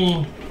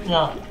only,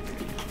 yeah.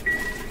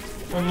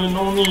 And then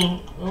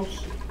only,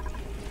 oops.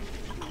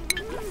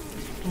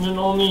 And then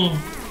only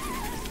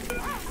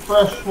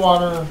fresh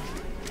water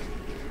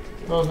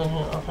goes in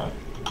here, okay.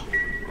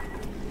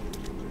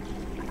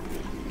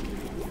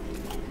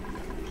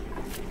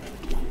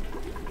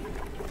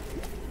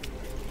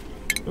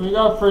 Do we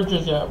got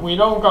fridges yet? We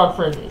don't got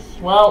fridges.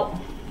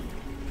 Well,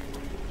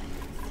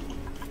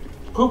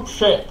 poop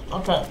shit,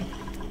 okay.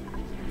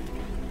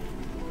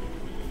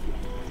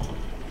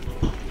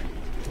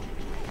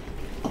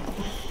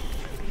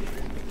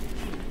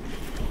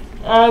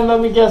 And let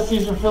me guess,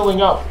 these are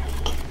filling up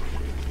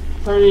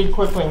pretty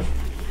quickly.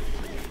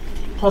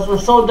 Because we're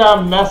so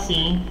damn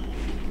messy.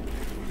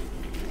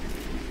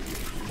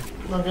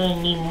 We're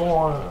gonna need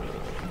more.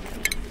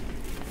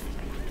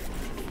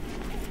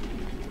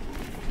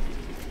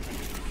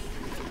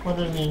 What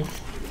are these?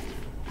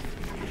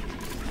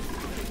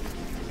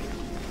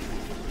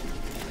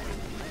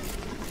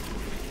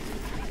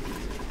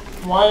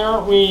 Why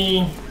aren't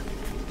we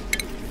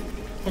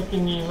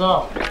picking these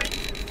up?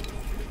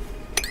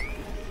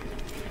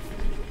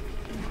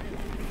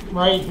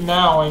 Right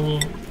now, I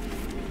mean.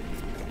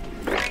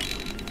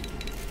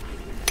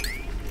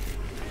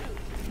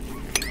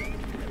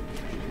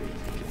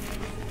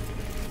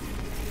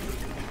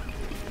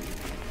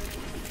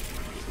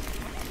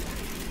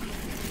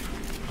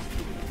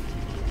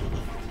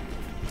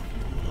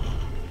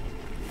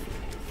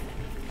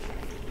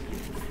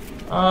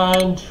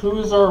 And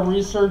who's our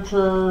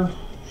researcher?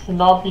 Should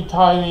not be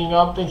tidying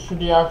up, they should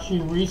be actually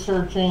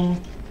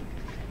researching.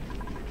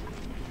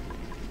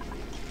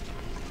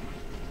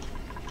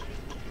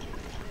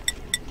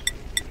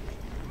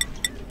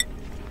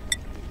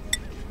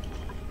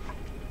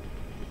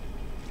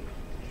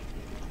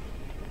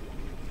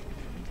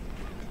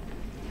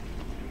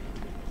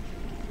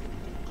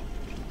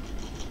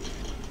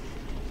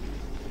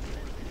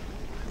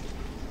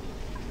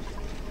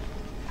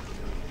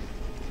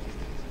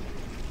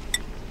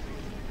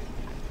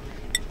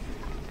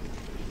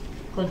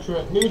 Put you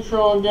at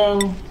neutral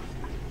again.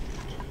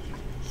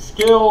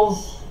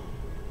 Skills.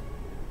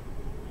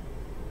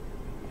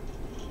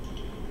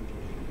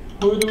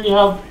 Who do we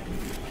have?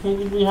 Who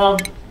did we have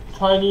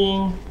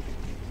tidying?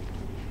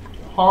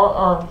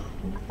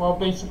 Well,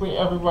 basically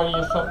everybody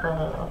except for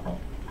her.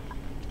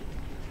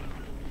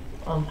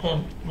 Okay.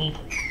 Him. Me.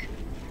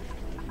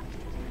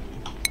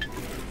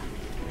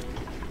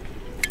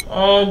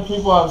 And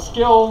people have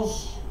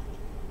skills.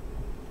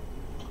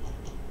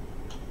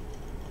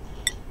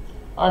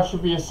 I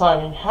should be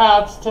assigning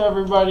hats to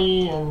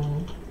everybody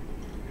and...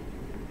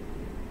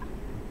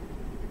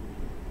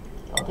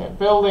 Okay,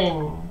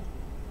 building.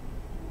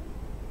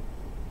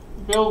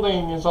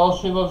 Building is all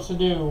she loves to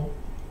do.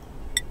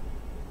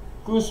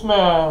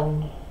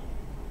 Gooseman.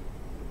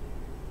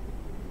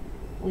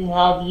 We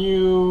have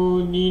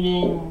you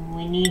needing...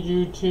 We need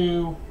you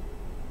to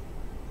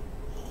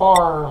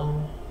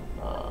farm.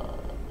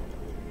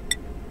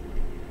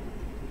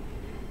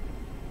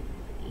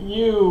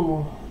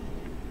 You...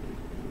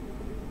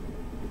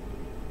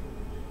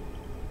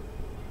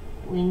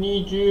 We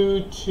need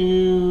you to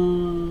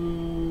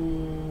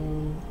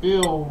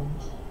build,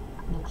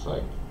 looks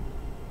like,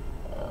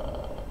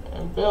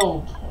 and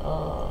build,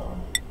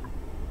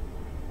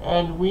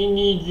 and we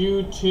need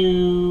you to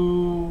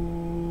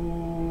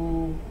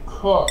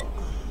cook,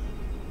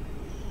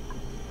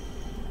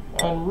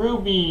 and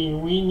Ruby,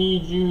 we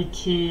need you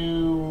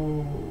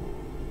to,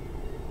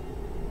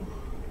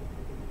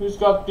 who's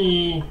got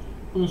the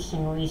boost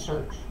in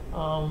research?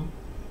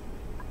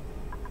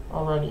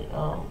 Already.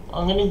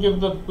 I'm going to give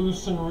the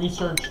boost in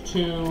research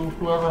to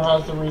whoever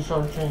has the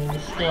researching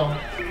skill.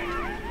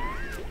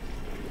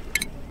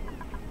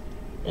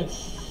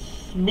 It's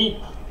Meep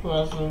who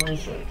has the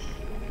research.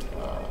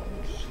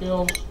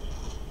 Skills.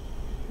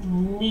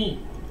 Meep.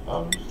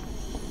 I'm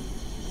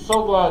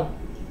so glad.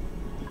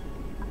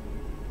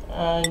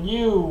 And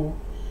you.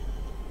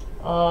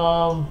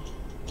 Our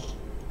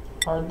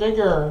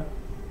digger.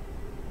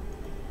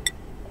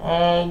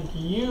 And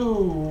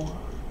you.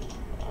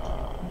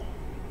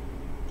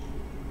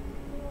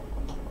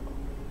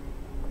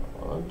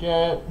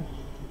 Get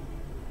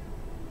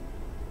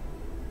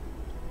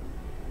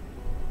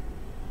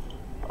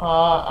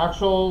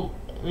actually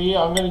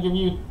I'm gonna give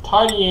you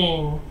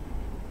tidying,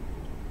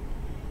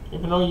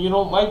 even though you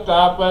don't like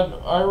that,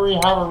 but I already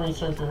have a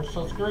researcher,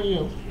 so screw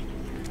you.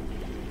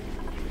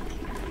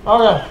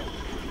 Okay.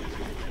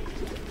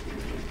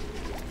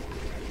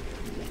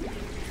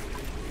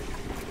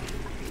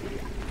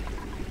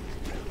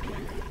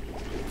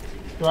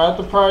 Do I have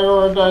to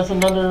prioritize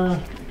another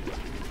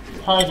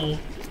tidy?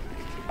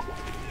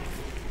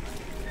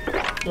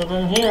 Get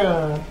in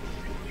here,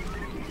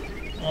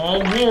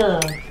 and here,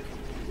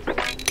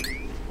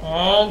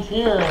 and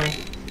here,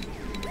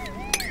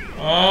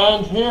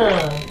 and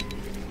here,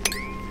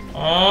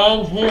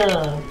 and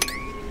here,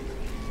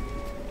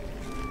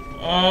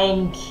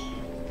 and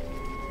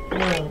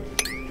here,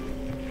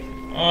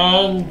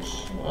 and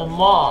a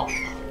mop.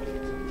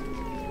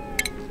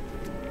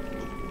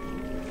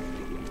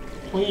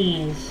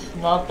 Please,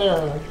 not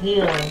there,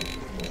 here.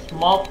 Let's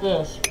mop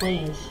this,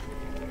 please.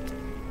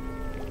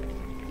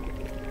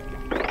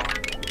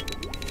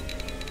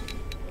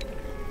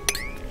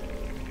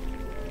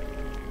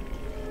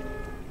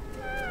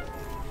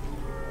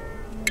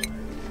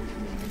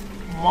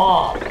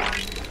 Mop,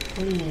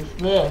 please,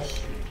 this.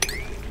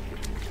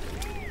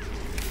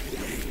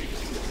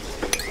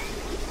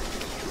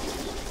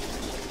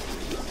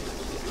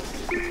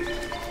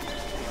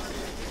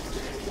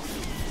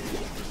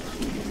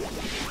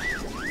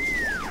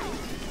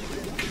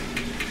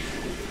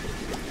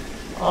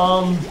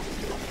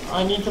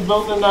 I need to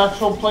build an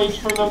actual place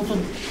for them to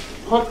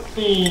put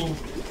the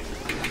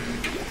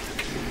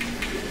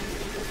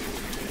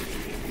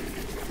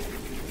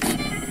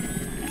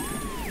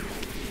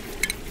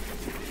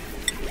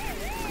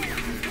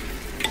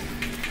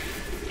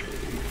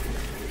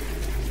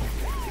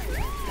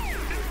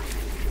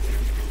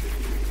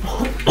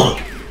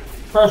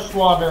fresh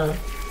water.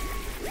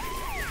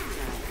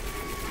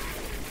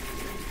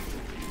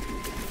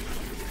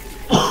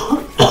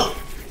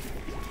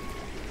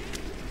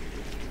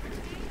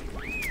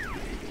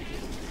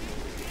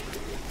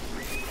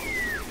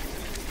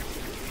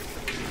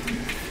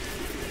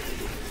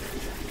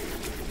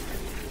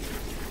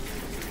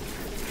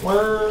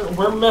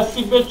 We're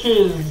messy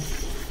bitches.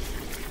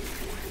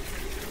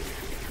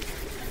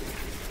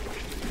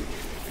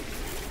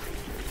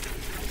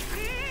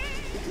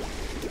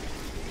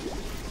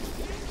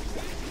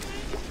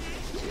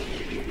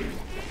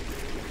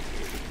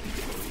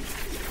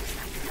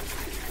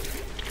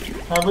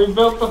 Have we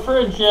built the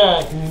fridge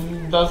yet?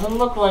 Doesn't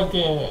look like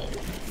it.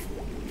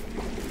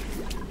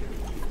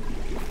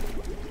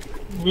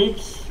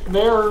 Meep's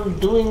there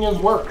doing his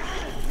work.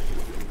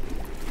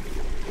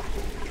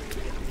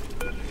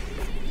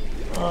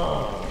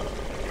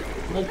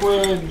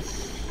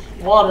 Liquids,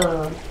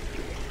 water.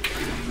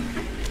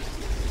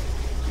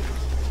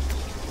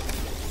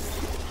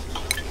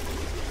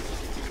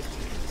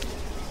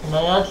 Can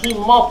I actually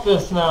mop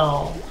this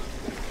now?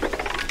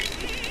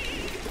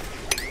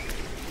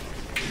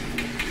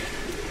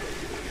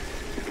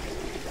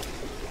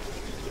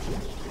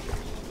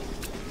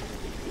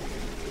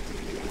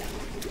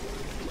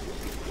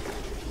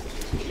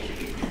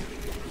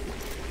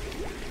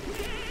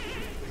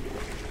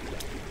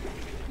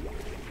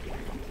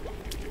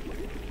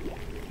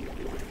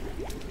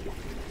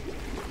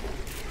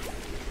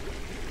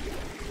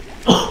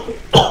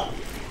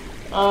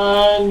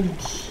 And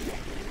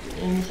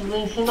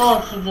insufficient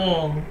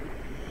oxygen.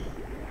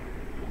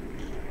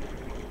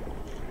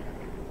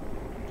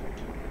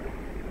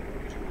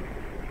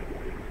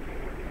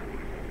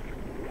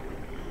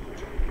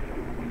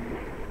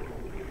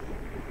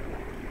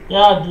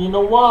 Yeah, do you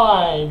know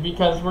why?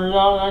 Because we're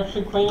not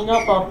actually cleaning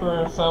up after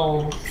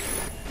ourselves.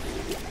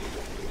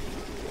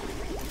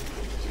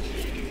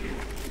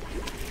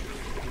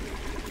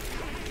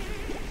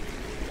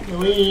 Did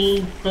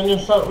we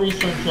finish that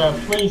research yet?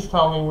 Please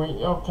tell me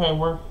we... Okay,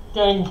 we're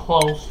getting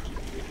close.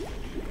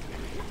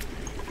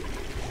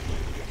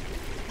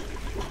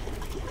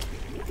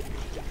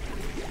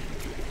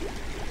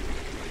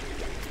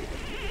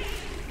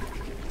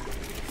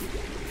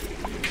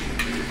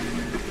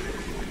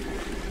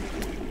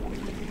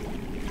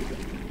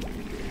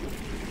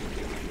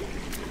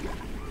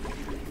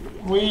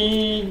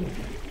 We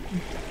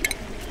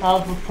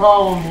have a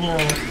problem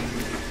here.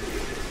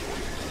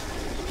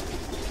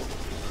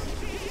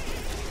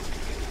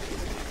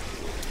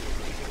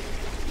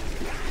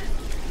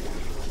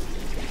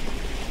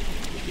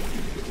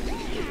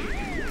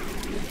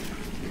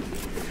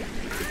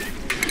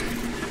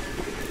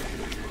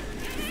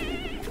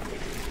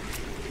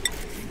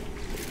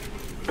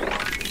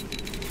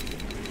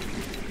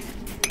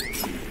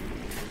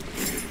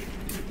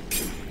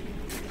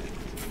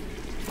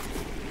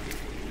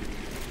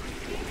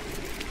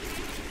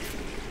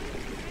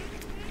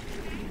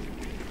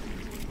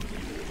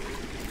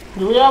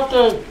 Do we have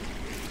to...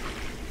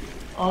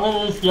 I'm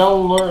gonna just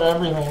yellow alert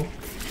everything.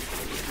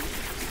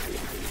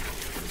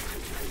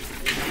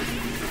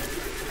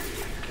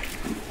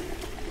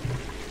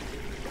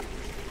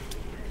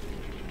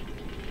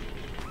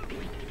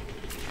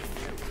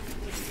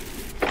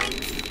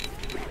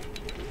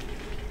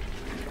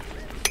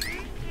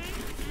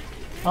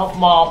 Up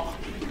mop.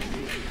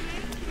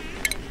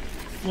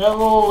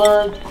 Yellow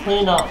alert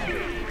cleanup.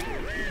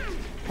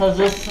 Because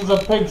this is a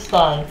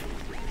pigsty.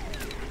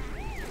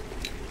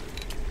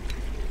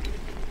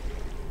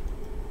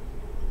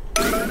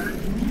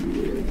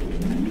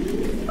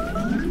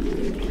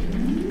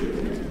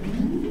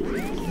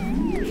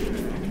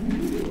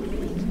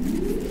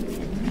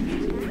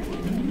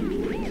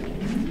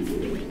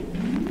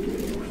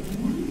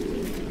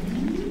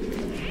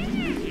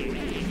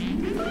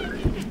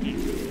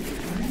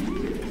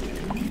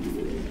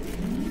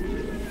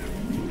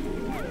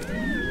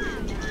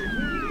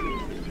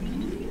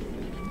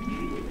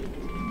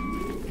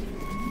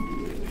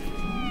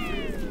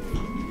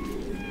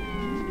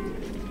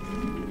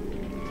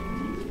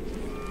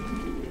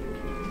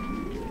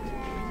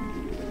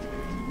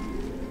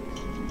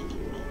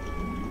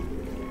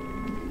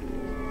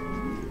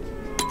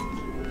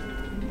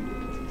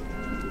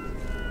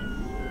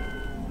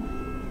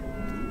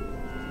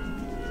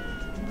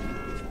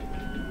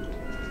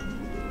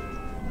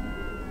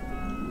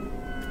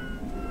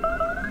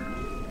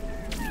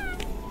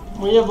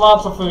 We have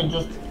lots of food,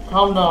 just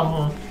calm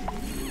down here.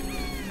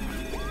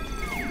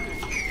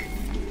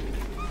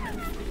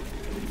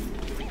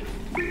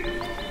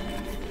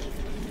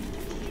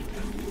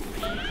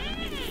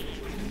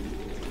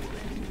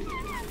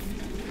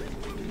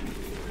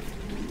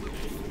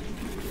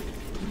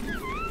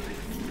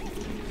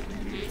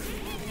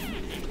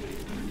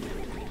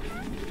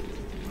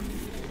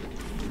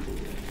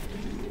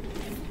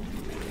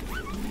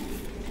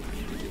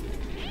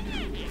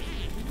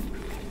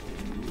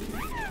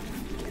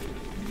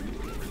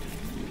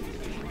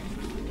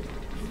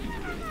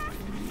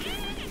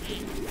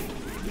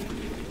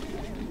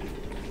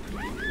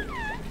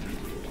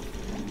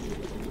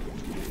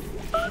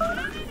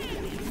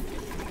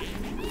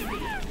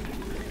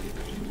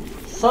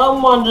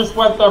 Someone just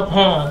wet their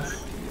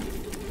pants.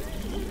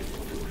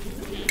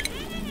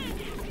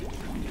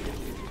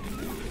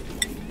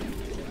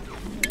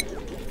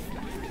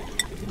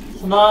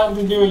 So now I have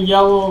to do a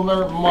yellow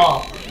alert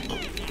mop.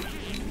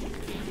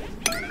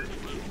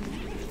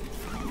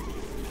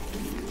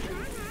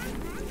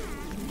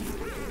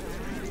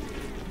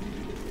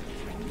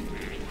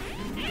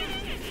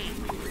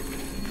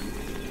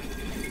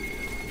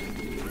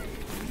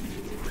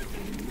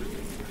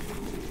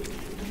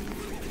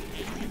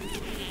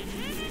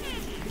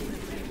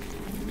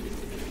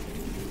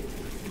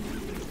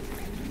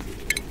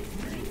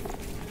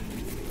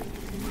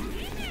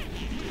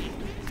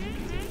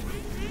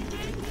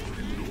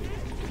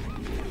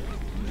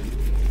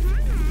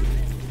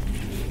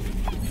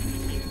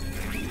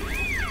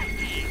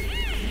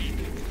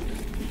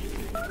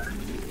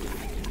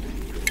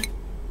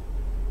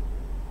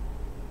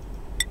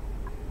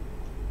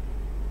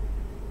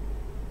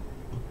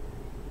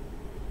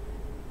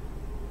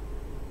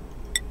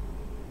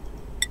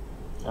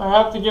 I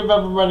have to give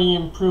everybody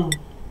improved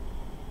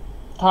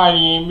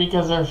tidying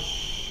because they're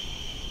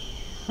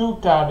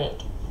shoot at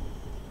it.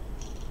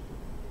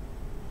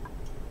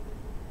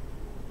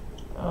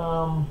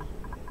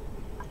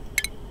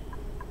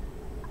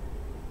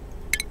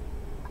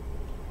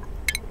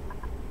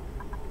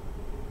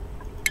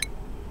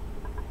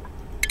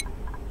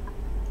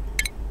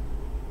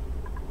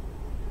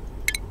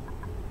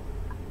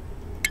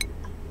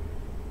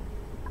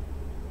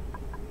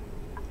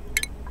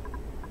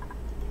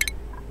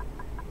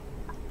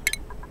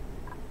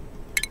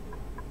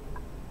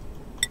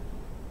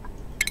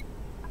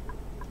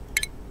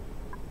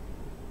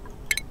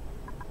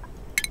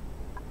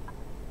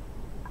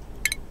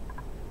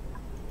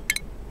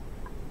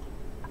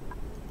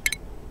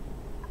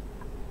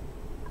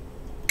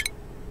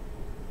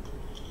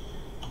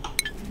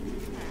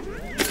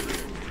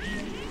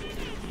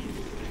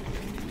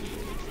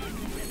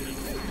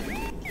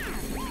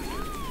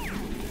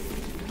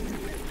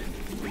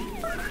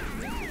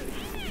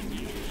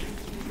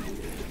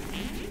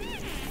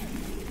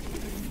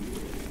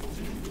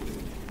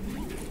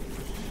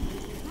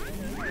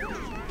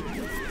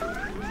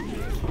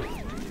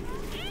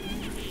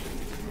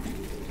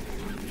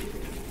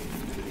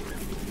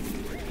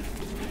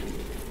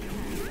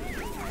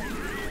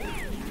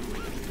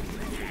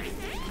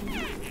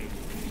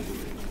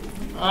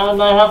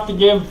 And I have to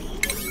give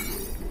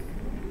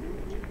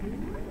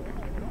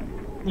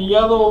the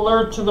yellow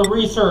alert to the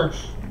research.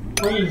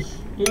 Please,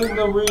 do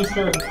the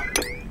research.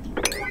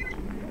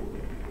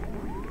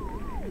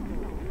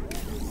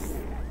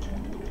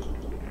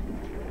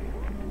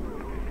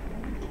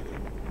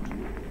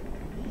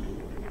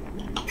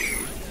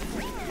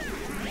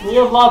 We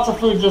have lots of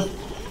food, just...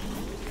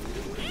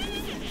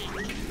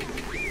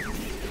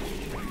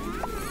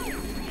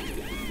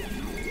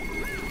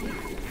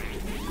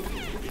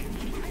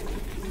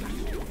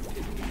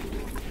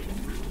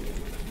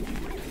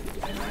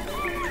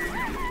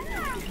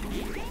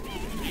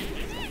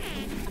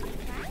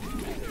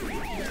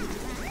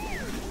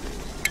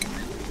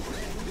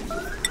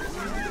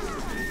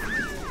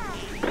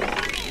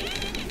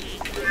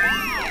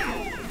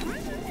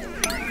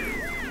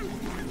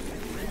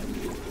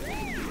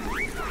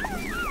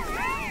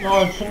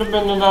 No, it should have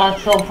been an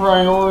actual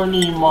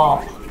priority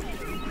mop.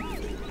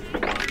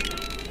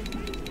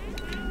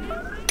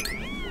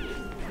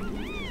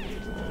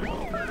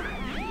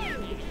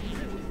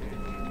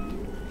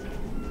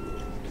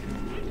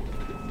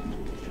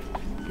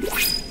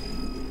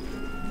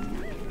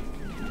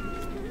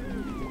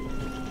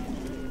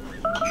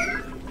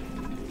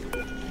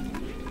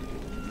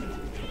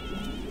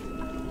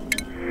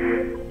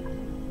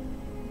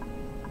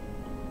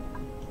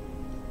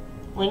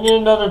 We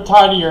need another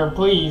tidier,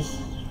 please.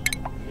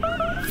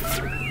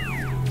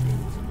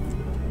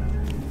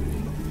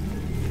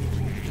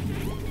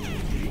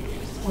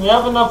 We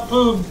have enough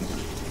food.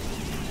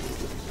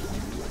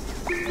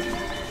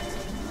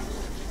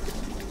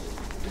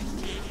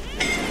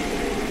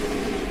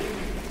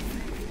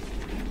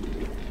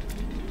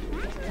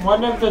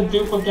 One of the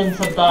duplicates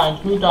have died.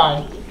 Who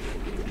died?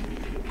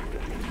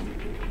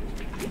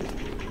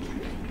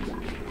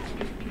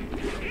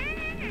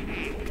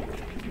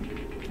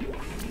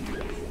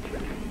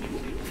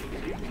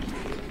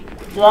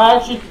 Do I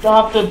actually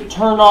have to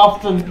turn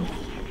off the...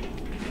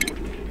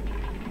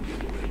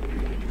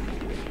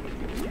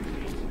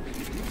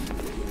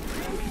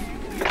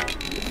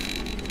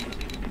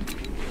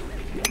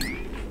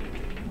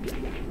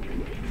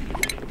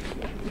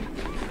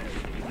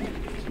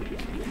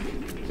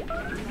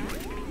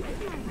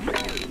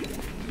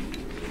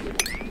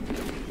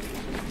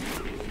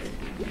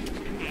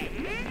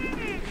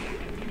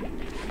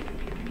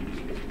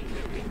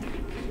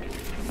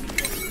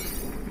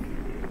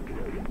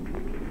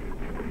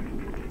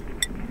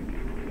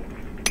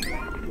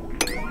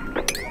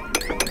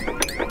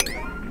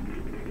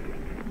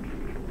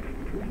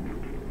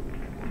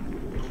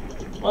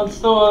 What's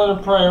still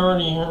a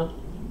priority here?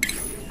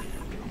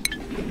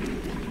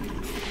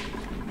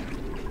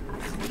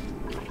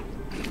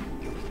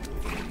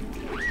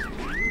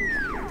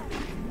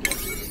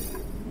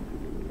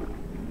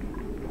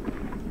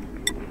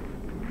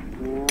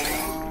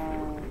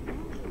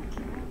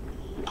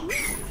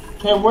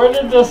 Okay, where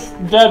did this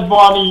dead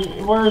body...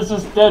 Where is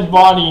this dead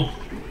body?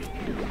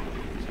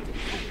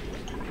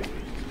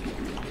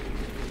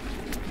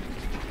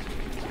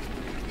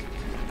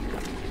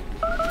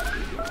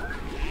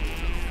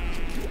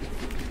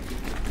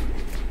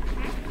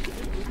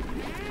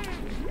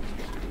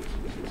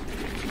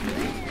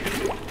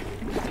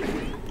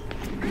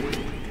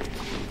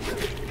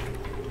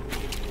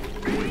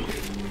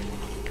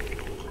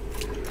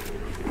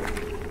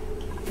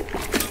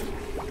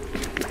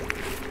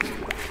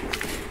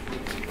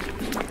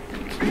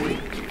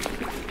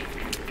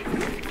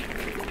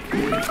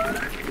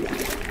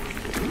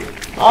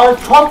 Our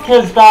cook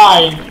has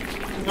died.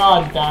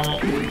 God damn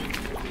it.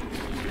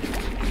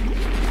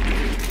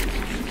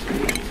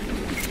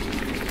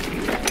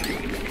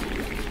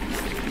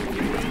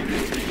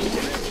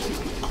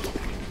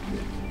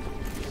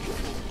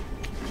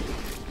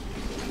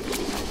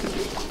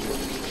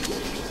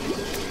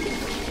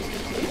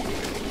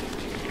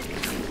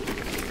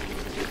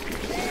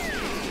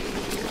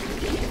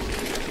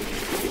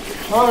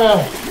 Okay.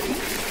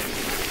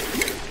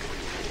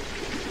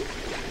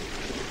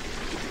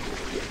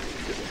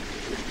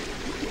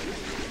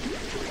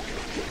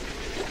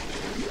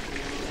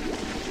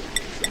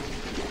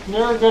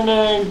 They're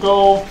gonna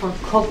go for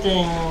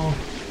cooking,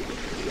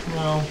 you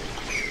know.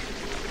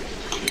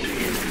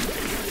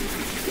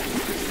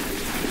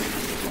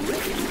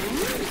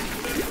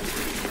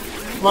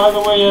 By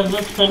the way, is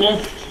this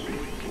finished?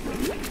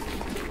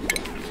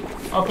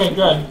 Okay,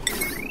 good.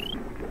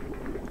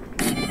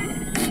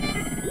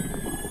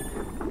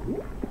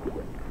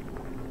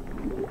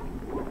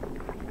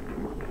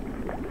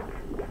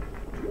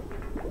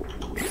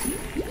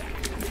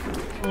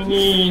 We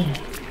need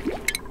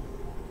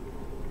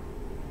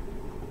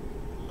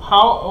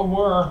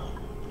power.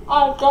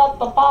 I've got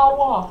the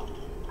power.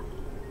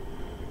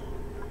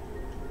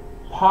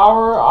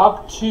 Power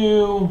up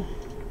to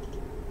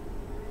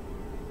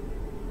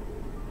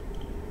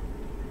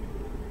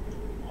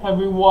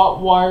heavy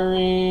watt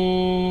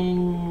wiring.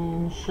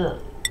 Sure.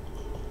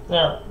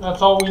 There.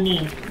 That's all we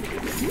need.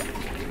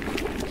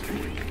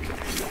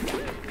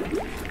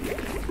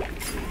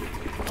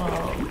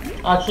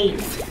 Actually,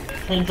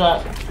 change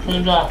that.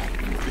 Change that.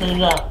 Change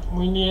that.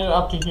 We need it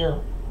up to here.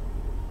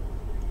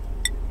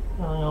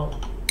 There we go.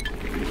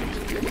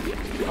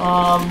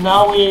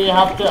 Now we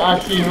have to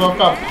actually hook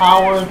up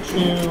power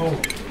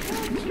to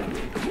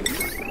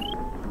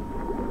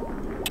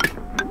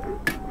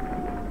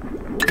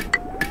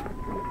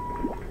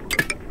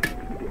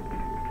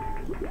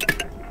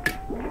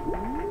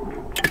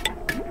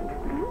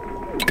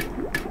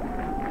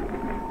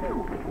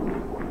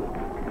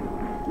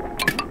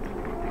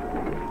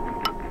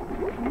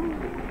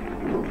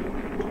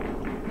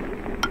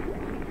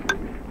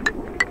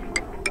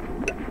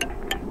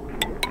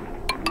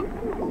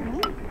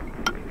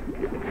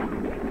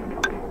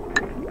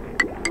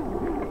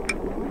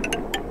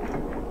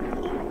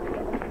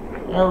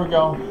there we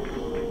go.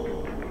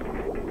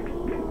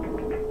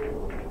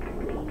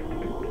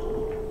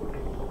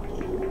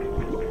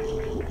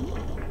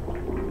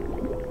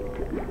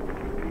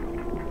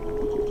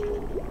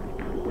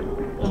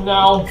 And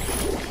now,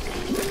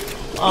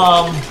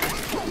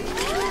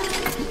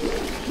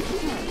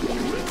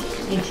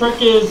 the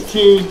trick is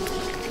to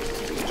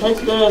take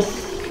this,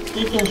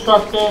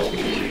 deconstruct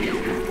it,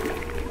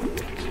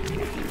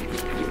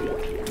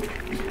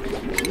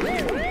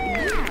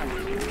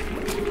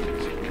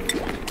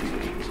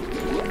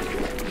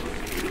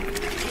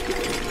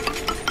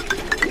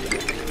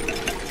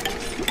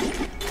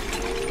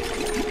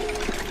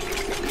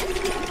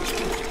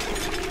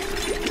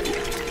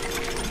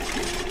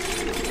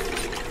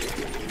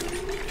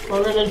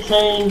 we're going to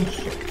change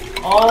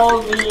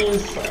all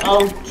these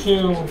out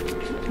to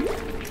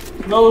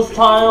those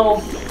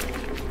tiles.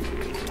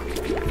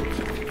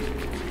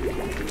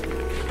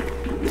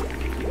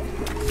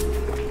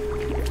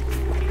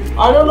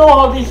 I don't know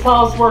how these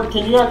tiles work.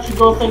 Can you actually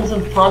go things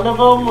in front of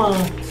them, or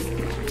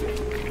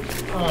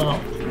I don't know,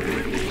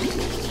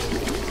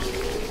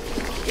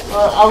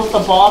 or out the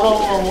bottom,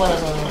 or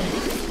whatever?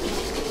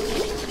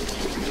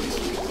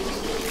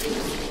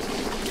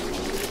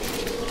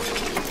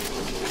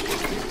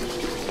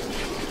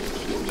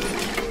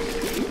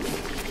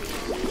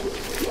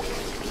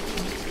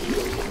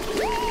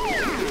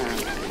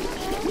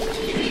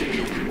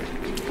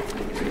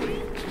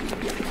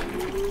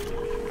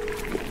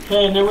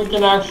 Okay, and then we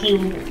can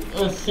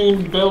actually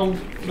soon build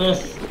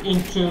this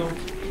into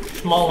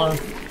smaller,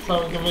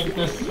 so we can make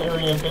this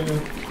area bigger.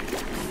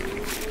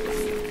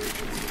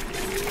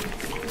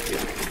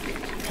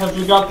 Because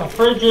we got the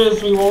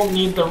fridges, we won't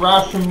need the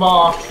ration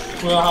box.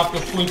 We'll have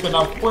to sweep it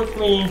up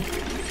quickly.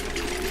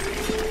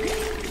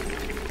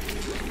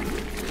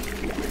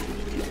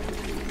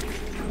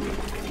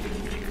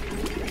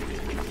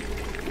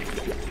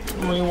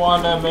 We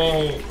want to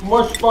make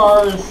mush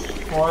bars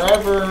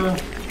forever.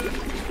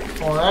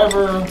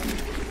 Forever.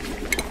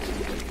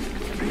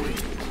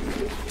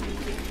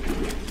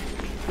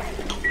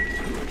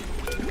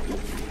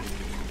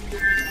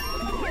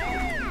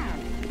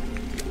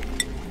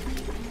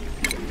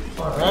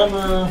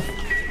 Forever.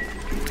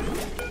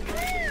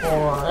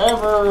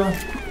 Forever.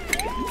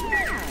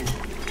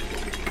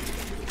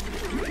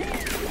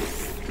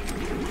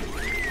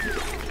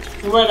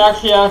 We might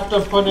actually have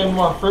to put in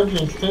more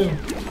fridges too.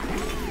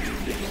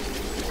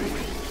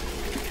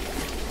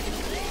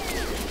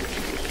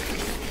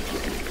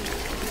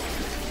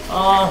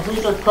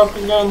 Who's our cook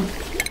again?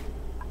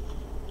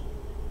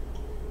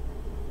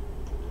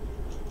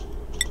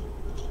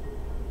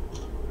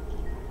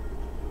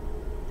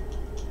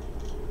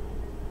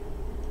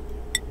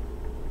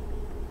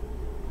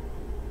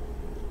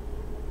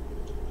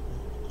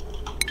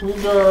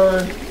 Who's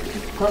our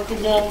cook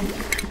again?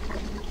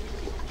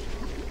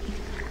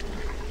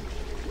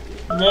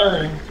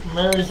 Mary.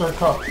 Mary's our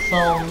cook.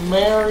 So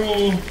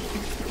Mary.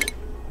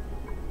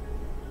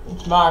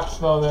 It's Max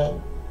though that.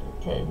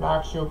 Okay,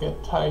 Max, you'll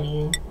get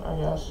tidying, I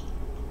guess.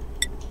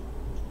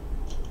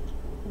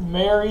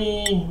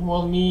 Mary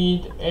will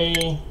need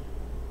a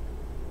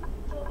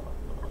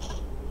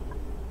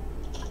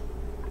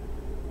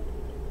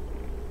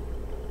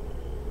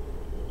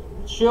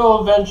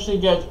she'll eventually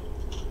get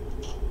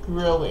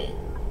grilling.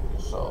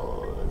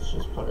 So let's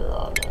just put her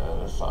on an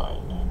assign.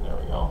 There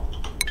we go.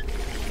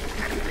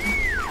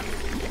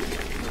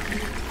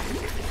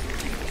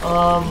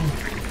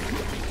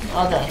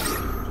 Okay.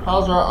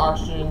 How's our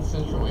oxygen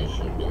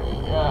situation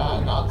doing?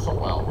 Yeah, not so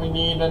well. We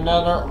need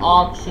another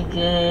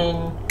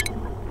oxygen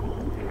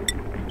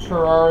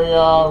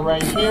terraria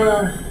right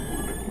here.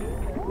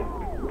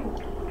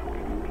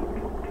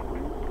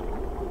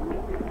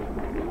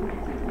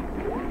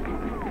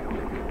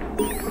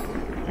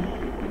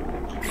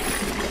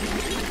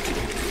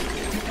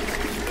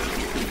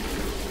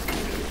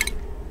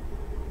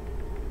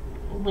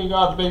 We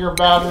got bigger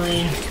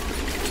battery.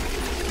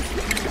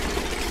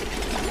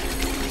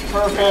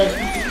 Perfect.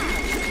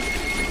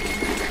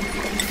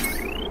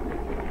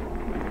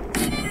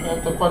 We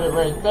have to put it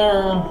right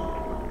there.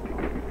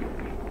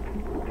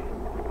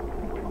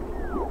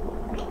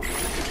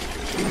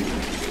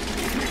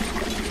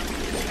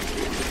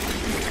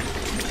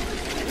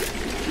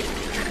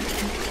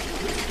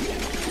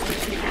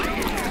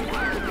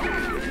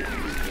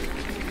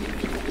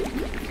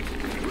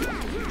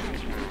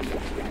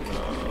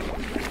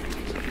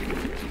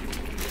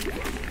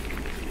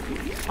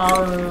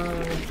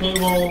 Power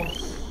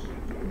cables,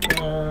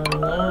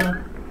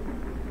 there.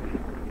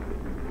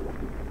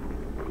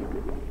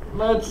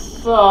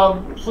 Let's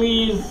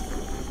please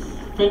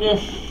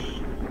finish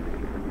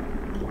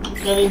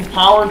getting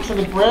power to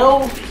the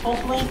grill,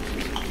 hopefully.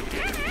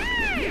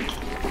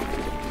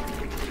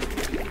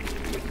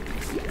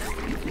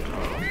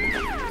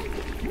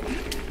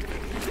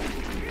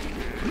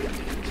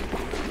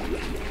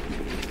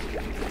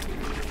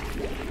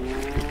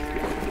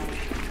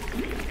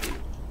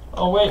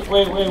 Oh, wait,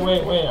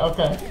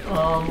 okay.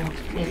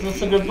 Is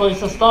this a good place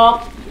to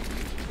stop?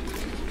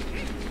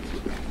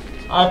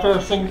 I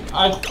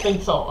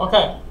think so,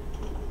 okay.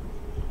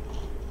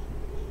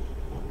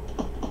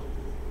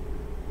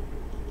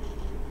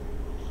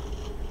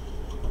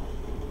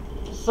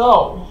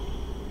 So,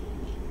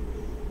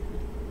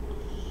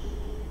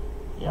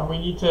 yeah, we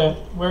need to,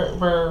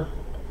 we're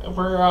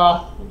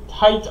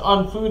tight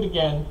on food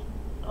again.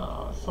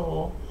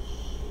 So,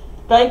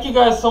 thank you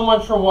guys so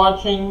much for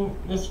watching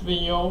this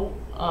video,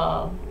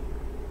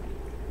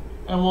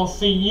 and we'll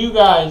see you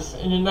guys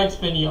in the next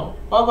video.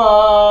 Bye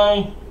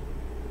bye!